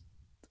just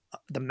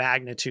the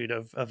magnitude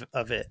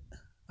of it.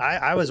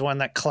 I was one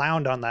that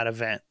clowned on that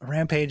event.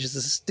 Rampage is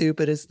the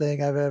stupidest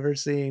thing I've ever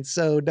seen.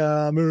 So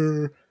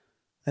dumb.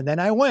 And then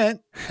I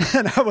went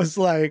and I was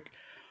like,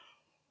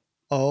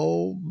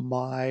 oh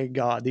my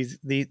God,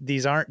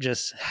 these aren't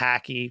just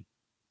hacky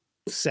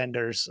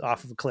senders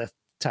off of a cliff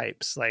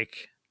types.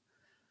 Like,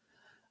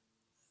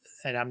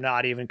 and I'm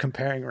not even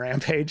comparing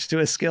Rampage to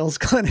a skills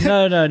clinic.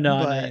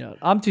 No.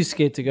 I'm too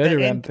scared to go to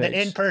Rampage.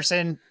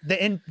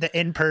 The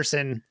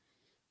in-person,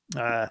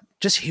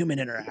 just human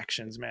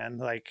interactions, man.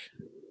 Like,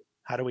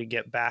 how do we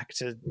get back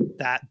to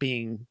that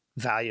being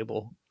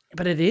valuable?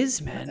 But it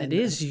is, man. It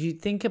is. You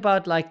think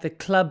about like the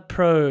club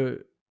pro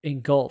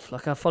in golf.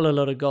 Like, I follow a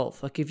lot of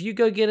golf. Like, if you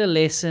go get a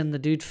lesson, the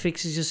dude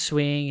fixes your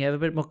swing, you have a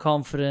bit more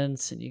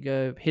confidence, and you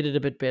go hit it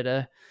a bit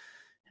better.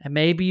 And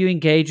maybe you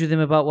engage with him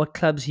about what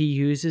clubs he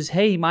uses.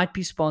 Hey, he might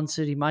be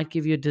sponsored. He might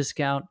give you a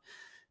discount,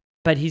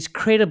 but he's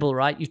credible,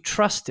 right? You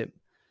trust him.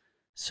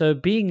 So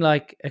being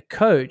like a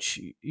coach,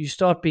 you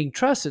start being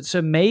trusted.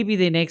 So maybe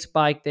their next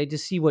bike, they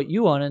just see what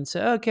you want and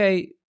say,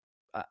 okay,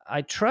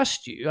 I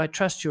trust you. I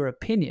trust your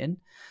opinion.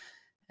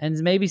 And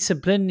maybe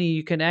subliminally,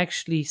 you can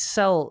actually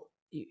sell.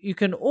 You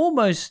can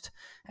almost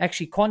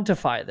actually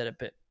quantify that a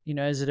bit.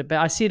 Is it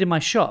I see it in my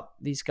shop.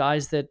 These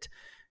guys that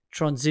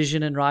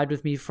transition and ride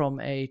with me from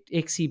a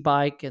XC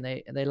bike, and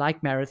they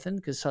like marathon,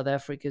 because South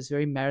Africa is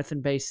very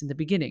marathon based in the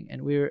beginning,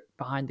 and we're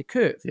behind the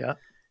curve. Yeah.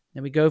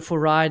 Then we go for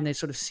a ride, and they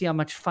sort of see how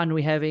much fun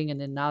we're having, and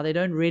then now they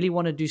don't really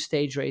want to do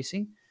stage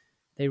racing.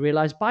 They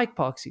realize bike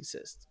parks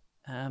exist,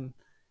 and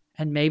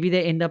maybe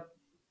they end up,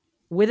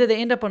 whether they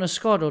end up on a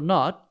Scott or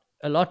not,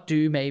 a lot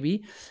do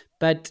maybe,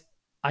 but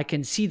I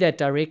can see that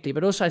directly.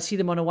 But also I see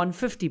them on a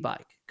 150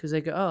 bike, because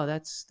they go, oh,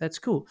 that's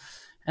cool.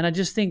 And I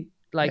just think,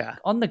 like,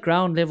 on the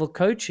ground level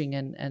coaching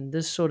and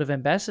this sort of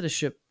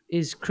ambassadorship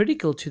is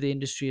critical to the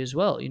industry as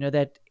well.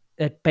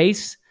 That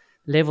base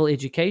level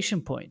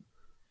education point.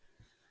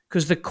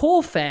 Because the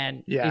core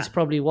fan is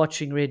probably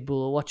watching Red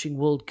Bull or watching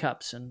World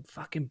Cups and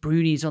fucking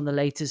Bruni's on the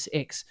latest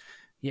X.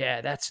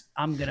 Yeah,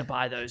 I'm going to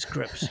buy those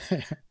grips.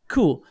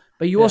 Cool.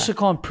 But you Yeah. also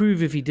can't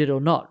prove if he did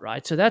or not,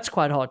 right? So that's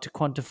quite hard to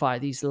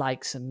quantify these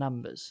likes and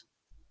numbers.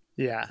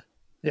 Yeah.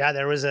 Yeah.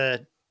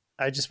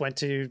 I just went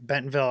to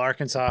Bentonville,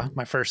 Arkansas,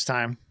 my first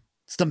time.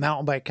 It's the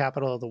mountain bike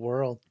capital of the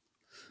world.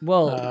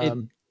 Well,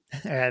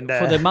 And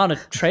for the amount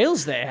of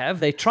trails they have,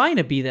 they're trying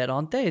to be that,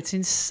 aren't they? It's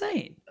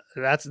insane.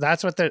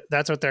 that's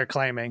what they're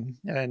claiming.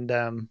 And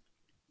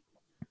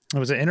it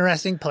was an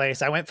interesting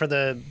place. I went for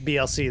the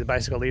BLC, the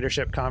Bicycle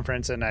Leadership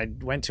Conference, and I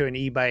went to an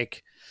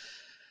e-bike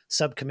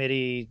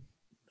subcommittee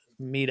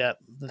meetup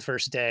the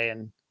first day,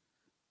 and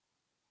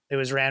it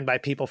was ran by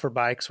People for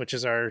Bikes, which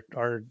is our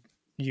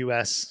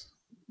US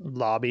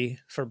lobby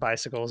for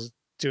bicycles,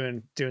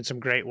 doing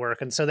some great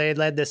work. And so they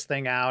led this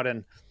thing out,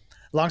 and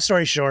long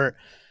story short,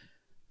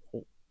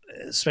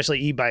 especially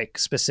e-bike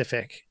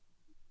specific,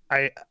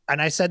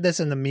 I said this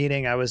in the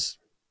meeting, I'm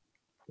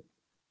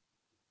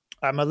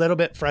a little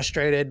bit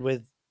frustrated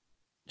with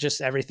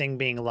just everything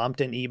being lumped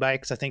in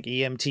e-bikes. I think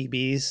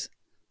EMTBs,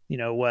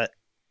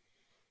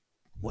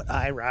 what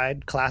I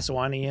ride, class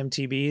 1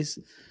 EMTBs,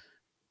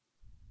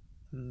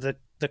 the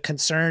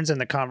concerns and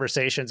the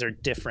conversations are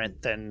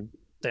different than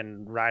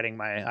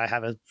riding I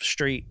have a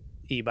street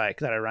e-bike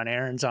that I run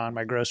errands on,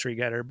 my grocery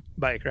getter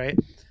bike, right?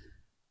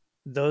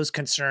 Those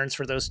concerns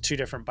for those two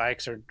different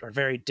bikes are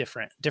very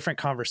different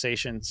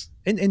conversations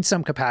in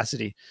some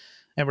capacity.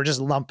 And we're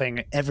just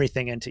lumping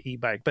everything into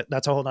e-bike, but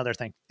that's a whole nother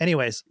thing.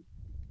 Anyways,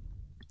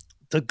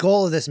 the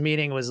goal of this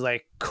meeting was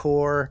like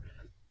core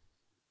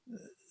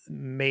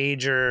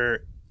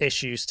major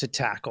issues to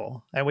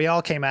tackle. And we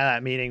all came out of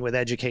that meeting with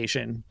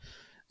education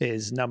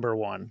is number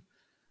one.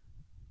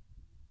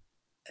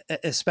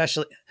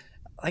 Especially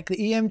like the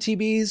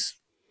EMTBs.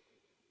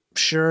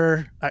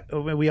 Sure.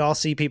 We all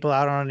see people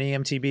out on an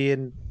EMTB,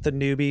 and the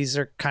newbies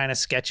are kind of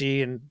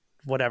sketchy and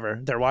whatever.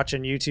 They're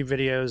watching YouTube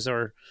videos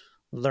or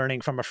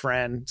learning from a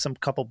friend, some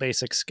couple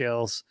basic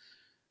skills.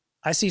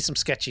 I see some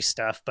sketchy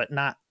stuff, but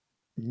not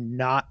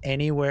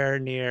anywhere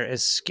near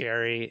as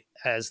scary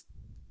as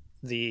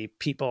the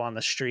people on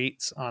the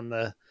streets, on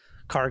the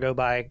cargo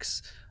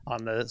bikes,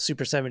 on the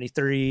Super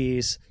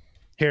 73s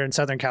here in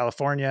Southern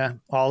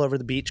California, all over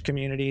the beach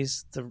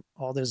communities,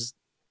 all those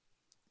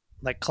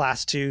like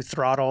class 2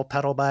 throttle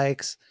pedal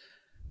bikes.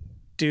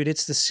 Dude,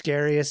 it's the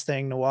scariest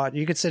thing to watch.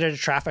 You could sit at a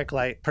traffic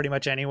light pretty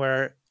much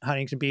anywhere,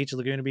 Huntington Beach,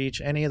 Laguna Beach,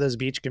 any of those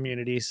beach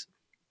communities.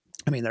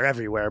 I mean, they're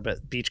everywhere,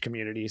 but beach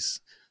communities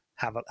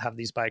have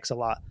these bikes a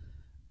lot.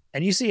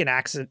 And you see an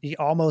accident,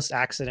 almost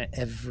accident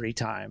every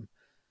time.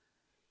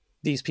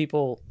 These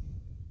people,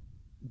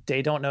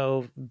 they don't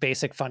know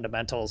basic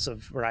fundamentals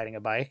of riding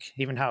a bike,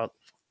 even how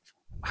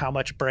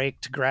much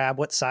brake to grab,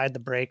 what side the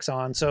brake's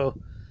on. So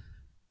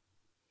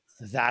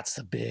that's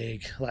the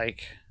big,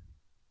 like,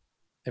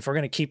 if we're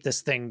going to keep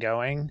this thing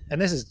going, and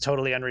this is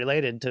totally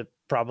unrelated to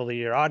probably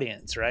your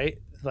audience, right?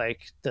 Like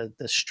the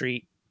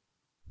street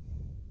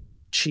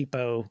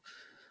cheapo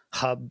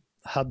hub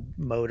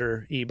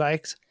motor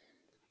e-bikes,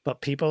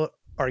 but people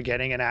are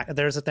getting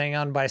there's a thing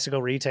on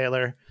Bicycle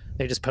Retailer.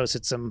 They just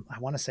posted some, I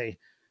want to say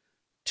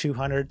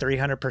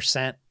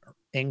 200-300%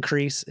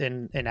 increase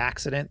in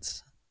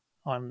accidents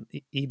on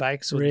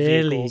e-bikes with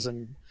vehicles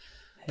and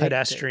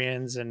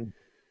pedestrians. And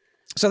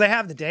so they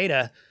have the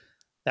data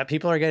that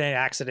people are getting in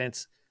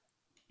accidents,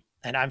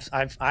 and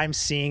I'm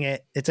seeing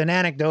it. It's an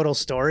anecdotal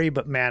story,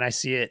 but man, I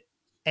see it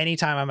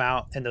anytime I'm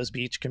out in those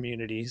beach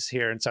communities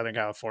here in Southern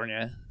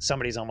California.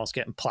 Somebody's almost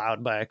getting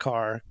plowed by a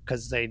car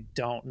because they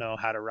don't know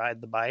how to ride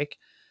the bike.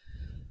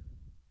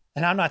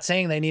 And I'm not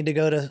saying they need to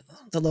go to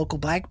the local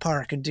bike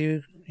park and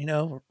do,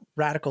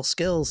 radical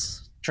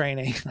skills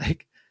training.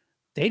 Like,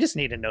 they just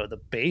need to know the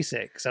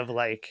basics of,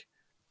 like,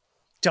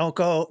 don't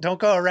go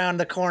around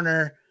the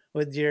corner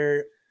with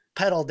your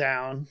pedal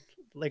down,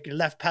 like your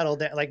left pedal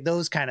down, like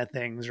those kind of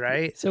things,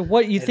 right? So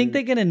what, you think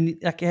they're going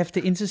to have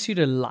to institute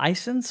a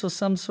license or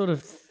some sort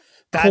of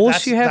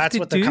course you have that's to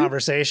what do? the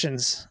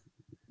conversations,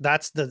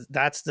 that's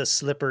the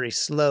slippery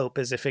slope,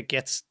 is if it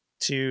gets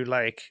to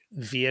like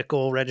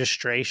vehicle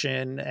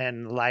registration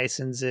and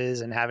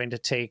licenses and having to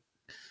take,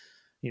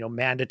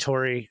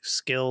 mandatory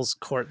skills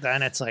court,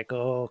 then it's like,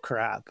 oh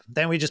crap.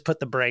 Then we just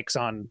put the brakes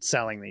on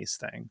selling these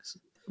things.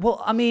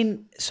 Well, I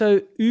mean,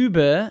 so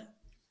Uber,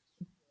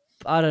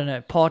 I don't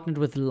know, partnered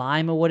with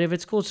Lime or whatever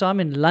it's called. So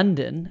I'm in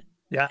London.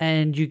 Yeah.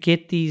 And you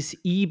get these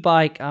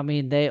e-bike, I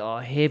mean, they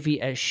are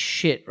heavy as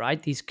shit, right?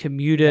 These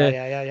commuter,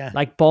 Yeah.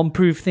 like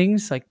bomb-proof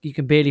things, like you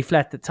can barely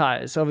flat the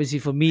tires. Obviously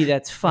for me,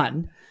 that's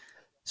fun.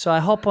 So I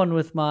hop on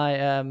with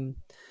my,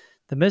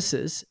 the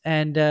missus,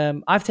 and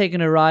I've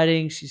taken her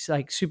riding. She's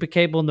like super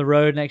capable on the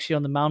road and actually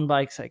on the mountain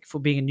bikes, like for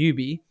being a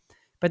newbie.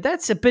 But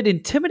that's a bit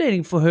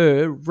intimidating for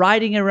her,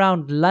 riding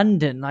around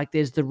London. Like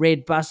there's the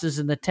red buses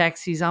and the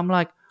taxis. I'm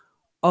like,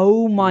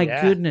 oh my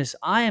goodness,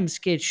 I am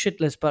scared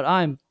shitless, but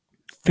I'm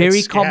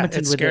very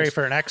competent it's with scary this.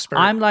 for an expert.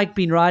 I'm like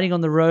been riding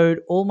on the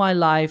road all my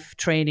life,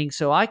 training,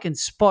 so I can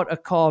spot a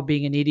car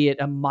being an idiot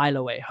a mile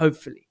away,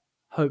 hopefully.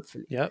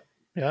 Yep.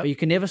 But you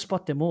can never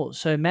spot them all.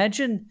 So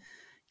imagine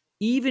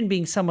even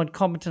being somewhat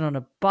competent on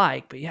a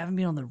bike, but you haven't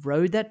been on the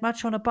road that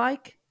much on a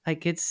bike.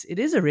 Like it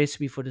is a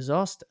recipe for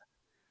disaster.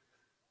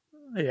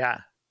 Yeah.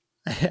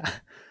 Yeah.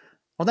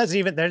 Well, that's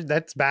even there.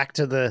 That's back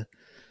to the,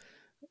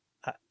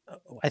 uh,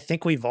 I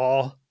think we've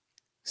all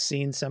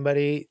seen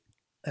somebody,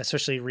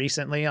 especially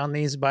recently on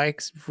these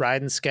bikes,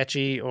 riding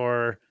sketchy,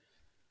 or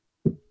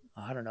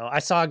I don't know. I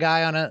saw a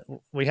guy on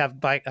we have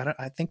bike.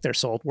 I think they're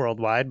sold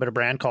worldwide, but a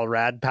brand called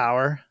Rad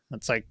Power.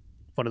 That's like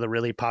one of the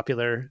really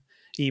popular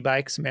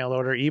e-bikes, mail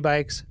order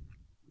e-bikes.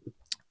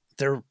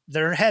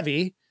 They're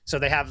heavy. So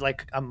they have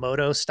like a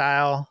moto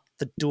style,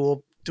 the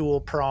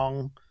dual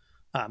prong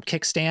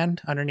kickstand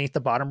underneath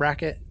the bottom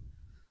bracket.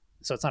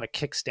 So it's not a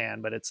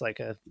kickstand, but it's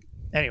like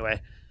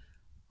anyway,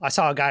 I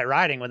saw a guy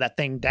riding with that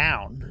thing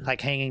down,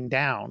 like hanging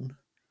down,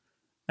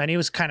 and he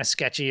was kind of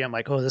sketchy. I'm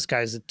like, oh, this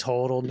guy's a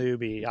total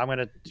newbie. I'm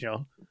gonna,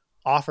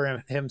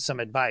 offer him some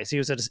advice. He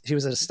was at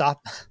a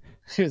stop,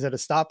 he was at a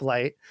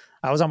stoplight.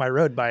 I was on my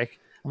road bike.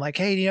 I'm like,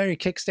 hey, do you know your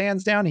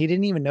kickstand's down? He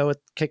didn't even know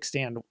what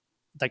kickstand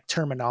like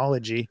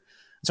terminology.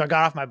 So I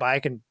got off my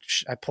bike and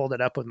I pulled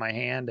it up with my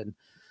hand, and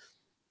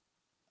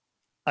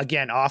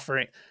again,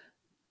 offering.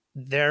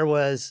 There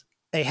was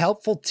a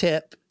helpful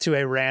tip to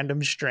a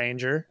random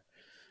stranger.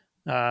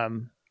 But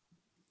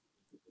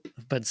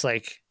it's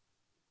like,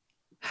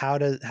 how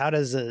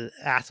does an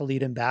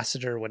athlete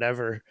ambassador,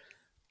 whatever,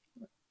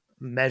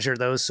 measure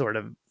those sort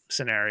of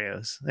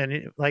scenarios?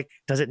 And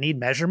does it need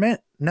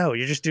measurement? No,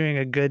 you're just doing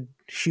a good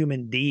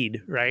human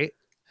deed, right?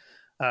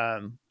 But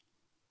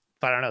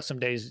I don't know. Some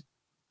days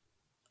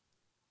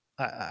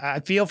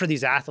I feel for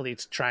these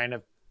athletes trying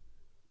to,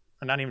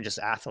 not even just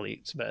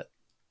athletes, but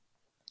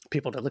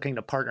people that are looking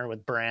to partner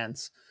with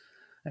brands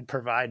and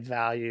provide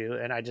value.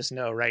 And I just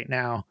know right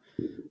now,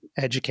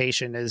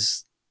 education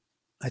is,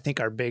 I think,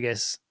 our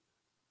biggest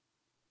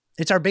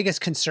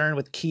concern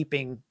with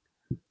keeping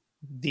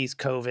these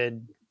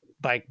COVID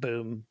bike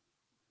boom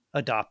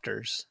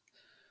adopters.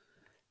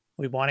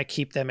 We want to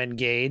keep them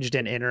engaged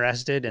and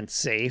interested and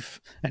safe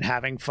and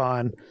having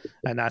fun.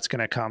 And that's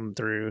going to come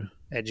through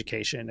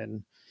education.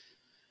 And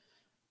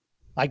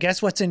I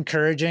guess what's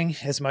encouraging,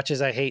 as much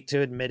as I hate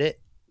to admit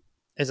it,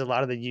 is a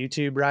lot of the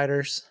YouTube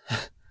riders,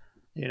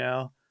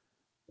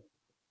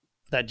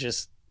 that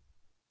just,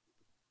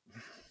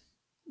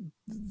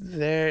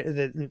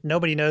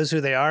 nobody knows who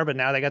they are, but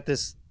now they got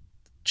this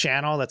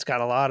channel that's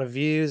got a lot of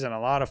views and a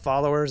lot of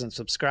followers and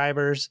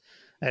subscribers.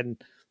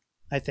 And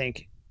I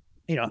think,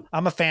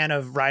 I'm a fan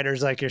of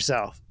riders like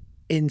yourself,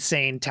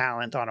 insane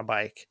talent on a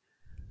bike.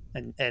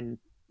 And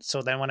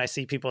so then when I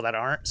see people that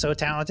aren't so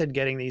talented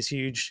getting these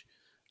huge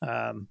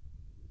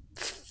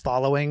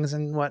followings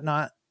and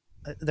whatnot,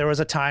 there was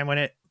a time when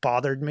it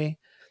bothered me.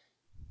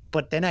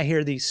 But then I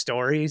hear these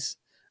stories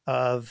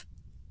of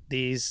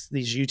these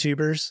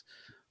YouTubers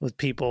with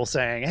people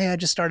saying, hey, I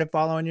just started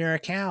following your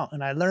account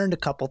and I learned a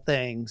couple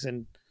things,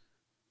 and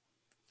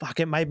fuck,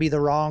 it might be the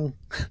wrong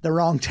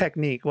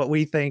technique. What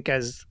we think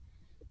as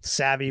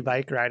savvy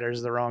bike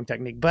riders, the wrong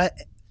technique. But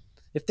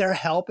if they're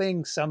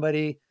helping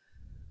somebody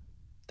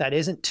that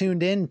isn't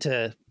tuned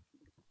into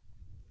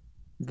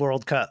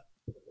World Cup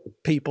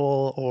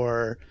people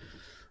or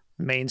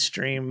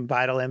mainstream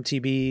Vital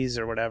MTBs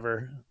or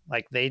whatever,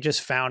 like they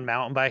just found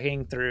mountain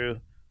biking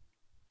through,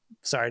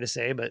 sorry to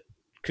say, but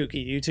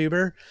kooky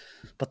YouTuber,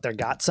 but they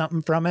got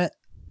something from it,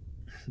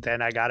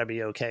 then I gotta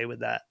be okay with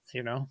that,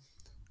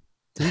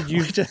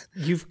 Dude,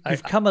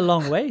 you've come a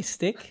long way,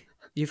 Stick.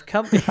 You've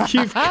come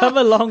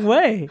a long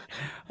way,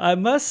 I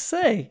must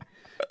say.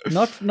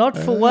 Not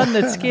for one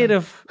that's scared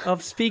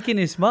of speaking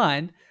his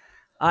mind.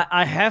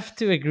 I have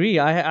to agree.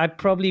 I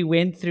probably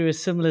went through a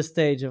similar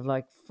stage of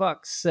like,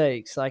 fuck's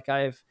sakes, like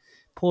I've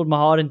poured my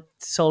heart and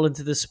soul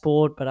into the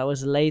sport, but I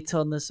was late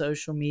on the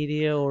social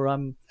media, or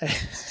I'm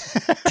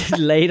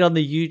late on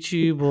the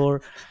YouTube,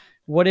 or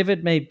whatever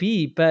it may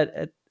be.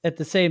 But at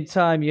the same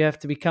time, you have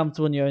to be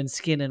comfortable in your own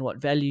skin and what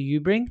value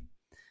you bring.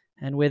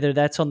 And whether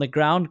that's on the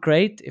ground,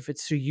 great. If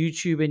it's through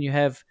YouTube and you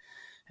have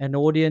an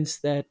audience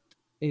that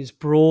is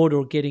broad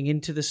or getting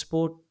into the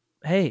sport,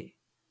 hey,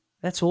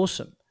 that's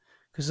awesome.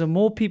 Because the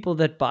more people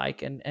that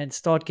bike and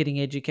start getting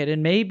educated,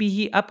 and maybe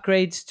he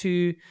upgrades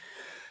to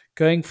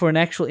going for an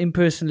actual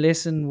in-person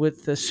lesson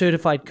with a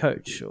certified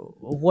coach or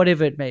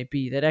whatever it may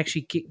be, that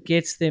actually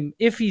gets them,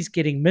 if he's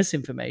getting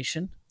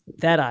misinformation,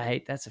 that I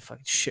hate. That's a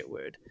fucking shit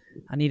word.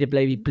 I need to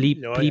maybe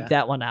bleep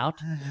that one out.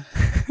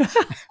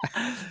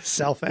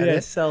 Self-edit. Yeah,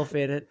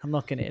 self-edit. I'm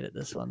not going to edit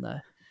this one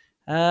though.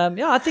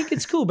 I think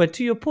it's cool. But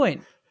to your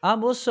point,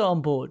 I'm also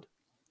on board.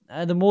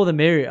 The more the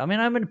merrier. I mean,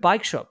 I'm in a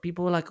bike shop.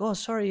 People were like, oh,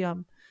 sorry,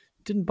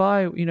 didn't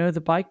buy,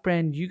 the bike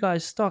brand you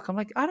guys stock. I'm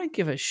like, I don't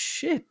give a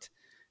shit.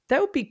 That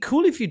would be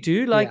cool if you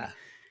do. Like,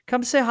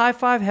 come say high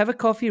five, have a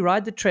coffee,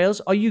 ride the trails.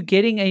 Are you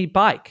getting a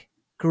bike?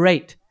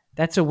 Great.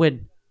 That's a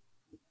win.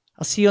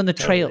 I'll see you on the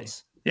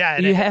trails. Yeah.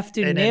 You have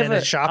to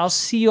never, I'll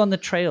see you on the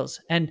trails.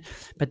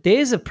 But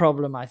there's a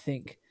problem, I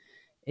think,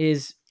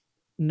 is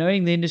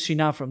knowing the industry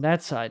now from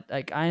that side.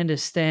 Like, I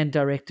understand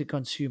direct to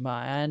consumer.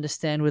 I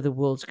understand where the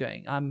world's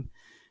going. I'm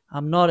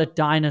not a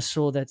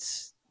dinosaur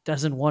that's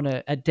doesn't want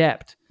to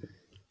adapt.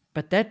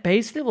 But that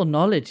base level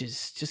knowledge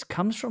just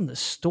comes from the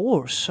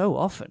store so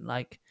often.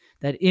 Like,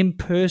 that in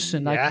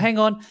person. Like, Yeah. hang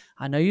on,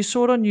 I know you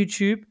saw it on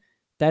YouTube.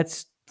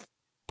 That's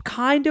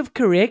kind of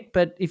correct,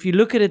 but if you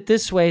look at it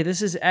this way,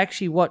 this is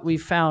actually what we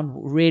found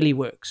really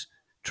works.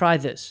 Try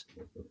this.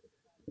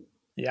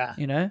 Yeah.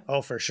 You know?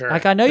 Oh, for sure.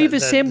 Like, I know you've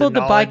assembled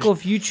the bike knowledge-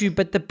 off YouTube,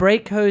 but the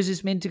brake hose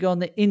is meant to go on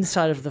the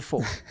inside of the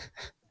fork.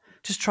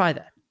 Just try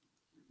that.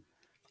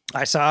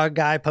 I saw a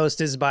guy post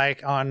his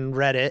bike on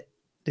Reddit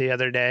the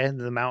other day,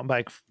 the mountain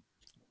bike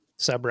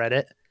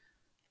subreddit.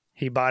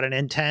 He bought an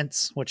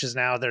Intense, which is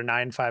now their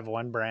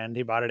 951 brand.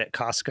 He bought it at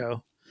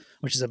Costco,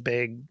 which is a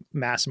big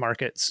mass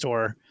market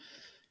store.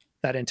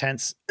 That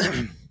Intense,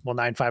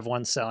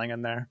 951 selling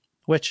in there,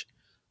 which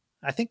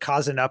I think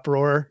caused an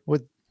uproar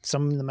with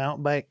some of the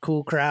mountain bike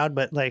cool crowd.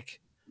 But like,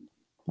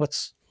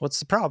 what's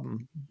the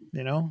problem?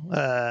 You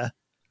know,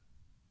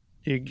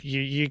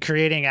 you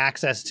creating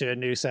access to a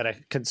new set of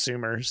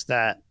consumers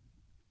that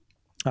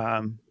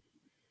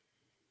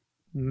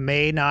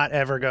may not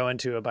ever go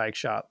into a bike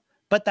shop.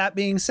 But that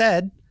being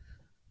said,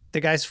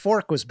 the guy's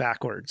fork was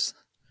backwards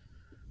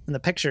in the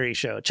picture he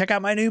showed. Check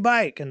out my new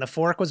bike, and the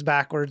fork was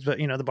backwards, but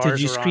you know the bars.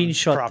 Did you were on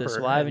screenshot proper, this?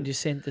 Why haven't you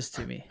sent this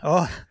to me?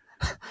 Oh,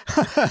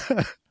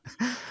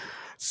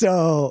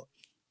 so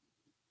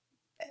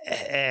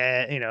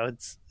you know,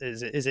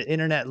 is it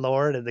internet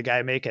lore? Did the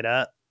guy make it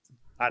up?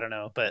 I don't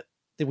know, but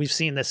we've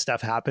seen this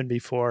stuff happen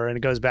before, and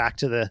it goes back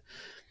to the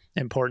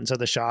importance of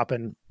the shop.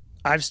 And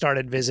I've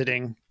started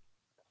visiting,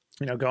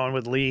 you know, going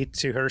with Lee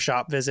to her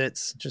shop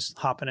visits, just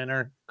hopping in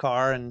her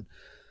car, and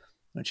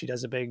when she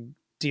does a big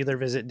dealer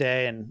visit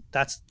day, and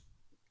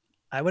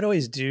I would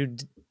always do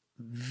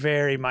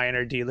very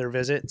minor dealer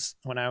visits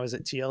when I was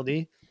at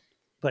TLD,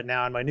 but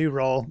now in my new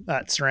role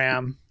at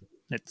SRAM,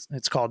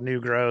 it's called New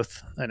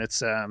Growth, and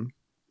it's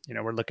you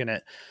know, we're looking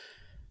at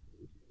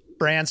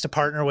brands to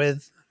partner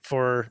with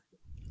for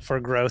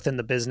growth in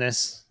the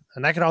business,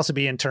 and that could also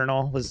be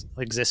internal with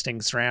existing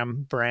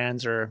SRAM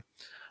brands or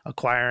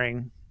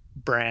acquiring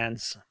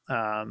brands,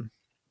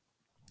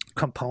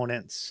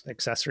 components,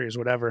 accessories,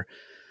 whatever.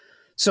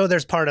 So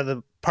there's part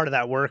of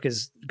that work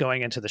is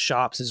going into the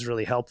shops is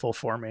really helpful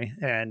for me,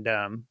 and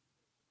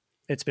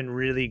it's been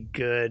really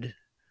good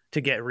to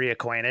get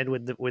reacquainted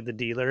with the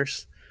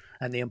dealers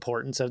and the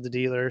importance of the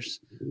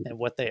dealers and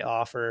what they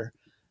offer,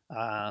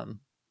 and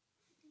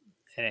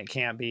it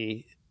can't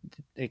be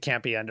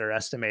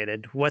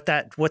underestimated what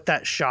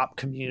that shop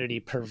community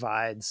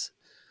provides,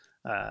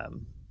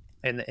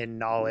 in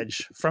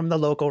knowledge from the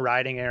local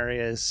riding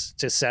areas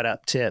to set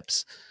up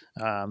tips.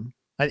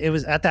 It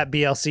was at that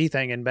BLC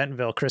thing in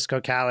Bentonville, Chris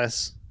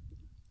Kokalis,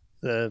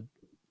 the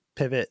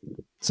Pivot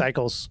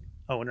Cycles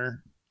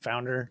owner,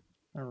 founder,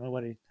 I don't know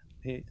what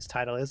his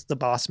title is, the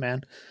boss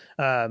man.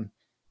 When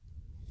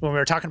we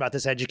were talking about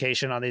this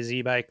education on these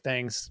e-bike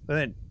things,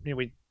 then you know,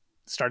 we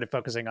started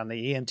focusing on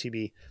the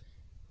EMTB.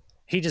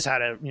 He just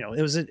had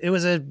it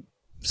was a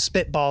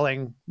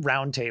spitballing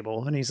round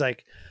table, and he's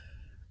like,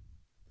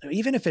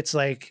 even if it's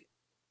like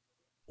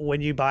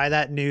when you buy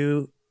that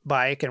new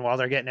bike and while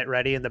they're getting it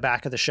ready in the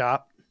back of the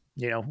shop,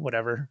 you know,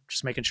 whatever,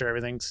 just making sure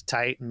everything's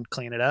tight and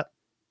clean it up,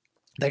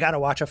 they got to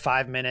watch a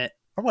 5-minute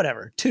or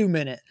whatever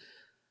 2-minute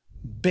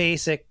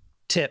basic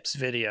tips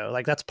video.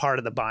 Like, that's part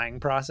of the buying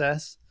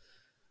process.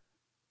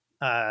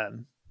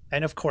 And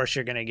of course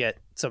you're going to get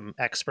some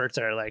experts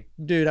that are like,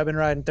 dude, I've been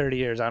riding 30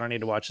 years, I don't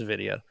need to watch the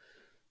video.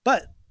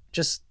 But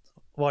just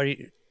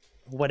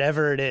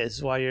whatever it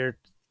is, while you're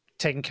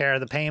taking care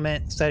of the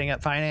payment, setting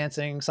up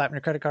financing, slapping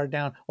your credit card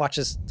down, watch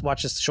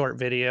this short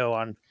video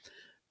on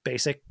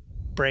basic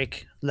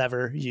brake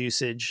lever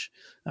usage,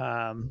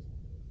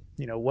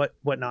 you know, what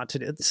not to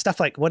do, stuff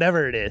like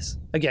whatever it is.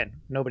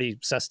 Again, nobody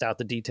sussed out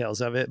the details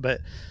of it,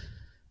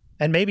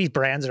 and maybe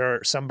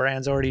some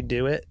brands already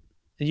do it.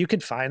 You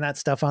could find that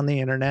stuff on the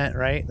internet,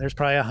 right? There's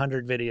probably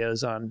 100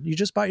 videos on, you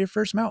just bought your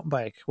first mountain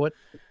bike, what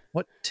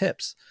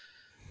tips?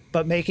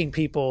 But making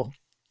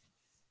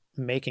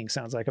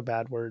sounds like a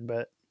bad word,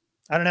 but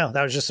I don't know.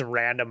 That was just some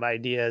random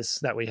ideas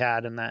that we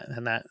had in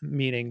that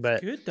meeting.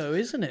 But good though,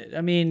 isn't it?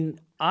 I mean,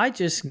 I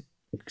just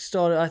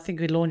started. I think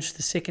we launched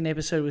the second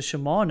episode with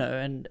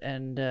Shimano,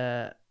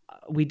 and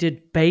we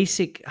did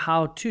basic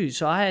how to.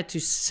 So I had to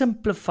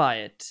simplify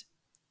it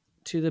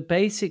to the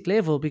basic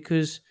level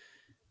because,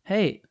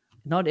 hey,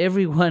 not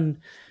everyone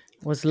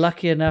was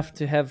lucky enough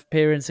to have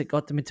parents that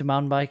got them into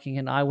mountain biking,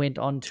 and I went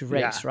on to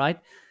race, right?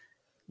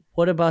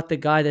 What about the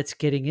guy that's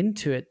getting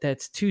into it,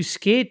 that's too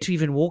scared to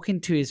even walk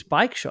into his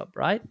bike shop,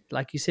 right?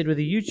 Like you said with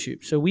the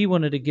YouTube. So we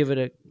wanted to give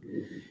it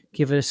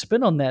a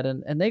spin on that,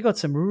 and they got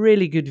some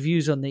really good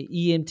views on the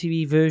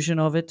EMTB version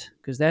of it,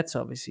 because that's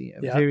obviously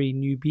a very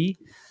newbie,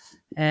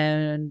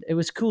 and it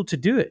was cool to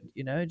do it,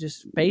 you know,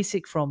 just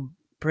basic from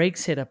brake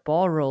setup,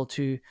 bar roll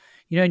to,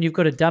 you know, and you've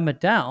got to dumb it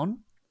down,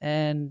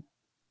 and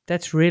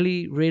that's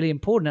really, really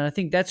important. And I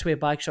think that's where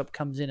Bike Shop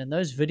comes in, and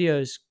those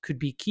videos could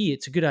be key.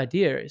 It's a good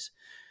idea.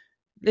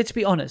 Let's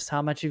be honest,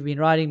 how much you've been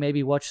riding,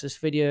 maybe watch this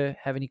video,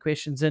 have any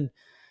questions. And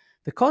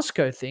the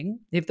Costco thing,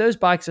 if those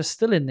bikes are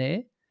still in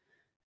there,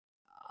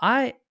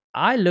 I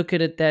look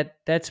at it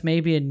that's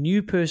maybe a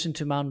new person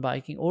to mountain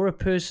biking, or a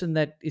person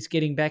that is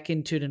getting back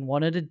into it and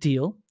wanted a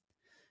deal.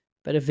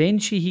 but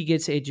eventually he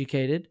gets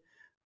educated,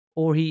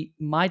 or he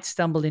might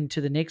stumble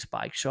into the next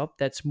bike shop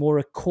that's more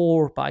a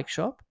core bike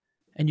shop,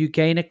 and you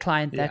gain a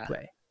client that Yeah.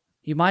 way.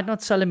 You might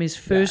not sell him his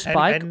first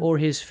bike and- or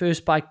his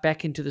first bike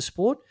back into the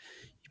sport,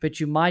 but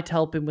you might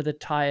help him with a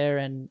tire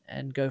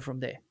and go from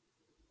there.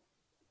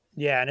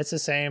 Yeah, and it's the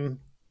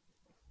same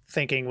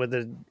thinking with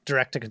the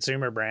direct to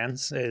consumer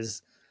brands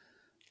is,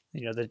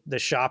 the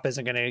shop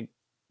isn't going to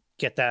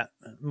get that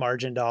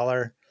margin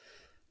dollar,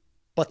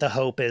 but the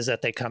hope is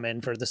that they come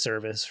in for the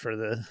service, for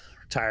the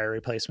tire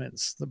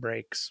replacements, the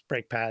brakes,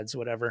 brake pads,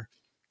 whatever.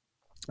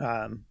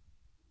 And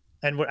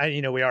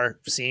we are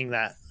seeing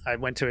that. I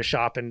went to a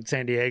shop in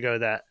San Diego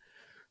that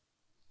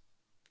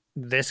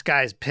this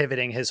guy's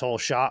pivoting his whole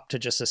shop to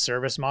just a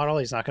service model.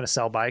 He's not going to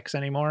sell bikes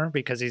anymore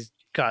because he's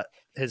got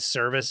his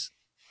service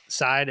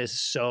side is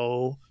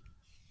so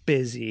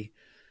busy.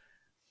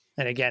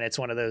 And again, it's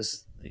one of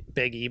those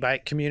big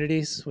e-bike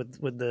communities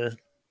with the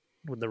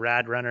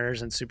rad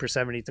runners and super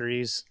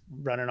 73s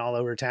running all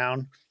over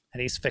town,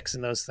 and he's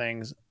fixing those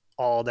things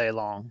all day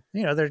long.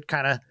 They're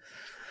kind of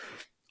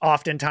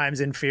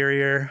oftentimes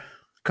inferior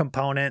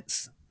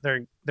components.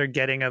 They're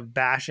getting a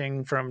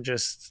bashing from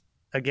just,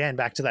 again,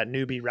 back to that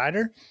newbie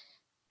rider,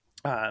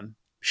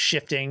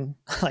 shifting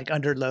like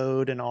under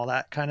load and all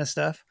that kind of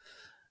stuff.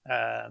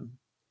 And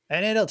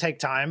it'll take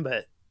time,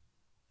 but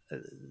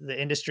the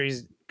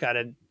industry's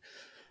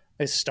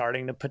is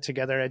starting to put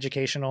together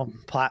educational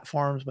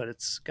platforms, but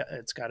it's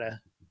got to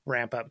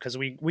ramp up, because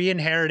we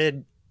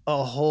inherited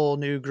a whole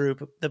new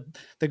group,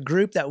 the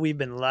group that we've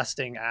been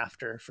lusting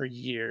after for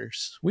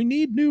years. We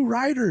need new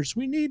riders.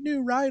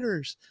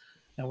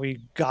 And we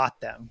got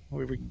them.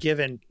 We were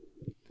given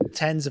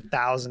tens of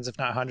thousands, if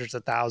not hundreds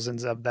of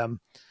thousands of them.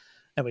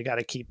 And we got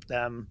to keep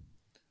them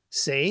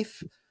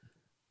safe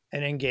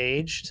and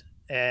engaged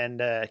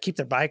and keep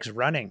their bikes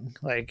running.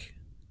 Like,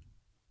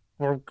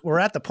 we're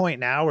at the point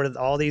now where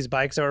all these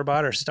bikes that were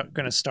bought are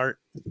going to start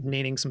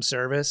needing some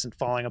service and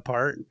falling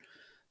apart.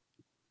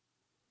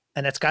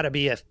 And it's got to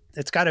be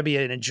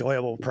an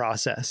enjoyable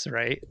process,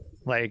 right?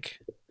 Like,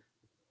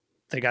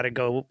 they got to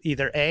go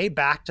either A,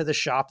 back to the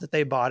shop that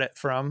they bought it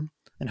from,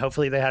 and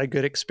hopefully they had a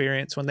good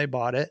experience when they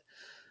bought it,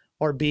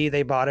 or B,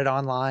 they bought it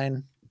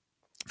online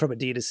from a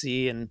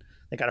D2C and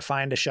they got to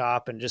find a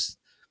shop, and just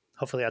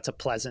hopefully that's a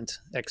pleasant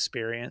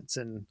experience.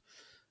 And,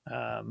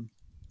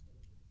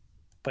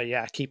 but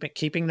yeah,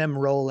 keeping them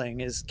rolling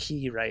is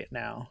key right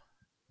now,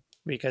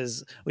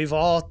 because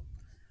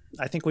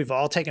I think we've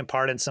all taken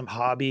part in some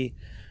hobby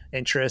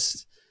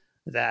interest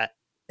that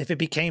if it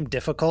became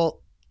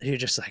difficult, you're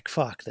just like,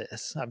 fuck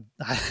this.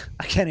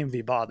 I can't even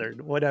be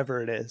bothered,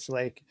 whatever it is.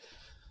 Like,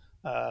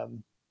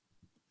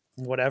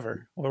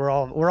 whatever. We're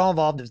all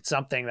involved in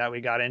something that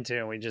we got into,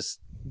 and we just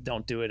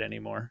don't do it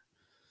anymore.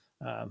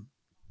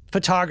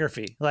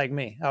 Photography, like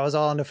me. I was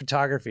all into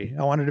photography.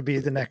 I wanted to be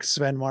the next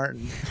Sven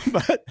Martin,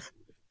 but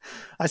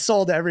I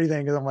sold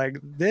everything because I'm like,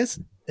 this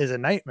is a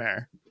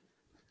nightmare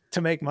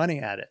to make money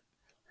at it.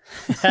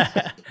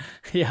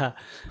 Yeah.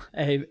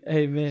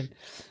 Amen.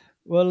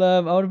 Well, I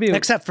want to be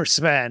except for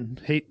Sven.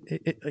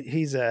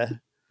 He's the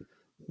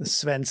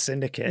Sven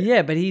Syndicate.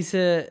 Yeah, but he's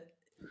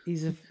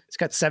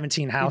got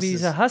 17 houses.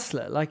 He's a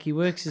hustler. Like, he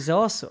works his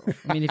ass off.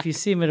 I mean, if you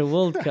see him at a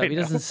World Cup, he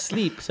doesn't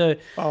sleep. So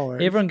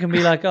everyone can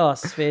be like, oh,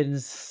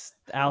 Sven's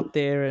out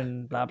there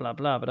and blah blah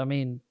blah. But I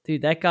mean,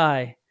 dude, that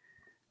guy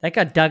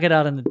dug it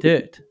out in the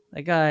dirt.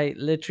 That guy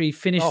literally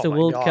finished the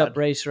World Cup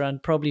race run,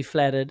 probably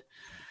flattered,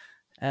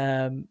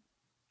 and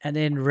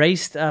then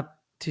raced up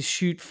to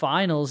shoot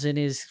finals in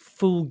his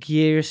full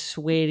gear,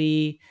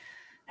 sweaty,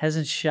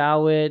 hasn't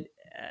showered,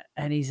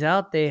 and he's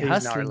out there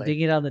hustling,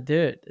 digging out the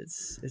dirt.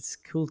 It's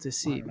cool to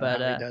see. But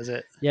he does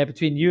it. Yeah,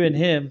 between you and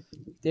him,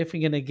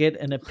 definitely gonna get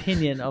an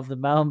opinion of the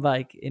mountain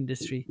bike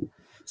industry.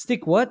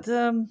 Stick, what?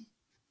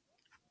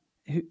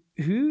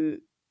 Who?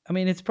 I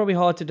mean, it's probably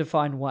hard to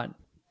define one.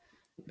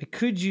 But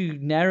could you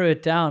narrow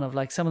it down of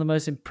like some of the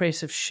most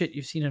impressive shit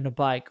you've seen on a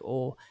bike,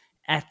 or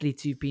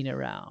athletes you've been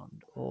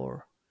around,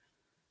 or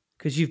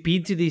because you've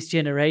been to these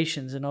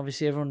generations and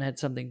obviously everyone had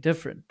something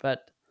different,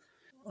 but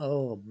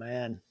oh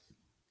man,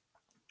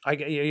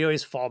 you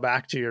always fall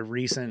back to your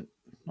recent,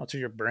 what's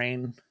your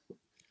brain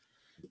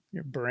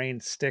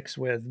sticks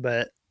with.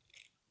 But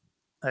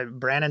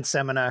Brandon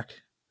Semenuk,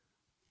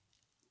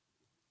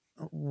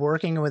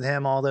 working with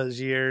him all those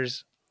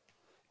years,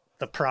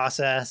 the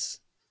process,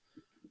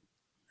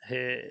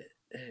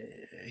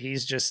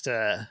 he's just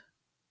I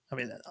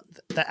mean,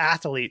 the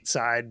athlete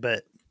side,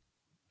 but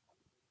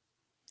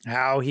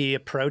how he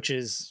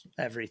approaches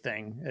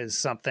everything is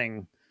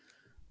something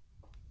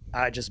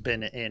I've just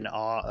been in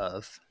awe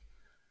of.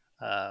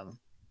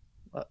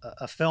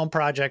 A film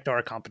project or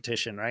a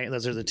competition, right?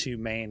 Those are the two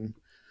main.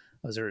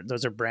 Those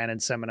are Brandon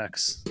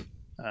Semenuk's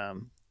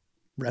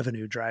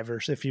revenue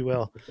drivers, if you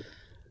will,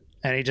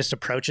 and he just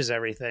approaches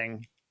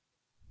everything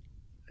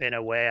in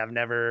a way I've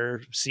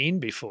never seen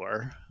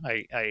before.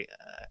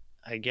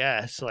 I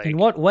guess. Like, in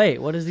what way?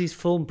 What is these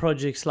film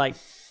projects like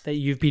that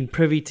you've been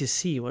privy to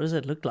see? What does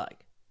it look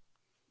like?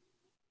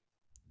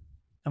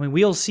 I mean,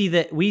 we see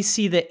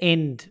the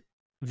end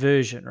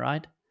version,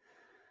 right?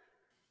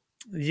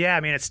 Yeah, I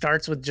mean, it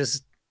starts with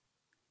just,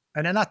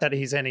 and then not that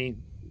he's any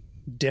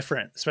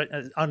different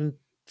on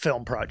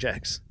film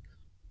projects.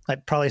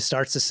 It probably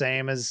starts the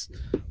same as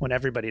when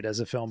everybody does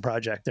a film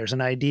project. There's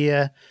an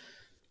idea,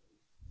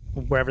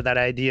 wherever that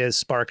idea is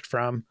sparked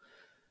from,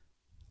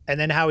 and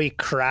then how he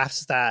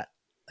crafts that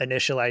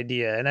initial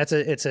idea. And it's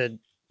a,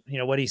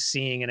 what he's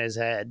seeing in his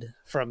head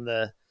from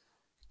the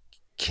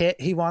kit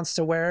he wants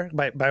to wear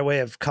by way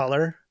of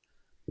color,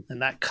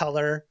 and that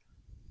color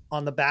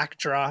on the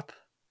backdrop,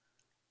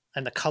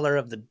 and the color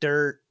of the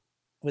dirt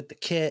with the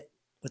kit,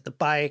 with the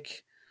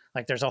bike.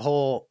 Like there's a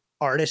whole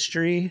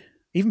artistry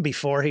even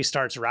before he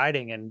starts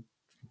riding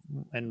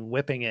and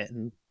whipping it,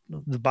 and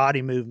the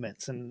body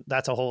movements. And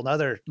that's a whole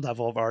nother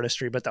level of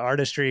artistry, but the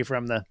artistry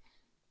from the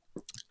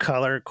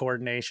color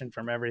coordination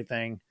from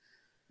everything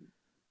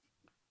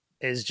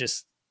is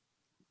just,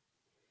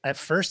 at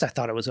first I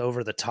thought it was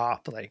over the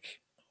top. Like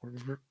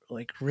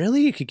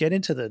really, you could get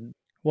into the,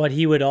 What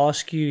he would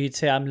ask you, he'd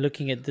say, I'm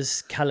looking at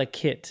this color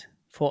kit,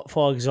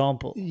 for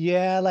example.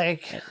 yeah,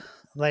 like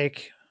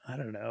I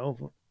don't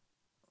know.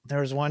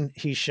 There was one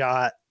he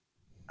shot,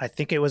 I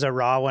think it was a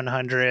Raw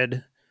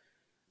 100.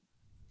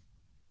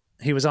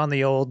 He was on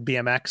the old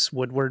BMX,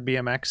 Woodward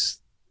BMX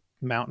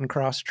mountain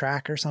cross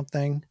track or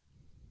something.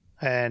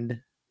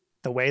 And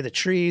the way the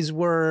trees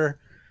were,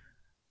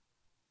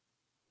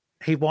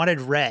 he wanted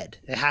red.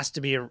 It has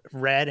to be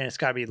red, and it's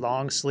got to be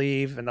long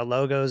sleeve, and the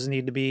logos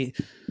need to be.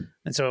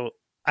 And so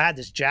I had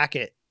this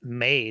jacket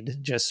made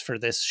just for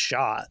this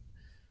shot.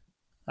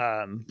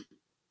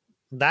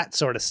 That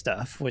sort of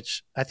stuff,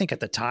 which I think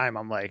at the time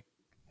I'm like,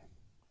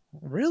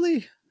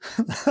 really?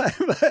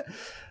 But,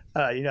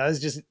 I was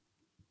just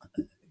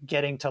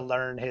getting to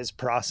learn his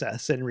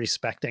process and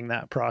respecting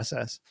that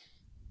process.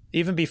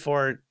 Even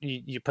before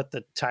you put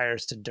the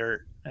tires to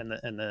dirt and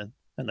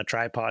the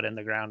tripod in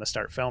the ground to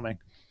start filming,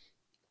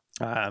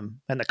 and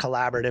the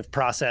collaborative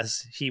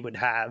process he would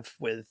have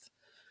with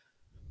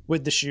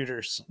the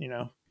shooters,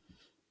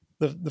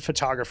 the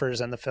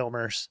photographers and the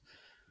filmers.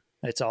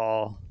 It's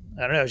all,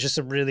 I don't know, it's just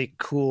a really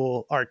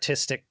cool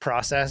artistic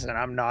process. And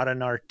I'm not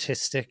an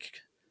artistic,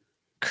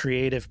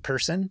 creative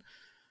person,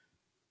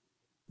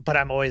 but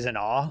I'm always in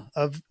awe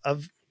of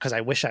because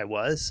I wish I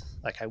was.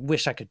 Like, I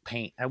wish I could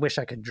paint. I wish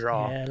I could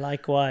draw. Yeah,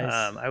 likewise.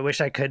 I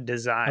wish I could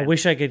design. I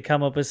wish I could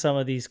come up with some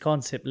of these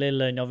concepts, let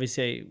alone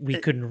obviously we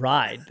couldn't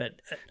ride. But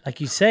like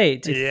you say,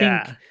 to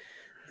think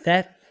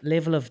that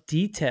level of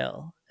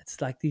detail, it's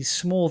like these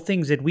small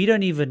things that we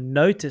don't even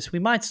notice. We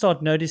might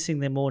start noticing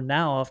them more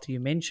now after you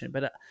mention,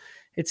 but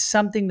it's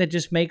something that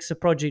just makes the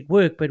project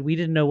work, but we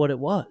didn't know what it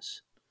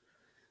was.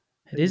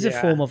 It is a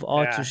form of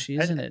artistry,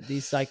 isn't it?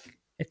 These like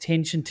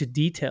attention to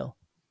detail.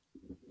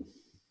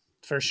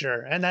 For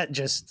sure. And that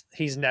just,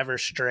 he's never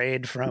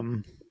strayed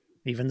from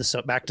even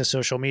back to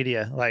social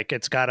media. Like,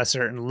 it's got a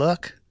certain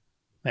look,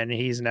 and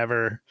he's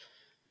never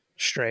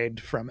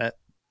strayed from it.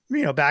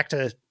 Back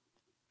to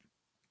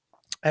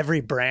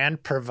every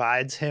brand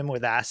provides him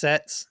with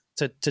assets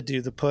to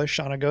do the push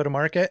on a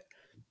go-to-market.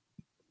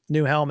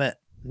 New helmet,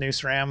 new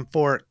SRAM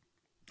fork,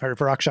 or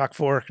RockShox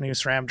fork, new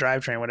SRAM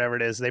drivetrain, whatever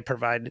it is. They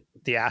provide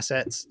the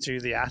assets to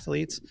the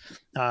athletes.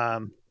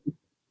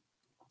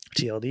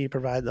 TLD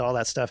provides all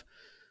that stuff.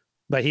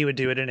 But he would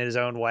do it in his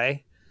own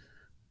way.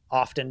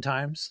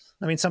 Oftentimes,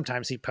 I mean,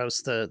 sometimes he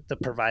posts the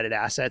provided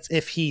assets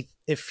if he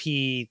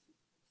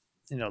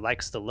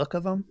likes the look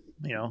of them,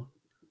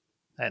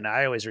 and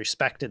I always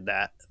respected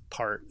that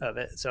part of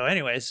it. So,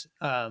 anyways,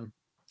 and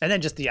then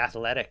just the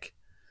athletic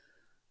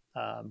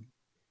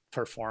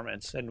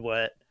performance and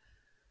what,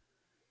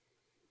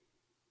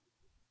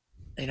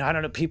 I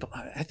don't know, people.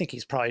 I think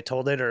he's probably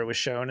told it or it was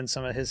shown in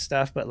some of his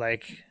stuff, but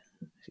like,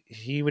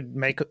 he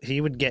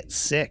would get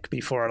sick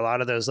before a lot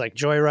of those like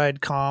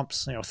Joyride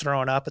comps,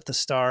 throwing up at the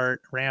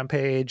start,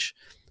 Rampage,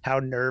 how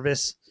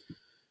nervous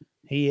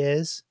he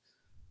is.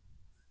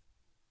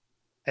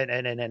 And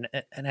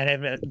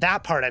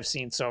that part I've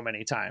seen so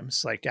many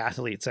times, like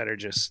athletes that are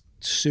just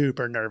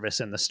super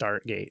nervous in the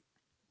start gate.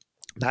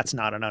 That's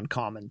not an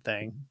uncommon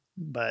thing,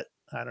 but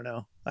I don't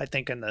know. I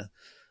think in the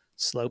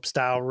slope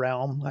style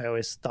realm, I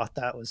always thought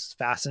that was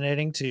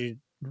fascinating to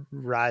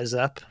rise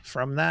up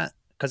from that,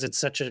 because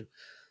it's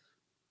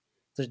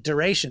the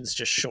duration's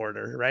just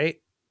shorter, right?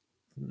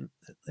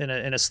 In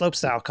a slope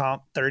style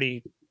comp,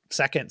 30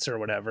 seconds or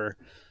whatever.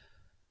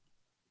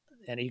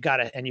 And you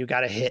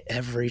gotta hit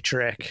every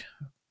trick,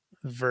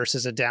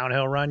 versus a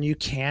downhill run. You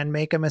can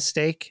make a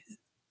mistake.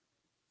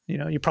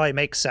 You probably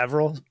make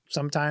several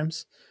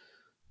sometimes.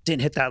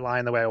 Didn't hit that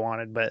line the way I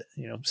wanted, but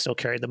still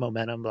carried the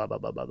momentum, blah, blah,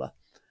 blah, blah, blah.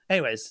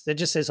 Anyways, it's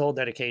just his whole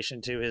dedication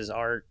to his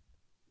art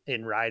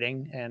in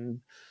riding,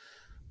 and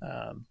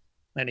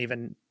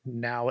even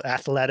now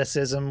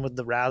athleticism with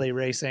the rally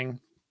racing.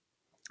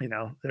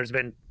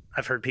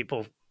 I've heard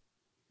people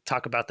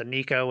talk about the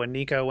Nico when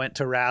Nico went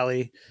to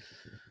rally,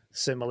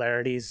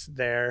 similarities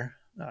there.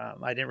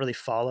 I didn't really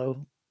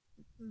follow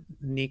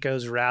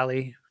Nico's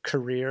rally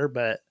career,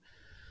 but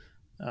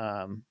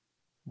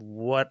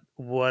what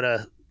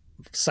a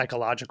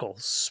psychological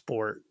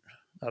sport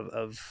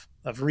of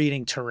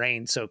reading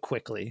terrain so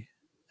quickly,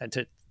 and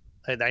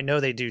I know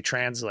they do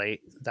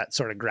translate that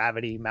sort of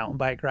gravity mountain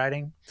bike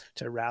riding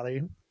to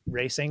rally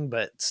racing,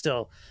 but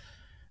still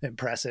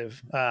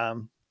impressive.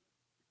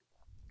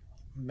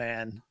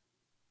 Man,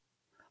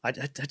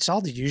 it's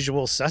all the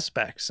usual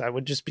suspects. I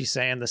would just be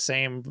saying the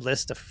same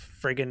list of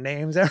friggin'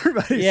 names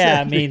everybody. Yeah,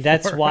 said I mean,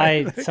 that's before,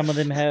 why right? some of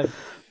them have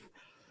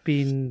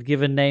been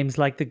given names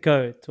like the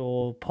GOAT,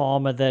 or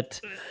Palmer that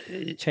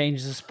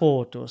changed the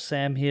sport, or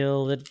Sam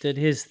Hill that did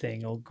his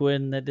thing, or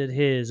Gwyn that did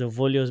his, or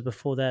Voglios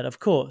before that, of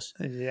course.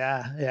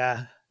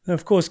 Yeah. And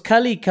of course,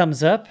 Cully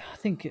comes up. I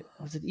think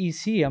was it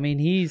EC. I mean,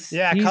 he's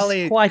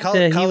Cully, quite the.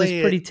 He was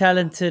Cully, pretty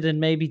talented, and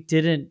maybe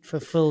didn't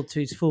fulfill to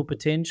his full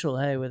potential.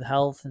 Hey, with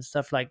health and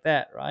stuff like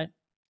that, right?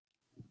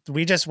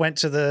 we just went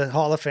to the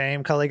Hall of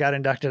Fame. Cully got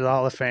inducted to the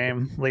Hall of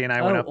Fame. Lee and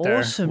I went up there.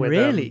 Awesome! With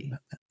Really?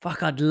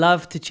 Fuck, I'd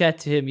love to chat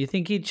to him. You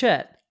think he'd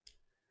chat?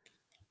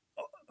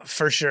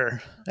 for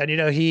sure. And you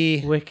know,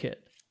 he Wicked.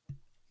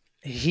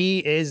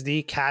 is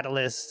the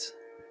catalyst.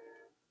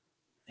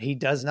 He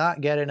does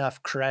not get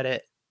enough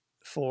credit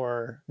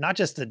for not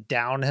just the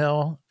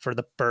downhill, for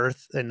the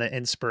birth and the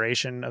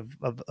inspiration of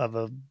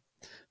a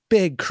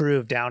big crew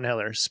of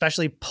downhillers,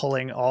 especially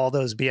pulling all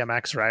those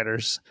BMX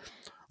riders,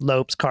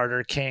 Lopes,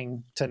 Carter,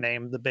 King, to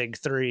name the big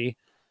three.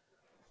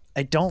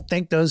 I don't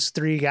think those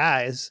three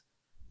guys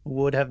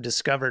would have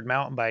discovered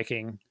mountain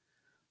biking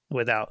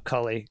without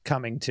Cully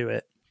coming to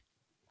it.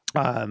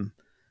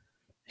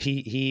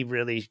 He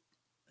really,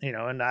 you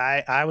know, and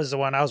I was the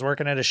one. I was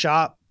working at a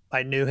shop.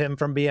 I knew him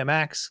from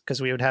BMX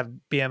because we would have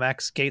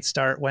BMX gate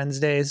start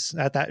Wednesdays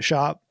at that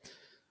shop.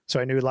 So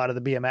I knew a lot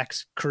of the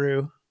BMX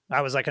crew.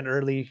 I was like an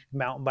early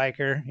mountain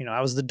biker. You know,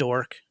 I was the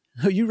dork.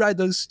 Oh, you ride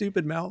those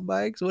stupid mountain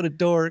bikes? What a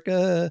dork.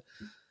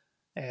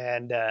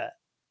 And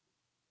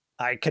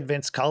I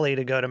convinced Cully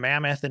to go to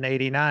Mammoth in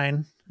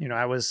 '89. You know,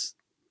 I was,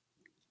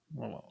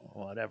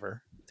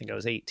 whatever. I think I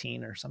was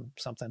 18 or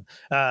something.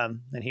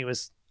 And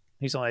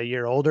he's only a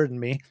year older than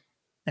me.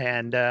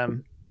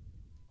 And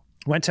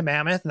went to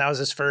Mammoth, and that was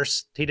his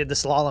first. He did the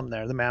slalom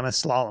there, the Mammoth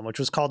Slalom, which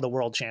was called the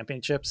World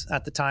Championships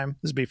at the time.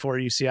 This was before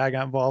UCI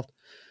got involved.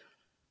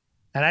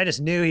 And I just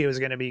knew he was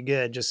going to be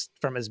good just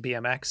from his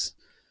BMX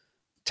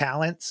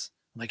talents.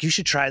 I'm like, you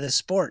should try this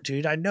sport,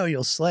 dude. I know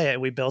you'll slay it.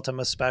 We built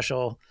him a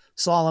special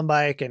slalom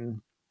bike,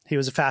 and he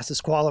was the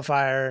fastest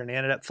qualifier, and he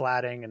ended up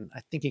flatting, and I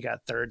think he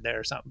got third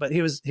there or something. But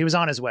he was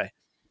on his way.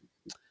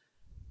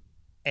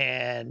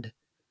 And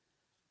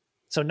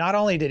so not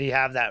only did he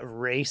have that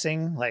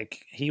racing,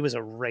 like he was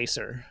a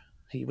racer.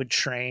 He would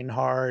train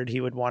hard. He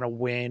would want to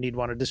win. He'd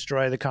want to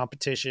destroy the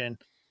competition.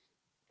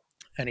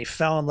 And he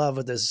fell in love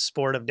with this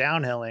sport of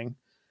downhilling.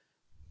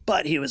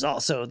 But he was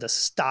also, the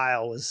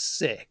style was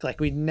sick, like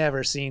we'd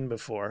never seen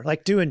before,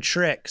 like doing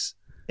tricks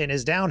in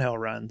his downhill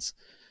runs.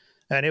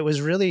 And it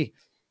was really,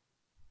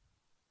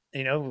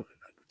 you know,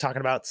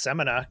 talking about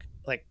Semenuk,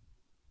 like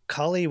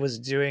Cully was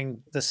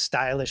doing the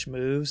stylish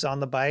moves on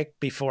the bike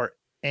before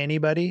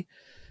anybody.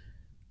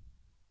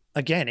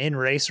 Again, in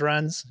race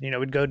runs, you know,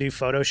 we'd go do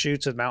photo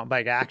shoots with Mountain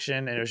Bike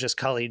Action, and it was just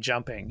Cully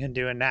jumping and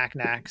doing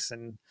knack-knacks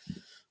and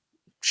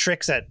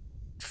tricks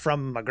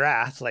from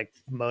McGrath, like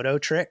moto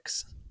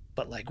tricks.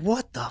 But like,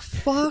 what the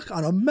fuck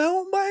on a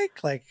mountain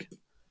bike? Like,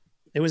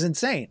 it was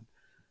insane.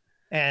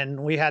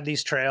 And we had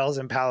these trails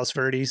in Palos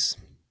Verdes,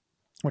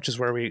 which is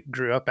where we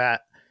grew up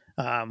at,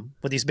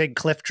 with these big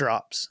cliff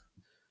drops.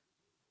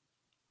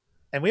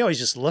 And we always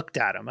just looked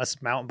at them,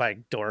 us mountain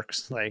bike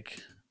dorks,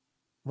 like,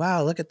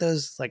 wow, look at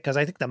those. Like, because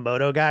I think the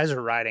moto guys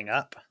are riding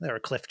up. There were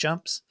cliff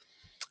jumps.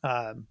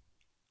 And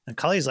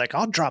Cully's like,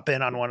 I'll drop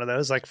in on one of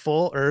those, like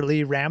full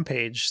early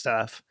Rampage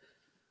stuff.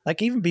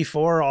 Like even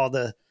before all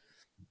the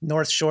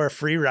North Shore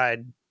free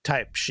ride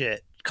type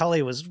shit,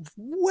 Cully was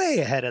way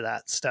ahead of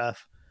that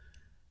stuff.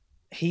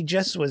 He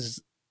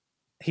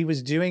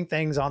was doing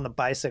things on the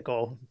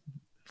bicycle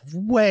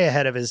way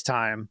ahead of his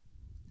time.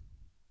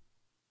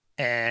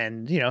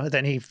 And, you know,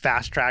 then he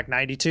fast tracked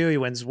 92. He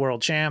wins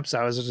world champs.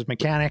 I was his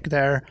mechanic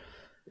there.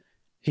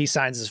 He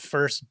signs his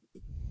first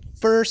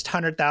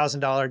 $100,000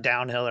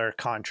 downhiller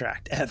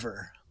contract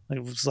ever.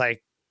 It was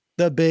like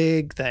the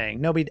big thing.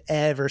 Nobody'd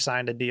ever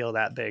signed a deal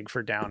that big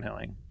for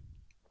downhilling.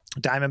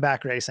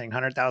 Diamondback Racing,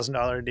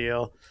 $100,000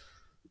 deal.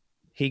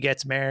 He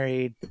gets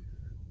married,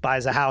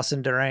 buys a house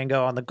in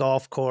Durango on the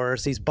golf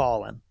course. He's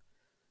balling.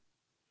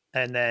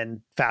 And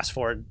then fast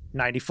forward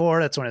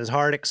 94, that's when his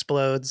heart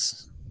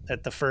explodes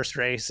at the first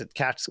race at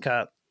Cats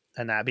Cup,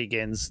 and that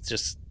begins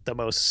just the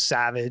most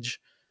savage,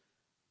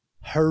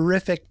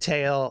 horrific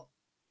tale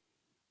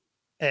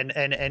and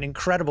an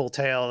incredible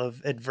tale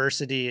of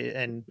adversity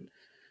and,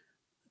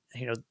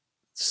 you know,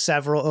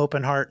 several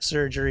open heart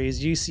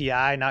surgeries,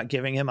 UCI not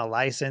giving him a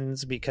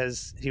license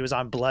because he was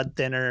on blood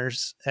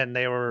thinners, and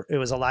it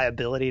was a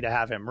liability to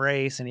have him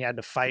race, and he had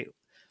to fight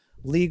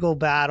legal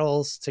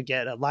battles to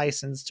get a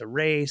license to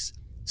race.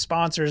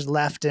 Sponsors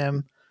left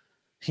him.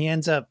 He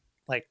ends up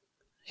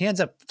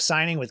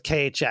signing with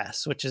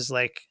KHS, which is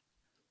like,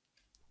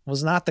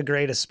 was not the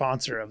greatest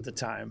sponsor of the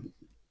time.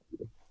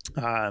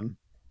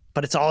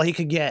 But it's all he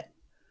could get.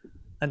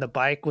 and the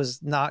bike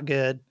was not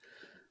good.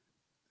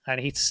 And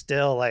he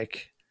still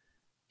like,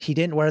 he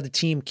didn't wear the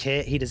team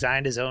kit. He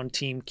designed his own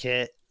team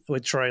kit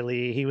with Troy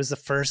Lee. He was the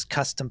first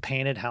custom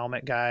painted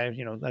helmet guy.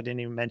 You know, I didn't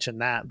even mention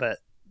that, but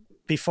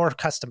before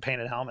custom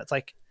painted helmets,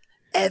 like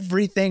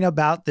everything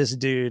about this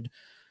dude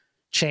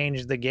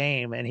changed the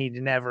game. And he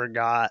never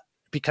got,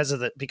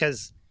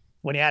 because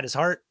when he had his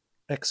heart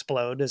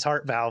explode, his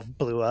heart valve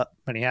blew up,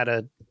 and he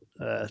had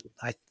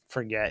I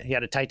forget, he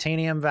had a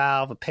titanium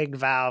valve, a pig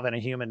valve, and a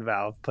human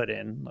valve put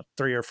in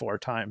 3 or 4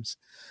 times.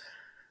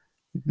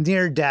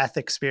 Near death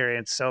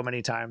experience so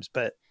many times,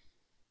 but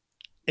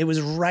it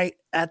was right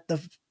at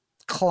the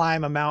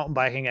climb a mountain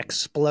biking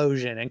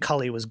explosion, and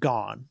Cully was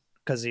gone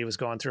because he was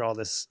going through all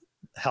this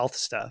health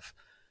stuff.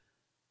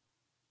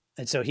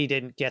 And so he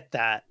didn't get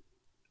that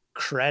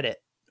credit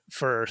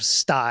for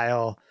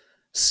style,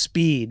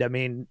 speed. I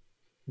mean,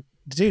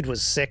 dude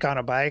was sick on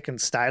a bike and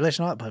stylish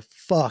and all, but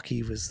fuck,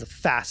 he was the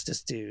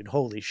fastest dude.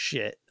 Holy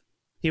shit.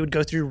 He would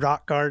go through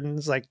rock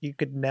gardens like you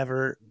could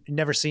never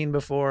seen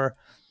before.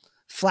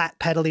 Flat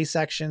pedally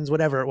sections,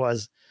 whatever it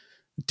was.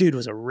 Dude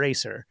was a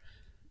racer.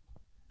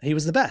 He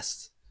was the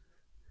best.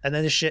 And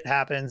then this shit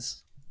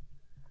happens,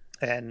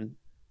 and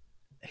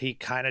he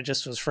kind of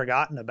just was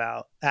forgotten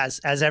about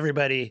as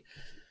everybody,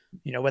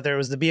 you know, whether it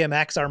was the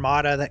BMX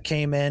armada that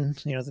came in,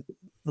 you know,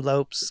 the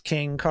Lopes,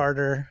 King,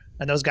 Carter,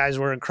 and those guys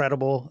were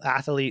incredible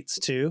athletes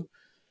too.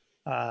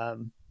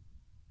 And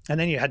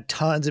then you had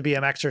tons of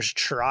BMXers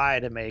try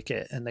to make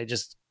it, and they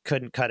just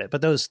couldn't cut it.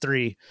 But those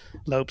 3,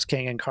 Lopes,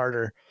 King, and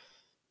Carter,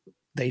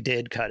 they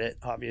did cut it.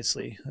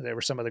 Obviously, they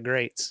were some of the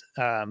greats,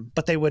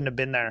 but they wouldn't have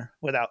been there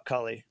without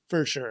Cully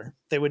for sure.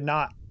 They would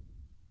not.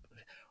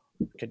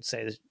 Could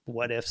say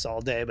what ifs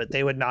all day, but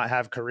they would not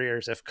have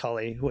careers if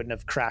Cully wouldn't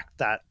have cracked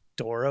that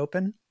door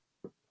open.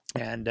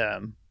 And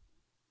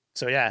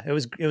so yeah, it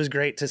was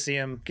great to see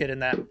him get in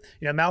that.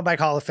 You know, Mountain Bike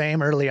Hall of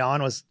Fame early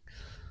on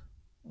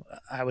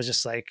I was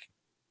just like,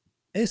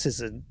 this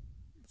is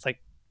like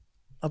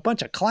a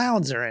bunch of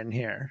clowns are in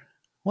here.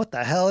 What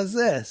the hell is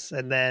this?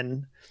 And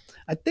then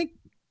I think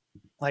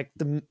like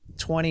the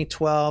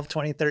 2012,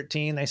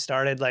 2013, they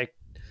started like,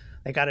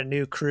 they got a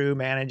new crew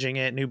managing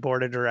it, new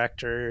board of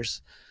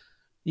directors.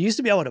 You used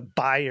to be able to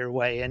buy your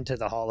way into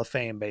the Hall of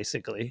Fame,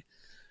 basically.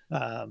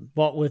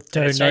 What, with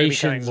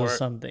donations or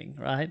something,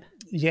 right?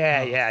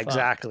 Yeah, fuck.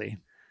 exactly.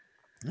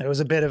 It was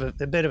a bit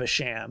of a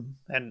sham,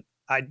 and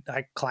I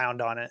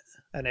clowned on it,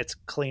 and it's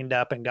cleaned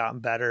up and gotten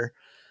better.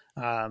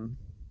 And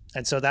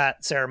so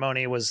that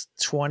ceremony was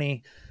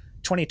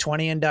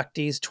 2020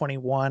 inductees,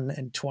 21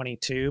 and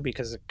 22,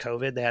 because of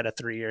COVID. They had a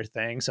 3-year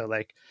thing. So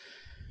like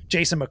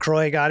Jason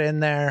McCroy got in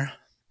there,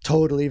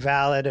 totally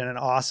valid and an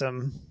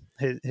awesome.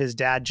 His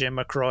dad, Jim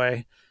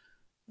McCroy,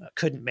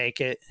 couldn't make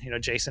it. You know,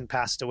 Jason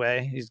passed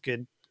away. He's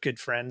good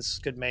friends,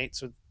 good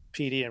mates with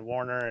Petey and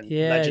Warner, and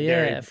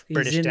legendary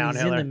British downhiller.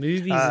 He's in the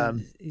movies.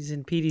 He's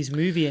in Petey's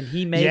movie, and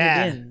he made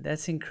it in.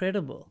 That's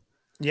incredible.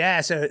 Yeah,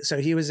 so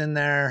he was in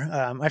there.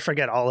 I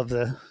forget all of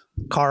the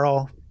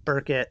Carl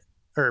Burkett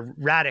or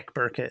Radek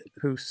Burkett,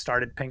 who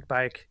started Pink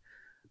Bike,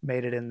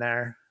 made it in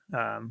there.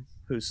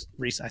 Who's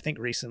I think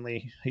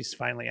recently he's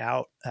finally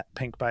out at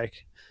Pink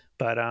Bike,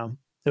 but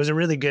it was a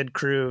really good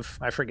crew of,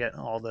 I forget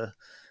all the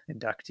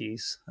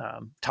inductees.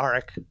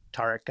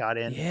 Tarek got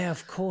in. Yeah,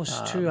 of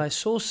course, true. I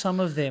saw some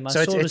of them. I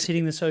saw it was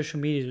hitting the social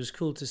media. It was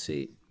cool to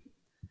see.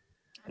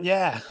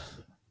 Yeah,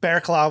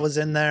 Bear Claw was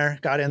in there,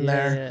 got in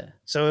there. Yeah.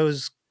 So it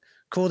was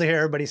cool to hear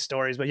everybody's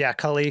stories. But yeah,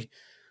 Cully,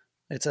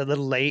 it's a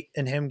little late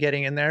in him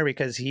getting in there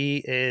because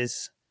he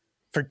is,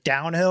 for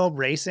downhill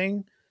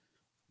racing,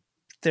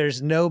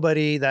 there's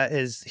nobody that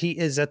is, he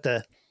is at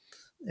the,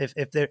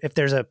 if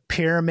there's a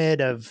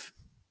pyramid of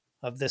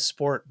this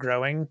sport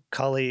growing,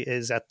 Cully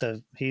is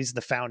he's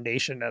the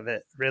foundation of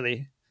it,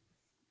 really,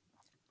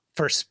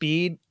 for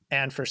speed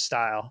and for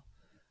style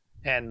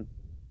and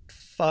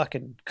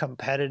fucking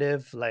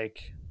competitive.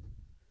 Like,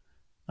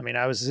 I mean,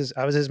 I was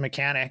his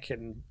mechanic,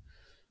 and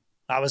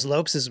I was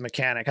Lopes'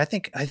 mechanic. I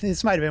think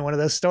this might've been one of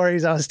those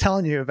stories I was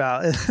telling you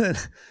about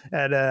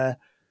at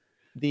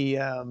the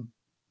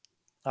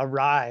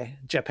Arai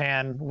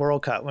Japan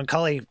World Cup, when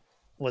Cully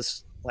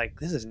was like,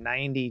 this is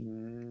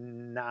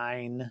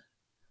 99.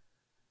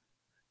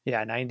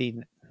 Yeah,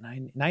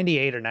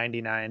 98 or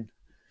 99.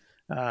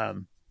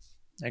 And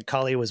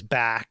Cully was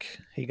back.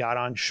 He got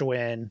on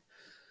Schwinn,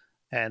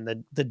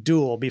 and the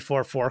duel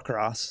before Four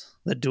Cross,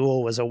 the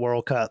duel was a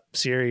World Cup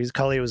series.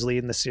 Cully was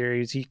leading the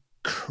series. He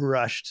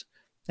crushed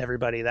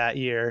everybody that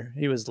year.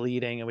 He was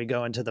leading, and we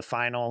go into the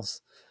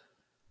finals,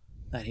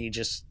 and he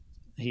just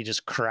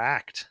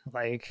cracked,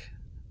 like,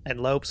 and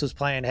Lopes was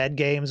playing head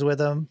games with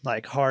him,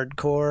 like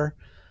hardcore,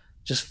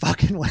 just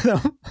fucking with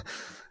him.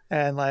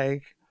 And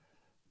like,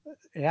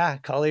 yeah,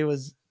 Cully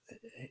was,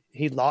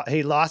 he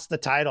lost the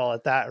title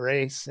at that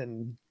race,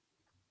 and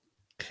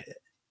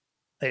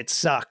it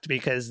sucked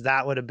because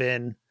that would have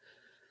been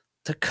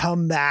to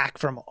come back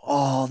from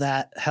all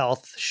that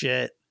health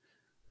shit.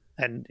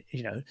 And,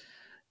 you know,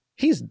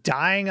 he's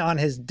dying on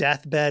his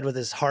deathbed with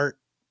his heart,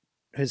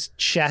 his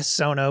chest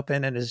sewn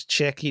open, and his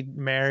chick he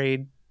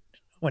married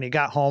when he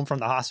got home from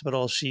the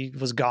hospital, she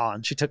was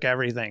gone. She took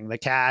everything, the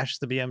cash,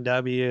 the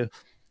BMW.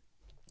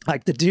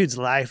 Like, the dude's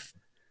life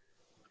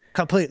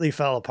completely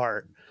fell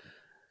apart.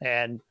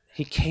 And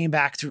he came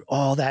back through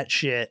all that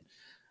shit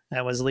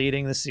and was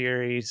leading the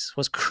series,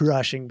 was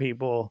crushing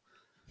people.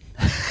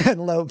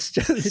 And Lopes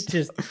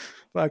just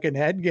fucking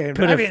head game.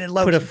 Put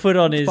a foot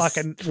on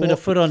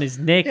his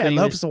neck. Yeah,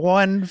 Lopes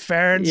won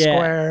fair and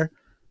square.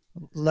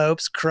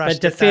 Lopes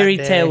crushed. But the fairy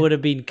tale would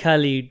have been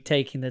Cully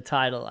taking the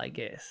title, I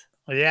guess.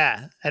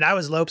 Yeah, and I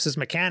was Lopes'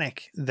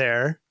 mechanic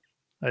there,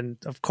 and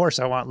of course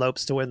I want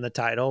Lopes to win the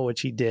title,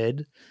 which he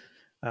did.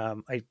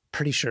 I'm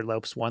pretty sure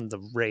Lopes won the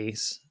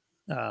race,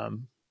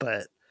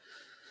 but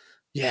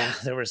yeah,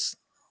 there was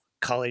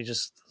Cully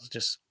just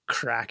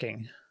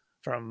cracking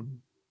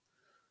from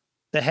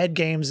the head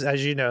games.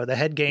 As you know, the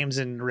head games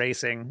in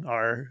racing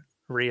are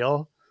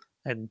real,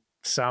 and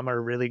some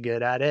are really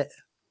good at it.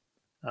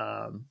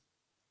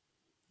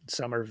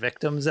 Some are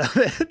victims of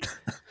it.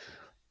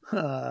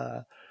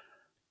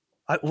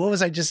 What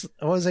was I just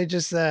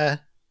there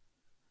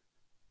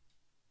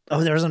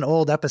was an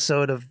old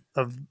episode of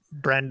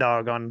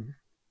Brendog on,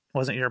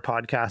 wasn't your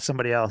podcast,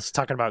 somebody else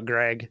talking about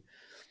Greg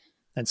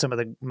and some of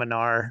the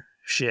Menard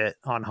shit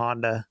on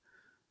Honda,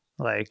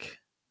 like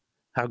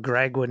how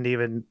Greg would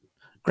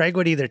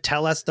either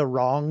tell us the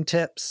wrong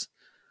tips,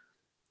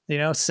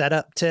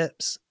 setup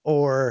tips,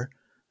 or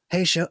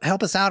hey,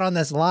 help us out on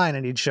this line,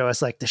 and he'd show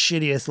us like the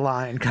shittiest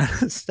line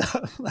kind of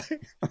stuff.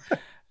 Like,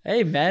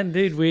 hey man,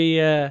 dude,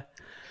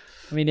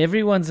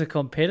 everyone's a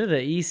competitor.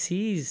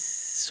 ECs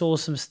saw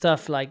some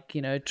stuff like,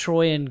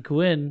 Troy and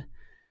Gwyn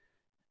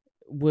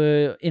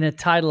were in a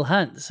title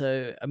hunt.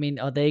 So,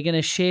 are they going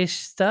to share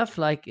stuff?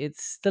 Like,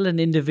 it's still an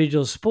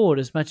individual sport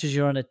as much as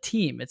you're on a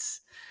team.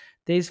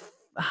 There's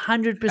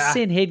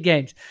 100% head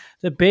games.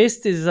 The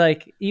best is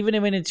like,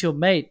 even when it's your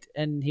mate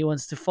and he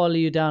wants to follow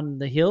you down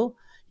the hill,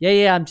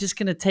 I'm just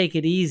going to take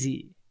it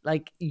easy.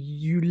 Like,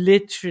 you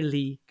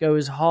literally go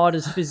as hard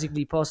as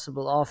physically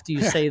possible after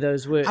you say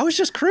those words. I was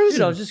just cruising.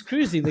 Dude, I was just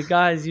cruising. The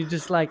guys, you're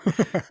just like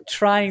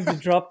trying to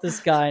drop this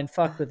guy and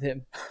fuck with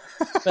him.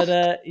 But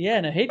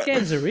head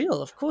games are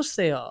real. Of course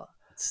they are.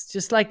 It's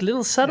just like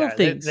little subtle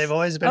things. They've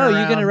always been around. around.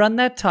 You're going to run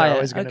that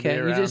tire. Okay,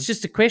 It's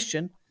just a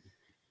question.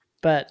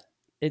 But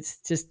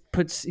it's just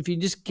if you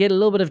just get a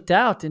little bit of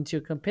doubt into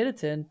your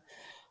competitor, and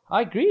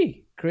I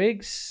agree.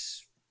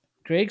 Greg's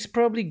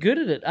probably good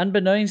at it.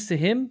 Unbeknownst to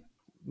him,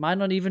 might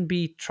not even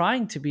be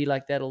trying to be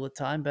like that all the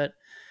time, but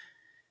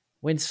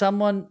when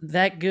someone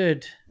that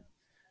good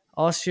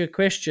asks you a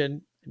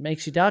question, it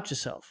makes you doubt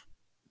yourself.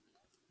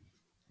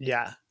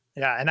 Yeah.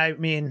 And I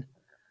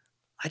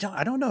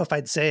don't know if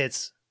I'd say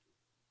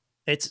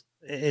it's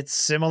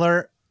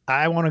similar.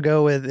 I want to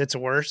go with it's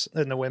worse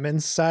than the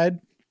women's side.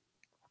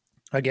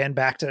 Again,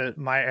 back to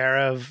my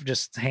era of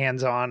just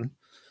hands-on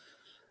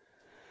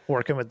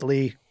working with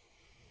Lee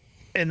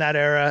in that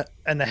era,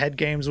 and the head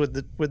games with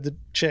the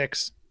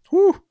chicks.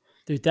 Whew.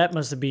 Dude, that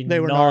must have been they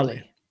were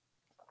gnarly.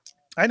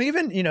 And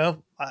even,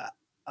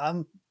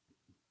 I'm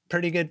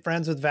pretty good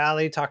friends with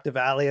Valley, talk to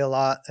Valley a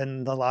lot,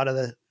 and a lot of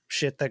the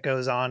shit that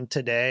goes on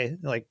today,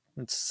 like,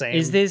 it's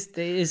same. There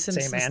is some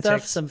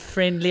stuff, some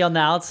friendly on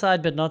the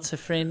outside, but not so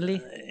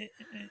friendly.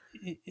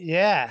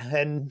 Yeah.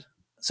 And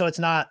so it's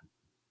not,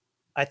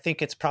 I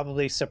think it's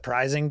probably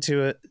surprising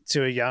to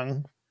a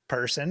young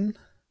person.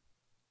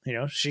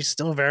 She's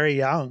still very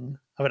young,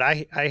 but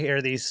I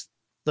hear these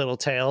little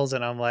tales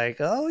and I'm like,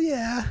 oh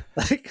yeah,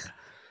 like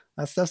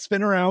that stuff's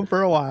been around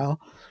for a while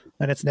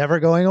and it's never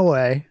going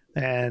away.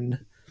 But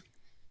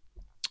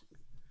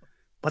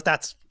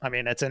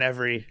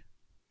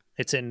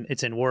it's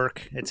in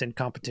work, it's in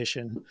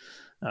competition.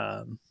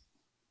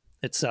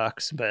 It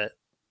sucks, but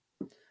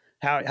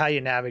how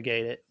you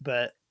navigate it.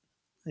 But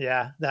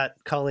yeah, that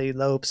Cully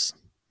Lopes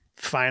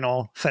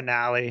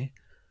finale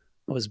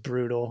was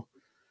brutal.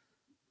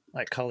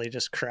 Like, Cully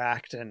just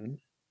cracked, and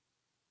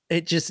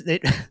it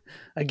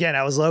again,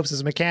 I was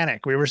Lopes'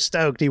 mechanic. We were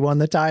stoked he won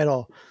the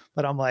title,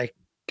 but I'm like,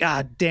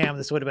 God damn,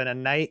 this would have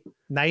been a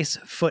nice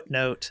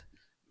footnote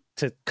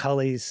to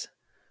Cully's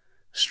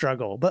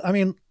struggle. But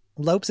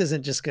Lopes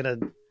isn't just gonna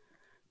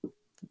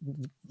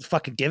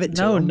fucking give it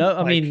to him.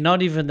 No,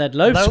 not even that.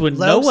 Lopes would.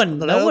 No one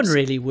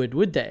really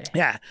would they?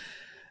 Yeah,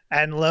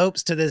 and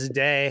Lopes to this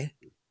day,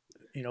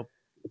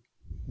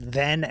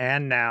 then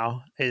and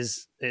now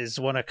is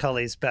one of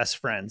Cully's best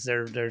friends.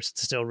 They're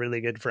still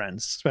really good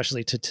friends,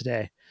 especially to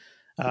today.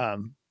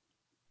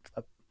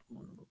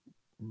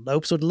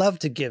 Lopes would love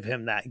to give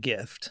him that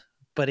gift,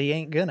 but he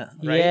ain't gonna.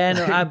 Right? Yeah,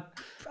 no,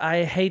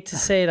 I hate to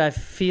say it. I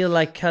feel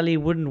like Cully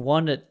wouldn't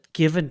want it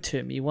given to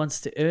him. He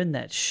wants to earn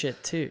that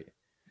shit too.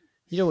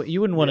 You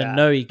wouldn't want to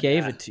know he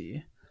gave it to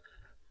you.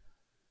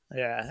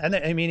 Yeah, and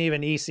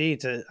even EC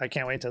I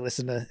can't wait to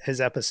listen to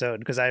his episode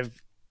because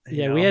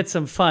we had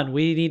some fun.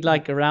 We need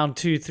like around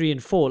 2, 3,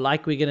 and 4,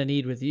 like we're gonna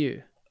need with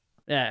you.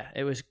 Yeah,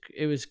 it was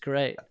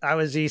great. I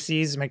was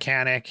EC's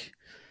mechanic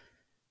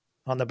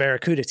on the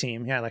Barracuda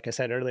team. Yeah, like I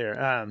said earlier.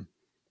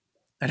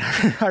 And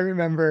I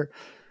remember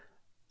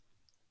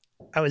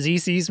I was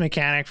EC's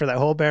mechanic for that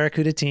whole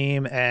Barracuda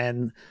team,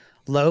 and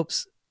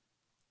Lopes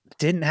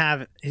he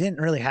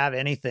didn't really have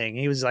anything.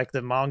 He was like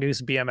the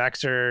mongoose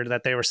BMXer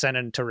that they were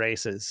sending to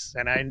races.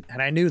 And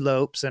I knew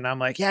Lopes, and I'm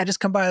like, yeah, just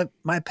come by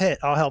my pit.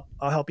 I'll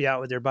help you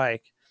out with your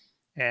bike.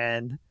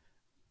 And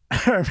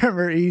I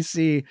remember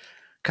EC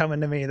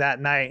coming to me that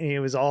night, and he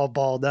was all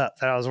balled up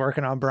that I was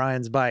working on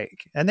Brian's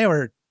bike. And they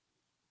were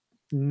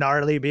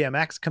gnarly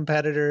BMX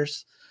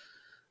competitors.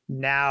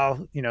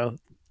 Now, you know,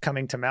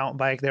 coming to mountain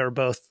bike, they were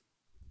both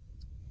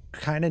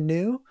kind of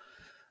new.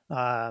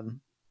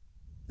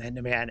 And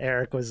man,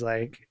 Eric was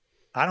like,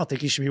 I don't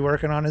think he should be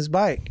working on his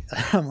bike.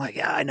 I'm like,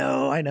 yeah, I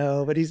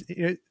know, but he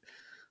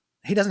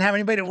doesn't have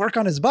anybody to work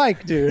on his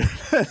bike, dude.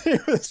 He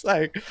was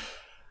like,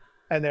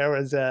 and there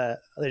was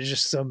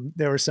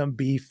some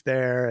beef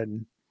there,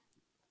 and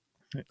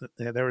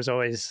there was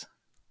always,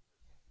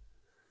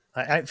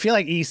 I feel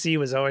like EC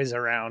was always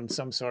around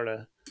some sort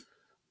of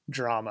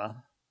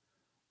drama.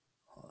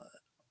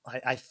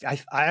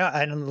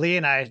 And Lee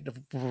and I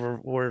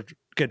were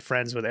good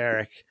friends with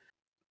Eric.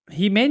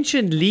 He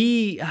mentioned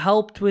Lee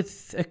helped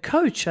with a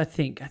coach, I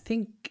think. I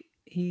feel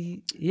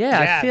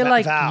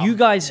like Val. you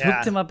guys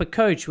hooked him up a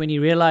coach when he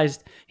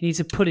realized he needs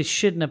to put his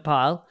shit in a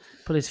pile,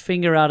 pull his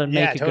finger out and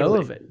make a go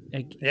of it.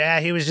 Like,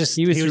 he was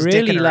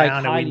really like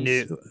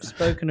highly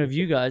spoken of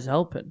you guys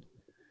helping.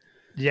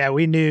 Yeah,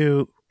 we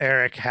knew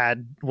Eric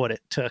had what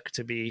it took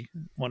to be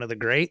one of the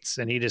greats,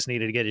 and he just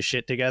needed to get his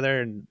shit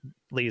together. And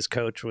Lee's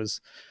coach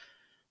was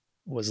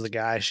the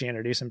guy she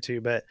introduced him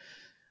to. But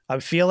I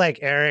feel like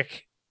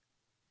Eric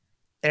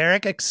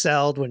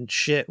excelled when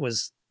shit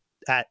was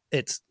at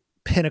its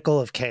pinnacle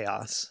of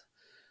chaos.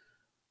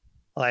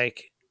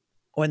 Like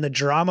when the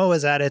drama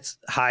was at its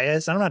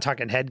highest, I'm not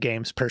talking head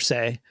games per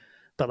se,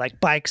 but like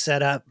bike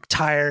setup,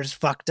 tires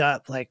fucked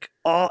up, like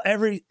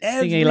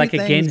everything's like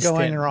against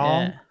going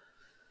wrong. Yeah.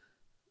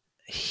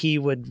 He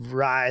would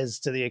rise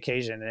to the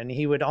occasion, and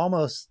he would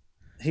almost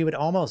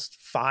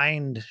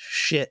find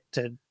shit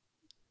to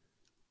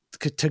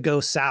go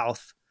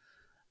south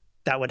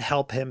that would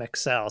help him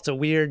excel. It's a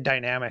weird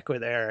dynamic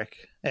with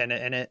Eric, and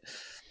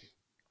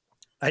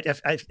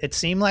it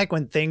seemed like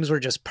when things were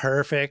just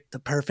perfect, the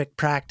perfect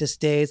practice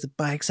days, the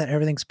bike set,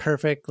 everything's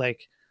perfect,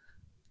 like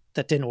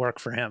that didn't work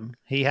for him.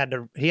 He had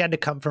to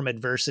come from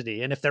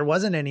adversity, and if there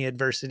wasn't any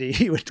adversity,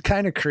 he would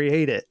kind of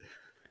create it,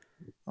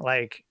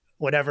 like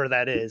whatever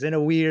that is. In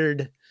a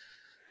weird,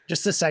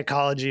 just the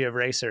psychology of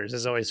racers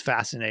is always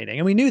fascinating,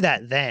 and we knew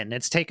that then.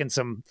 It's taken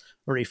some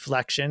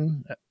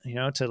reflection, you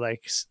know, to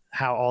like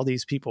how all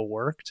these people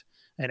worked.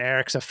 And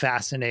Eric's a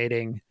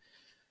fascinating.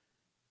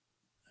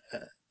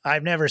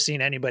 I've never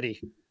seen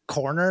anybody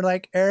corner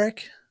like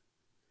Eric.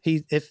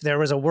 If there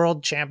was a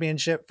world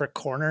championship for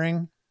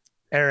cornering,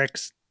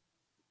 Eric's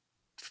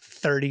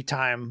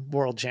 30-time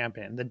world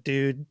champion. The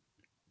dude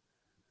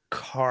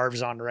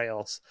carves on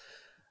rails.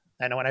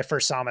 And when I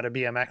first saw him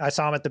at I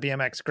saw him at the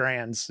BMX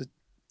Grands.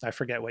 I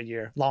forget what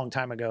year, long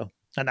time ago.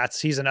 And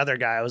he's another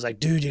guy. I was like,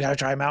 dude, you got to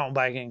try mountain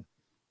biking.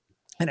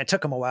 And it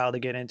took him a while to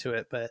get into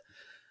it. But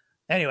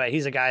anyway,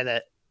 he's a guy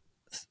that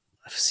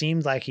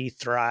seemed like he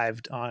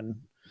thrived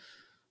on,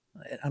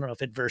 I don't know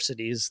if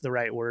adversity is the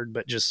right word,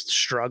 but just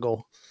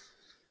struggle.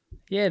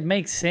 Yeah, it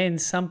makes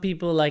sense. Some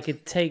people, like,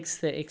 it takes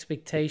the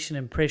expectation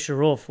and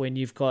pressure off when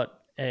you've got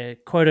a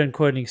quote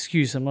unquote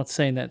excuse. I'm not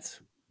saying that's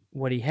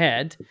what he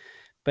had,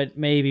 but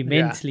maybe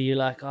mentally you're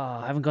like, oh,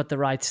 I haven't got the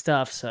right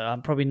stuff, so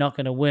I'm probably not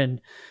going to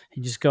win.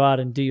 And just go out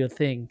and do your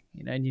thing,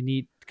 you know. And you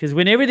need, because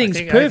when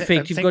everything's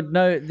perfect,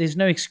 there's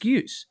no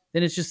excuse.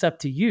 Then it's just up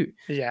to you.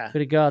 Yeah, got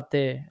to go out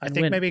there. I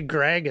think maybe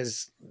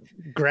Greg's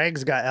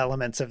got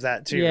elements of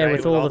that too. Yeah, right?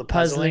 with all the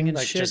puzzling and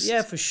like shit.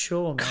 Yeah, for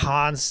sure, man.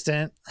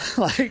 Constant,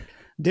 like,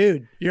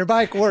 dude, your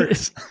bike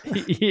works.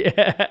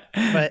 Yeah,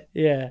 but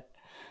yeah,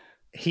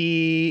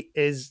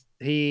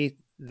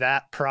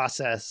 that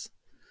process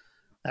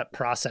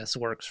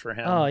works for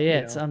him. Oh yeah,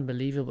 it's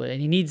unbelievable.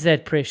 And he needs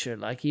that pressure.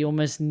 Like, he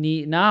almost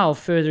now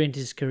further into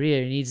his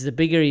career, he needs the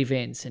bigger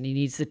events, and he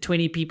needs the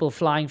 20 people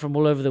flying from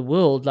all over the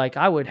world. Like,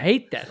 I would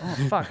hate that.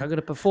 Oh fuck, I got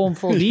to perform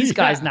for these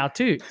guys now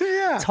too.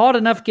 Yeah. It's hard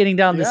enough getting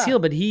down this hill,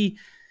 but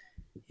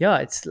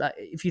it's like,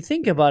 if you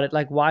think about it,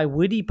 like, why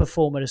would he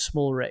perform at a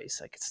small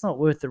race? Like, it's not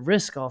worth the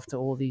risk after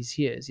all these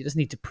years. He doesn't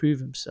need to prove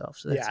himself.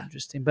 So that's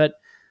interesting. But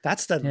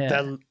that's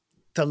the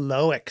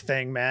Loic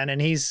thing, man. And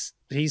he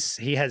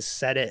has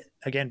said it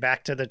again,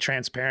 back to the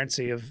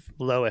transparency of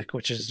Loic,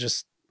 which is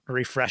just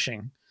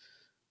refreshing.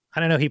 I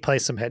don't know, he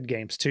plays some head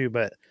games too,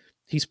 but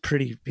he's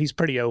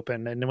pretty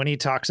open. And when he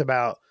talks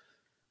about,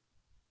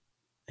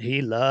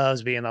 he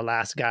loves being the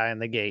last guy in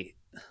the gate,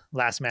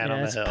 last man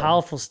on the hill. It's a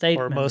powerful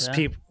statement.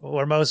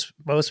 Or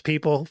most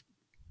people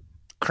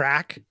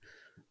crack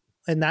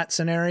in that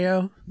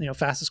scenario, you know,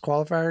 fastest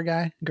qualifier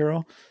guy,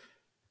 girl.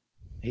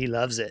 He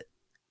loves it.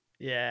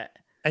 Yeah.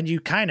 And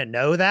you kind of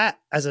know that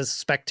as a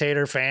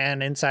spectator,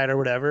 fan, insider,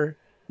 whatever,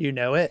 you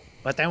know it.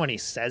 But then when he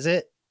says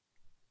it,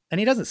 and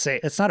he doesn't say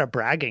it's not a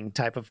bragging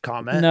type of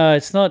comment. No,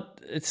 it's not.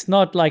 It's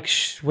not like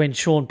when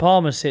Sean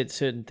Palmer said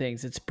certain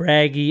things. It's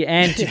braggy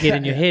and to get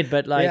in your head,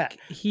 but like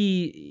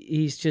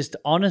he's just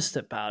honest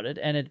about it,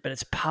 but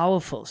it's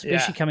powerful,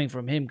 especially coming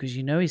from him because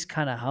he's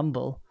kind of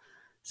humble.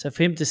 So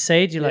for him to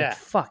say it, you're like,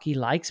 fuck, he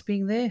likes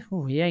being there.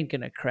 Oh, he ain't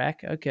gonna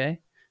crack. Okay,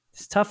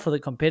 it's tough for the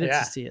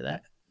competitors to hear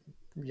that.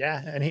 Yeah,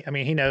 and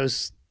he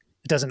knows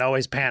it doesn't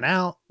always pan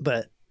out,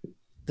 but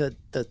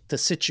the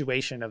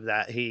situation of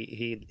that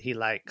he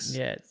likes,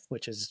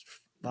 which is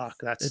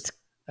it's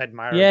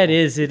admirable. Yeah, it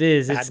is.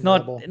 It's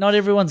not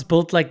everyone's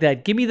built like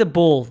that. Give me the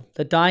ball,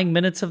 the dying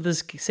minutes of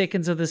this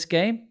seconds of this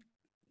game,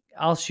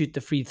 I'll shoot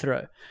the free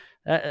throw.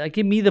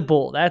 Give me the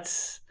ball.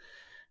 That's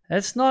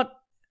not.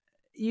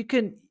 You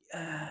can.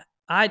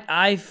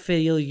 I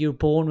feel you're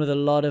born with a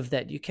lot of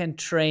that. You can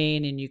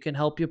train and you can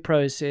help your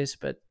process,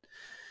 but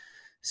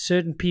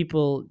certain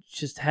people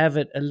just have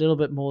it a little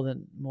bit more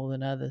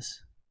than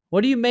others.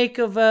 What do you make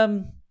of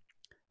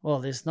well,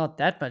 there's not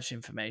that much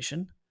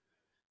information.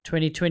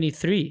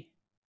 2023.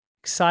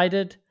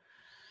 Excited?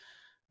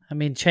 I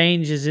mean,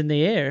 change is in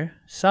the air.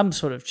 Some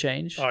sort of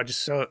change. Oh,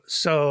 just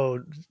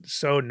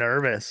so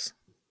nervous.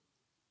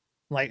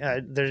 Like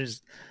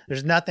there's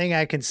nothing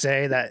I can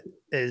say that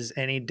is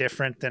any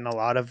different than a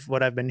lot of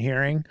what I've been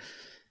hearing,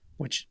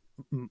 which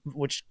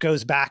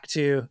goes back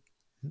to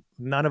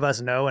none of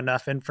us know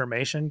enough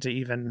information to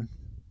even.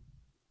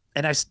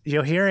 And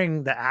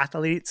hearing the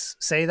athletes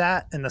say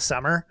that in the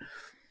summer,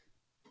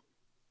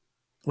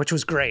 which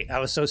was great. I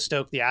was so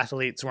stoked the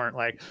athletes weren't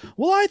like,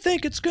 well, I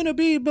think it's going to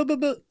be blah, blah,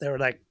 blah. They were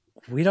like,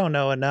 we don't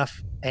know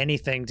enough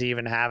anything to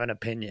even have an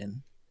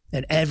opinion.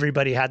 And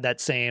everybody had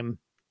that same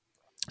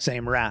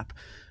rap,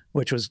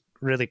 which was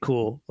really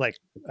cool. Like,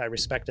 I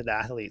respected the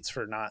athletes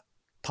for not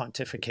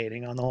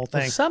pontificating on the whole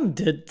thing. Well,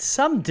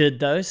 some did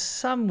though.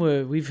 Some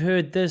were, we've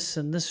heard this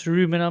in this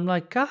room, and I'm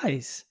like,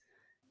 guys,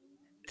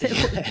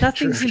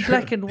 nothing's in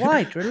black and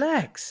white.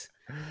 Relax.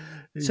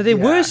 So there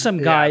were some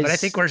guys, but I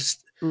think we're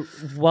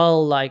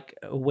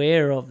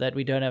aware of that.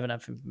 We don't have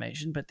enough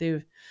information, but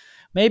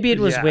maybe it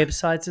was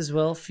websites as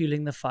well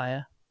fueling the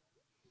fire.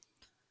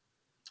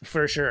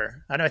 For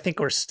sure. And I think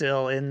we're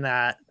still in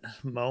that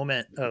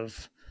moment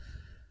of,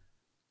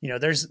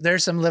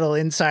 there's some little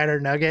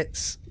insider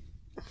nuggets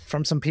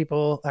from some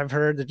people I've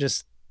heard that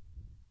just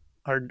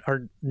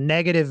are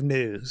negative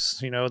news,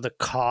 the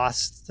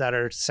costs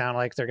that sound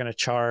like they're going to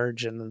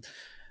charge and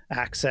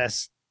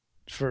access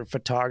for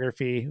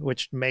photography,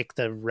 which make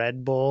the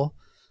Red Bull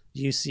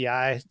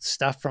UCI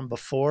stuff from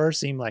before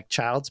seem like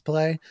child's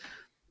play.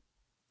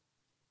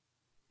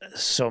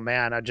 So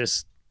man, I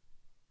just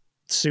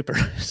super,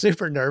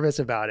 super nervous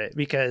about it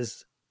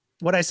because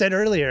what I said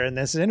earlier in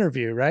this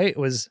interview, right,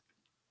 was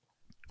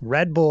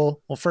Red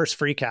Bull, well, first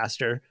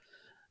Freecaster,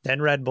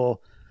 then Red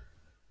Bull.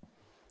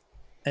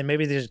 And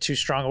maybe these are too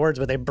strong words,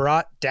 but they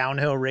brought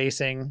downhill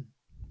racing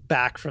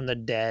back from the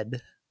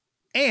dead,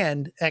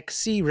 and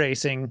XC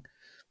racing,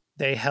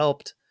 they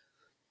helped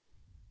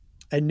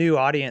a new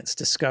audience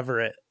discover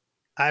it.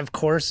 I, of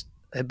course,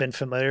 have been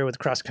familiar with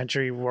cross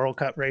country World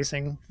Cup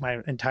racing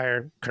my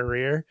entire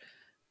career,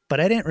 but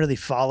I didn't really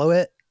follow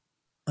it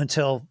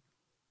until,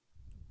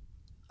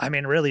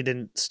 really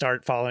didn't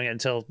start following it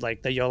until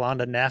like the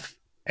Yolanda Neff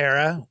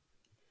era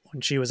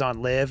when she was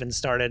on Live and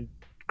started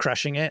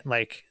crushing it,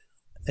 like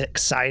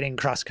exciting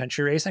cross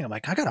country racing. I'm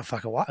like, I gotta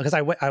fucking watch, because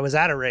I was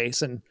at a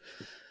race and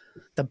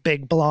the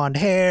big blonde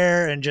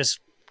hair and just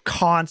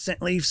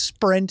constantly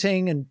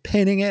sprinting and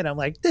pinning it. I'm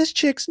like, this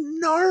chick's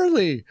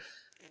gnarly.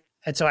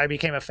 And so I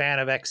became a fan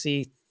of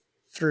XC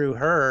through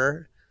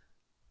her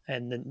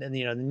and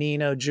the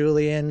Nino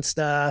Julian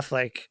stuff.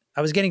 Like,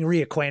 I was getting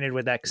reacquainted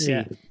with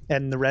XC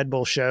and the Red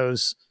Bull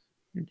shows.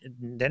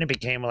 Then it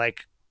became like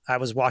I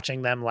was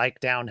watching them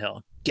like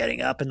downhill,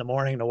 getting up in the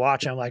morning to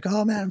watch. I'm like,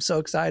 oh man, I'm so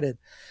excited.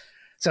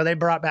 So they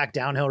brought back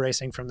downhill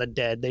racing from the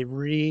dead. They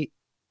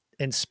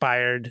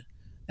re-inspired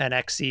an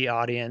XC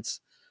audience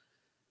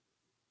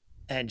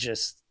and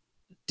just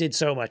did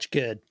so much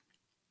good.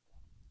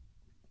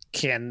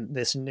 Can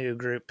this new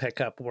group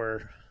pick up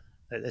where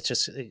it's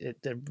just,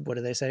 what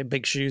do they say?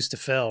 Big shoes to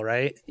fill,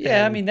 right?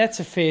 Yeah, and, that's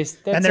a fair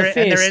statement.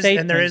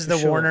 And there is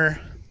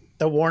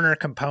the Warner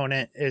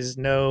component is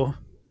no,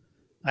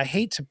 I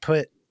hate to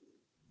put,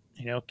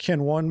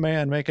 can one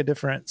man make a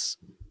difference?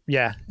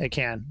 Yeah, it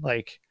can.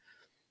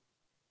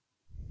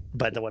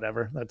 But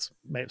whatever, that's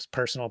my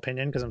personal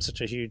opinion because I'm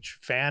such a huge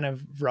fan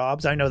of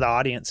Rob's. I know the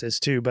audience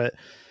is too, but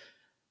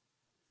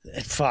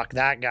fuck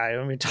that guy.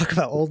 When we talk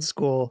about old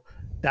school,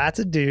 that's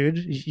a dude.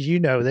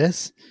 You know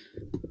this.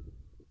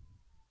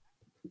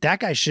 That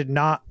guy should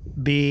not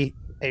be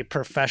a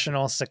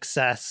professional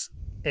success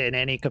in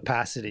any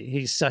capacity.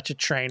 He's such a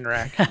train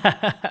wreck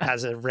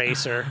as a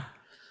racer.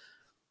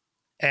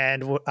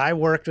 And I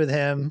worked with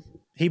him.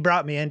 He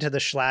brought me into the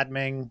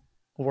Schladming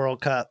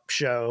World Cup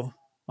show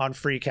on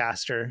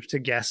Freecaster to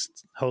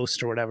guest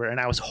host or whatever. And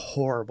I was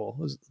horrible.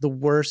 It was the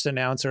worst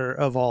announcer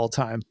of all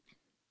time.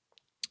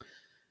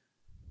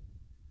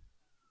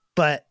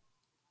 But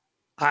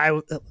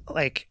I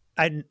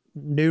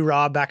knew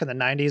Rob back in the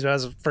 90s, but I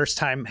was the first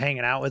time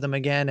hanging out with him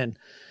again. And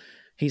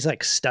he's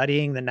like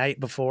studying the night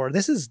before.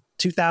 This is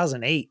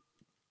 2008.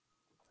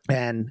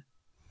 And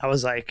I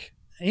was like,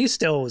 he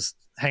still was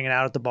hanging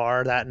out at the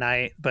bar that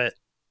night, but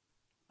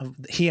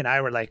he and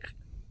I were like,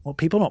 well,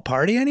 people don't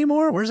party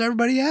anymore. Where's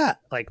everybody at?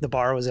 Like the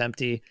bar was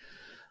empty.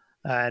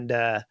 And,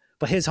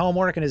 but his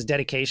homework and his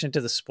dedication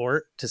to the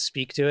sport to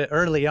speak to it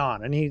early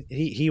on. And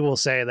he will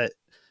say that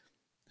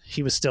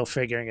he was still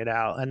figuring it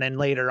out. And then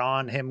later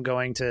on, him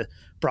going to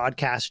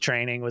broadcast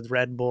training with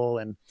Red Bull,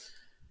 and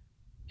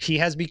he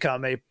has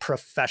become a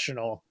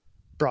professional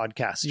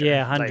broadcaster.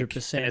 Yeah,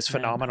 100%. And is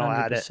phenomenal 100%.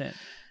 at it.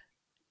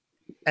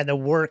 And the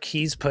work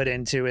he's put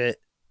into it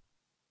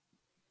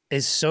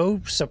is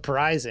so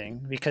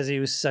surprising because he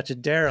was such a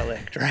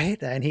derelict,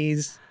 right? And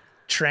he's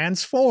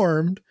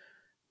transformed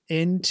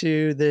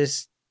into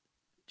this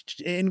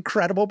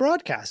incredible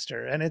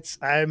broadcaster. And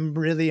I'm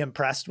really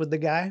impressed with the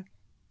guy.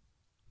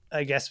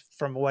 I guess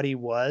from what he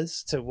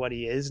was to what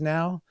he is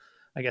now,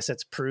 I guess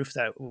it's proof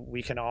that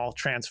we can all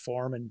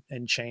transform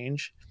and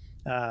change.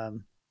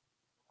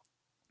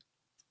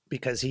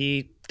 Because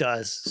he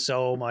does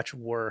so much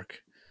work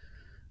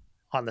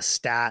on the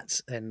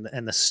stats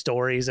and the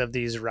stories of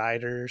these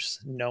riders,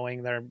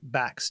 knowing their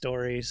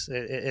backstories.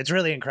 It's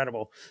really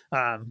incredible.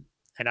 And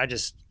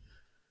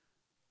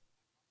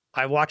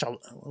I watch,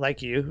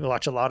 like you,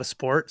 watch a lot of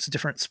sports,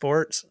 different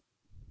sports,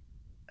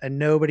 and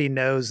nobody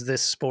knows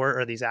this sport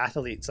or these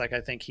athletes like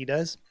I think he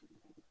does.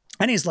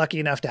 And he's lucky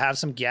enough to have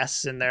some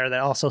guests in there that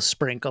also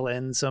sprinkle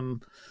in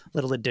some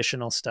little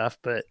additional stuff.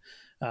 But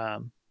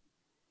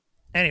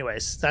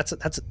anyways, that's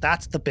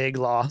the big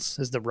loss,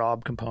 is the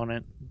Rob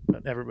component.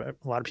 But a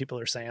lot of people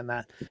are saying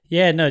that.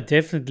 Yeah, no,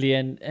 definitely.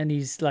 And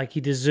he's like,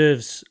 he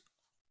deserves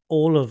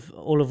all of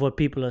what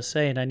people are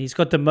saying. And he's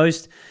got the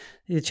most,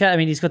 he's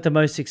got the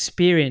most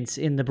experience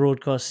in the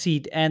broadcast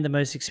seat and the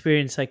most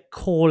experience like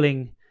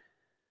calling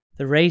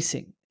the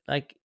racing.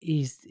 Like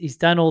he's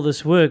done all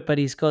this work, but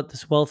he's got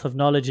this wealth of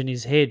knowledge in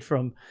his head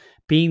from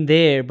being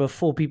there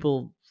before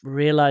people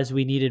realized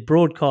we needed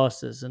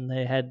broadcasters, and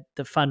they had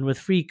the fun with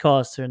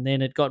Freecaster, and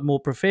then it got more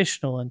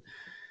professional, and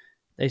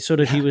they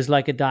sort of, he was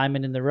like a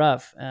diamond in the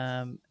rough.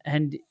 And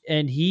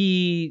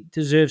he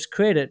deserves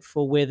credit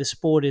for where the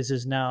sport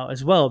is now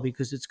as well,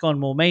 because it's gone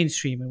more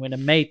mainstream. And when a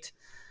mate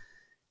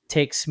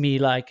texts me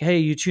like, hey,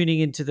 you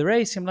tuning into the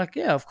race? I'm like,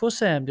 yeah, of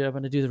course I am. I'm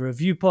going to do the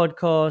review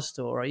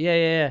podcast, or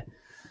yeah.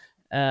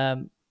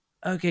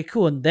 Okay,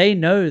 cool. And they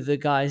know the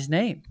guy's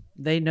name.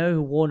 They know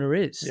who Warner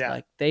is. Yeah.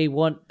 Like they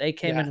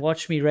came and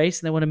watched me race,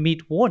 and they want to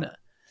meet Warner.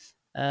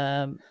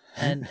 And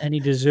he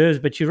deserves,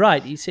 but you're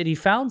right. He said he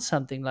found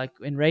something like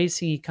in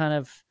racing. He kind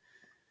of,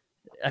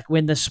 like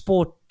when the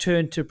sport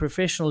turned to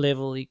professional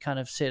level, he kind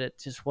of said it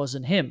just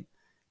wasn't him,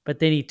 but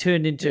then he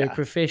turned into a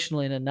professional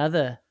in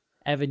another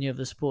avenue of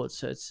the sport.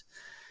 So it's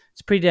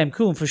pretty damn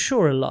cool, and for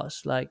sure a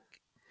loss. Like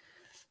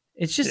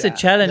it's just a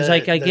challenge.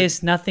 I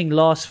guess nothing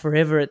lasts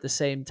forever at the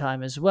same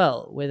time as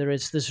well, whether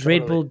it's this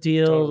Red Bull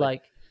deal,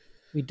 like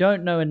we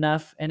don't know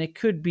enough, and it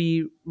could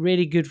be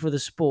really good for the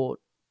sport.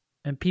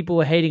 And people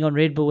were hating on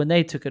Red Bull when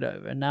they took it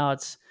over, and now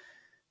it's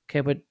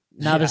okay. But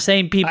now the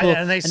same people,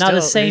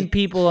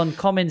 people on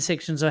comment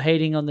sections are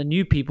hating on the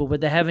new people,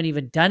 but they haven't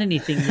even done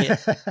anything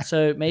yet.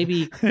 So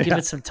maybe give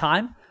it some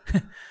time.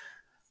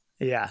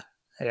 Yeah.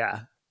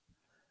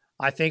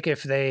 I think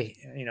if they,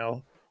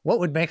 what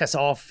would make us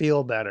all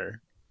feel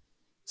better?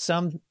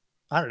 I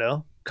don't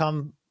know,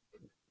 come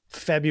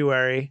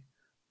February,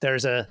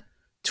 there's a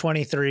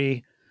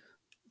 23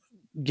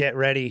 get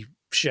ready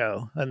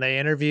show, and they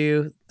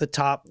interview the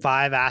top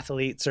 5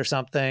 athletes or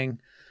something.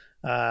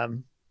 Some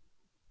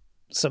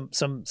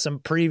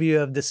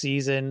preview of the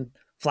season,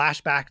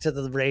 flashback to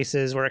the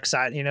races. We're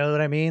excited. You know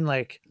what I mean?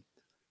 Like,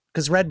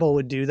 because Red Bull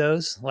would do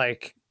those,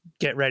 like,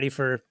 get ready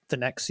for the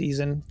next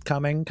season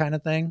coming kind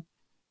of thing.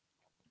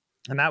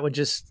 And that would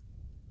just,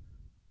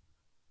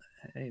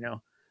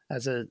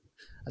 as a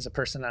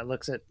person that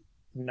looks at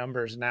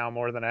numbers now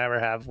more than I ever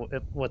have,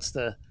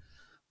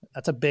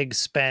 that's a big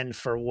spend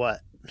for what,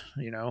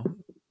 I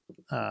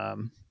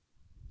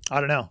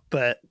don't know,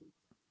 but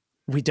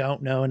we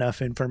don't know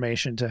enough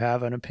information to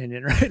have an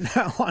opinion right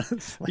now,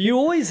 honestly. You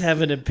always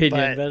have an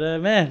opinion, but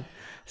man,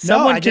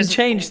 someone can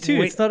change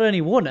too. It's not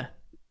only Warner.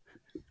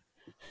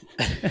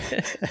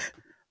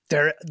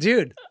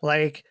 Dude,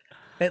 like,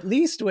 at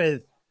least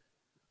with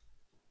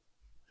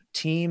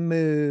team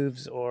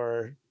moves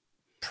or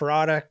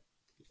product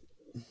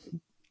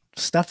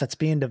stuff that's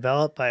being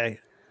developed by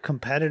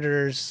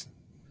competitors,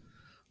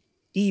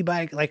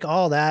 e-bike, like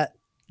all that,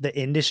 the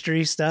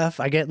industry stuff,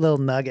 I get little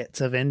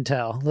nuggets of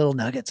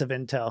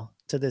intel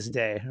to this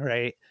day,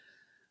 right?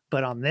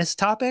 But on this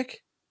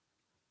topic,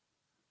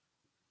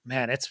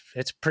 man,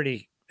 it's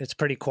pretty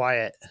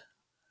quiet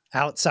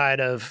outside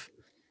of,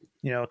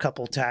 a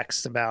couple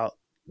texts about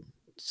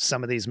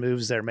some of these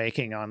moves they're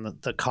making on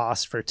the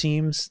cost for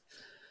teams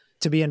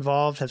to be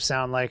involved have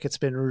sound like it's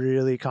been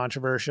really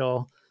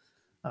controversial.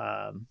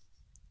 I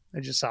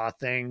just saw a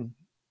thing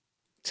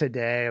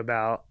today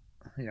about,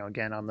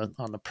 again, on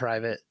the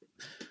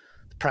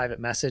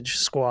private message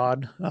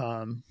squad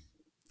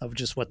of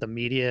just what the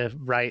media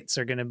rights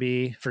are going to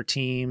be for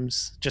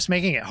teams, just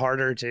making it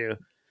harder to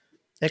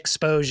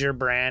expose your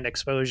brand,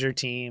 expose your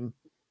team.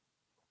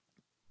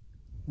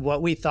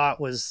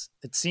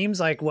 It seems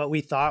like what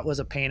we thought was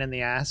a pain in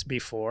the ass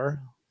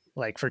before,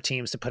 like for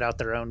teams to put out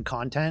their own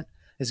content,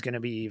 is going to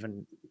be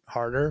even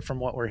harder from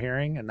what we're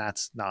hearing. And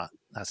that's not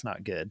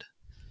good.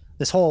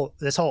 This whole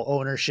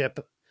ownership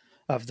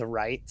of the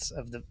rights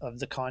of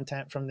the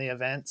content from the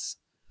events,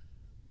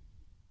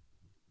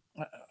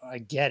 I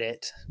get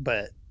it,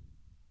 but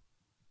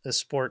the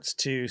sport's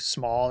too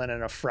small and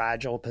in a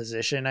fragile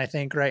position, I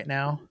think, right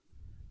now,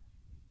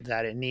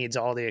 that it needs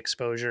all the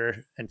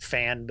exposure and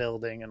fan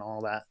building and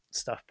all that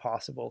stuff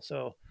possible.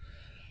 So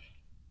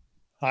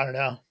I don't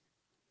know.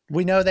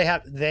 We know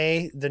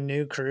the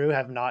new crew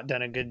have not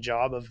done a good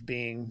job of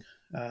being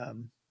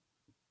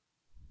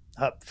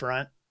up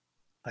front.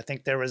 I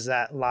think there was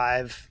that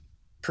live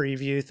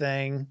preview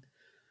thing.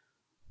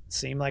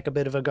 Seemed like a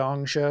bit of a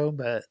gong show,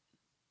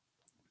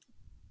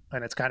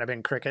 and it's kind of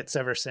been crickets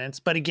ever since.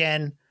 But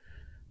again,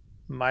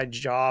 my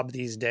job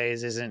these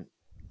days isn't,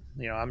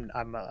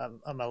 I'm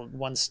a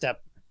one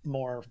step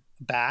more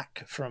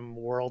back from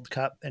World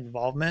Cup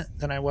involvement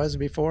than I was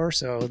before.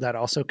 So that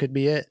also could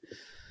be it.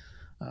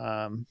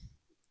 Yeah,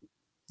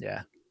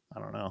 I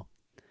don't know.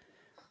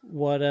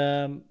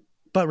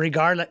 But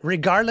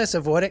regardless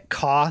of what it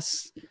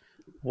costs,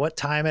 what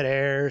time it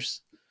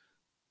airs,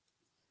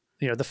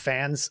 the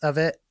fans of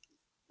it,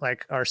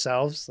 like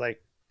ourselves,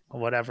 like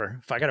whatever.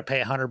 If I got to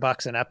pay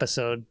 $100 an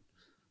episode,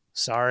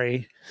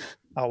 sorry,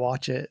 I'll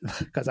watch it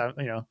because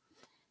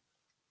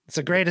it's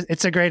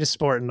the greatest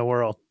sport in the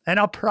world, and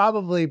I'll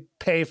probably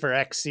pay for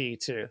XC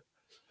too.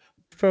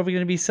 Probably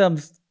going to be some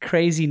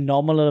crazy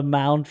nominal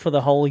amount for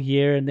the whole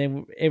year, and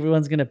then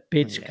everyone's going to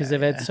bitch because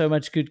they've had so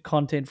much good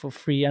content for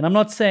free. And I'm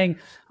not saying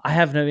I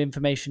have no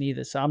information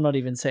either, so I'm not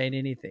even saying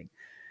anything.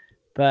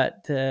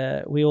 But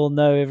we all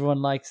know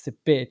everyone likes to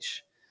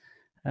bitch.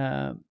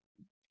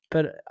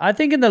 But I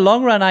think in the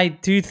long run, I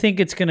do think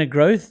it's going to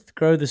grow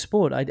the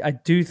sport. I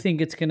do think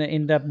it's going to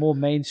end up more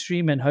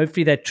mainstream, and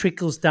hopefully that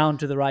trickles down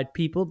to the right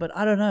people. But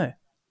I don't know.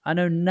 I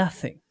know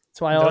nothing.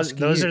 That's why I ask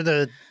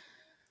you.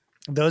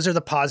 Those are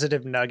the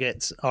positive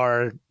nuggets,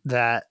 are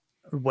that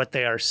what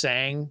they are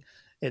saying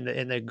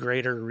in the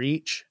greater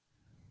reach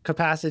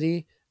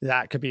capacity,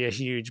 that could be a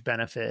huge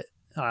benefit.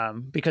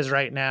 Because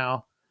right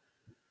now,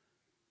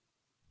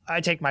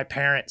 I take my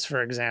parents,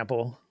 for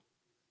example.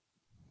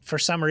 For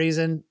some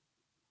reason,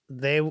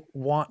 they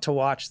want to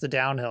watch the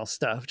downhill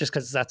stuff just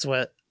because that's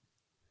what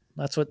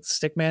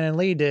Stickman and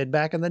Lee did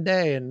back in the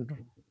day, and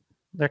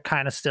they're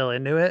kind of still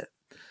into it.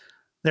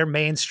 They're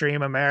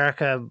mainstream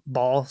America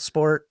ball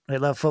sport. They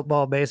love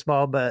football,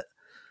 baseball, but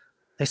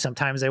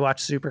sometimes they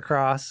watch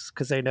Supercross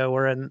because they know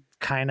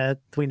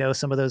we know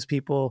some of those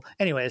people.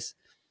 Anyways,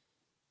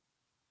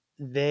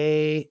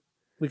 we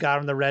got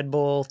them the Red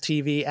Bull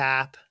TV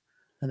app,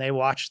 and they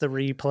watch the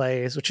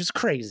replays, which is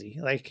crazy.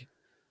 Like,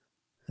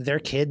 their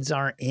kids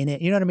aren't in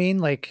it. You know what I mean?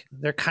 Like,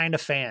 they're kind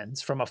of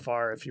fans from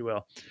afar, if you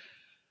will.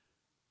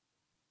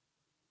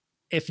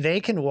 If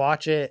they can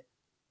watch it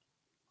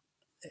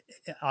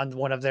on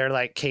one of their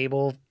like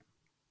cable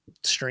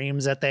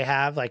streams that they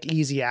have, like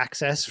easy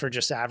access for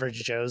just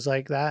average Joes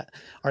like that,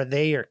 are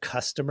they your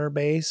customer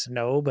base?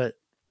 No, but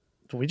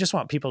we just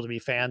want people to be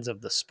fans of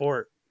the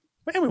sport.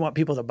 And we want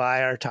people to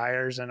buy our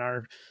tires and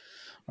our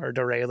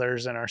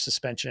derailleurs and our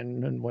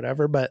suspension and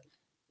whatever, but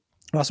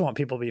I also want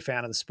people to be a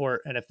fan of the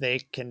sport. And if they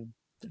can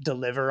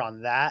deliver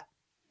on that,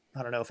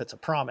 I don't know if it's a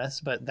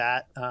promise, but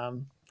that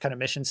kind of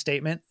mission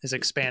statement is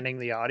expanding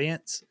the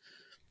audience.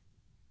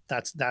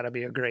 That'll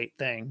be a great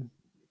thing,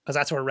 because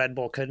that's where Red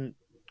Bull couldn't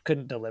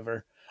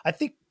deliver.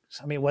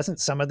 Wasn't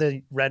some of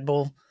the Red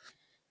Bull,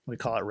 we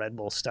call it Red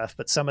Bull stuff,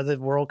 but some of the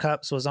World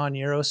Cups was on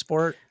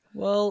Eurosport?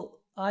 Well,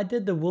 I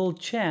did the World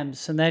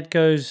Champs, and that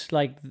goes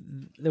like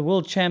the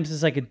World Champs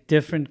is like a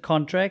different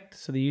contract,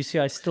 so the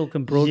UCI still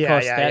can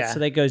broadcast that. Yeah. So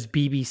that goes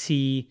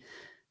BBC.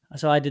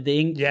 So I did the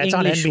it's English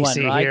on NBC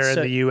one, right? here in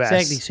the US.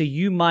 Exactly. So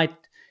you might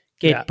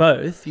get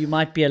both. You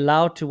might be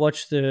allowed to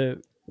watch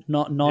the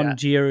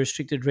non-geo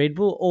restricted Red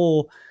Bull,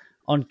 or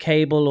on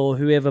cable, or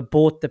whoever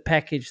bought the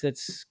package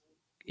that's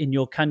in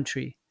your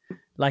country.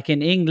 Like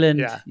in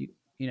England, I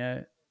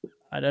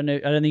don't know. I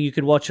don't think you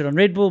could watch it on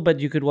Red Bull, but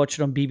you could watch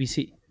it on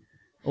BBC.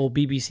 Or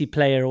BBC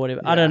Player or whatever.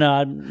 Yeah. I don't know.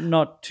 I'm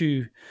not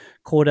too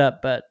caught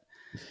up, but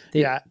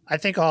I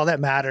think all that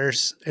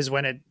matters is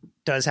when it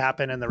does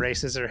happen and the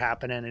races are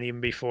happening, and even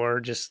before,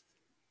 just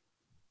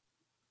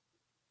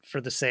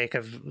for the sake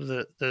of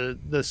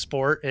the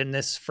sport in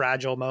this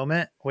fragile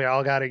moment, we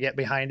all got to get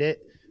behind it,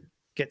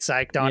 get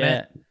psyched on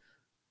it.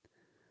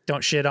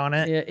 Don't shit on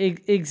it. Yeah,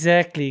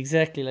 exactly.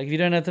 Like, if you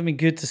don't have something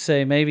good to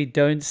say, maybe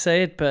don't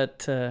say it,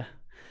 but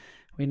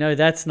we know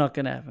that's not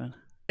going to happen.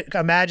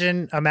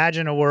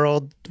 Imagine a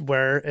world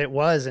where it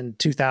was in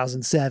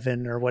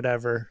 2007 or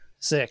whatever,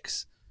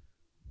 6,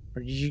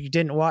 where you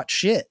didn't watch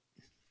shit.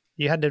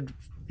 You had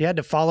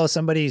to follow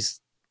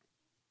somebody's.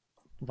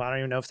 Well, I don't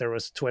even know if there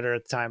was Twitter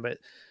at the time, but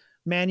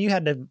man, you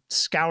had to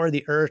scour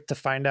the earth to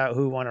find out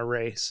who won a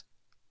race.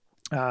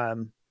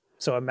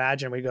 So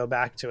imagine we go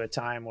back to a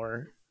time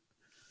where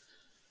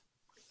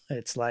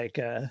it's like,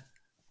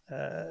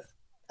 I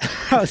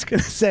was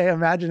going to say,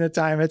 imagine a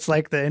time it's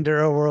like the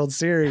Enduro World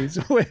Series,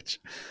 which,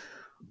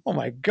 oh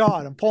my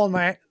God, I'm pulling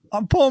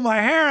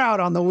my hair out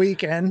on the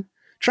weekend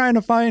trying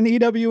to find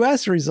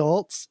EWS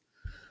results,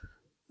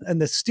 and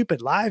the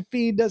stupid live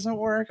feed doesn't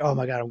work. Oh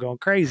my God, I'm going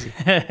crazy.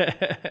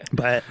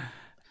 But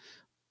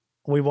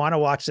we want to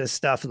watch this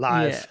stuff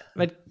live. Yeah,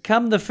 but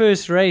come the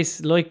first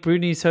race, Loic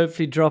Bruni's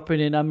hopefully dropping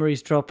in,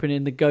 Amari's dropping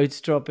in, the Goat's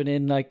dropping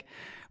in. Like,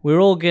 we're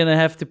all going to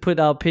have to put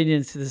our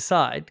opinions to the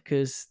side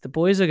because the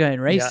boys are going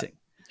racing.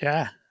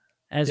 Yeah.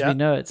 As we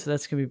know it. So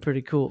that's going to be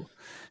pretty cool.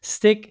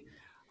 Stick,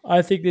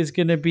 I think there's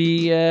going to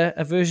be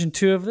a version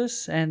 2 of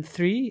this and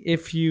 3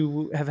 if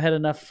you have had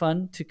enough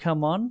fun to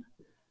come on.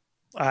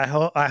 I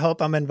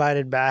hope I'm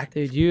invited back.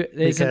 Dude,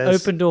 there's an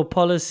open door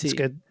policy. It's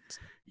good.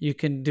 You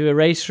can do a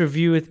race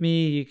review with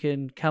me. You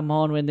can come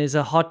on when there's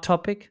a hot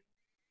topic.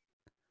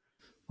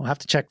 We'll have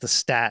to check the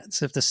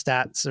stats. If the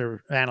stats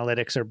or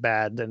analytics are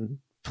bad, then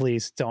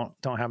please don't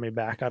have me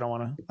back. I don't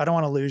want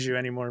to lose you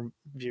any more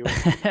viewers.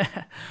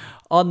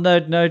 On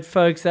that note,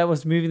 folks, that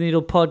was Moving the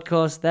Needle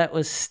Podcast. That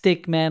was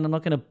Stick, man. I'm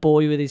not going to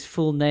bore you with his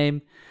full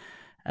name.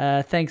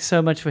 Thanks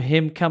so much for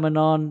him coming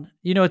on.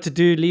 You know what to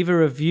do. Leave a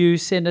review.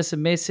 Send us a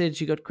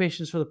message. You got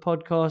questions for the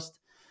podcast,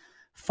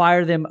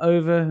 fire them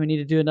over. We need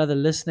to do another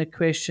listener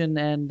question.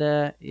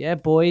 And yeah,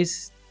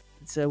 boys,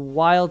 it's a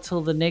while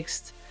till the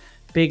next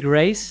big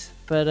race.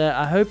 But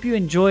I hope you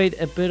enjoyed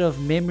a bit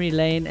of memory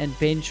lane and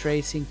bench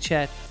racing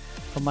chat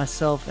from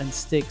myself and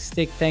Stick.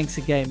 Stick, thanks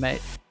again,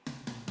 mate.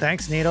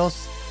 Thanks,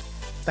 Needles.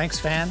 Thanks,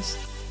 fans.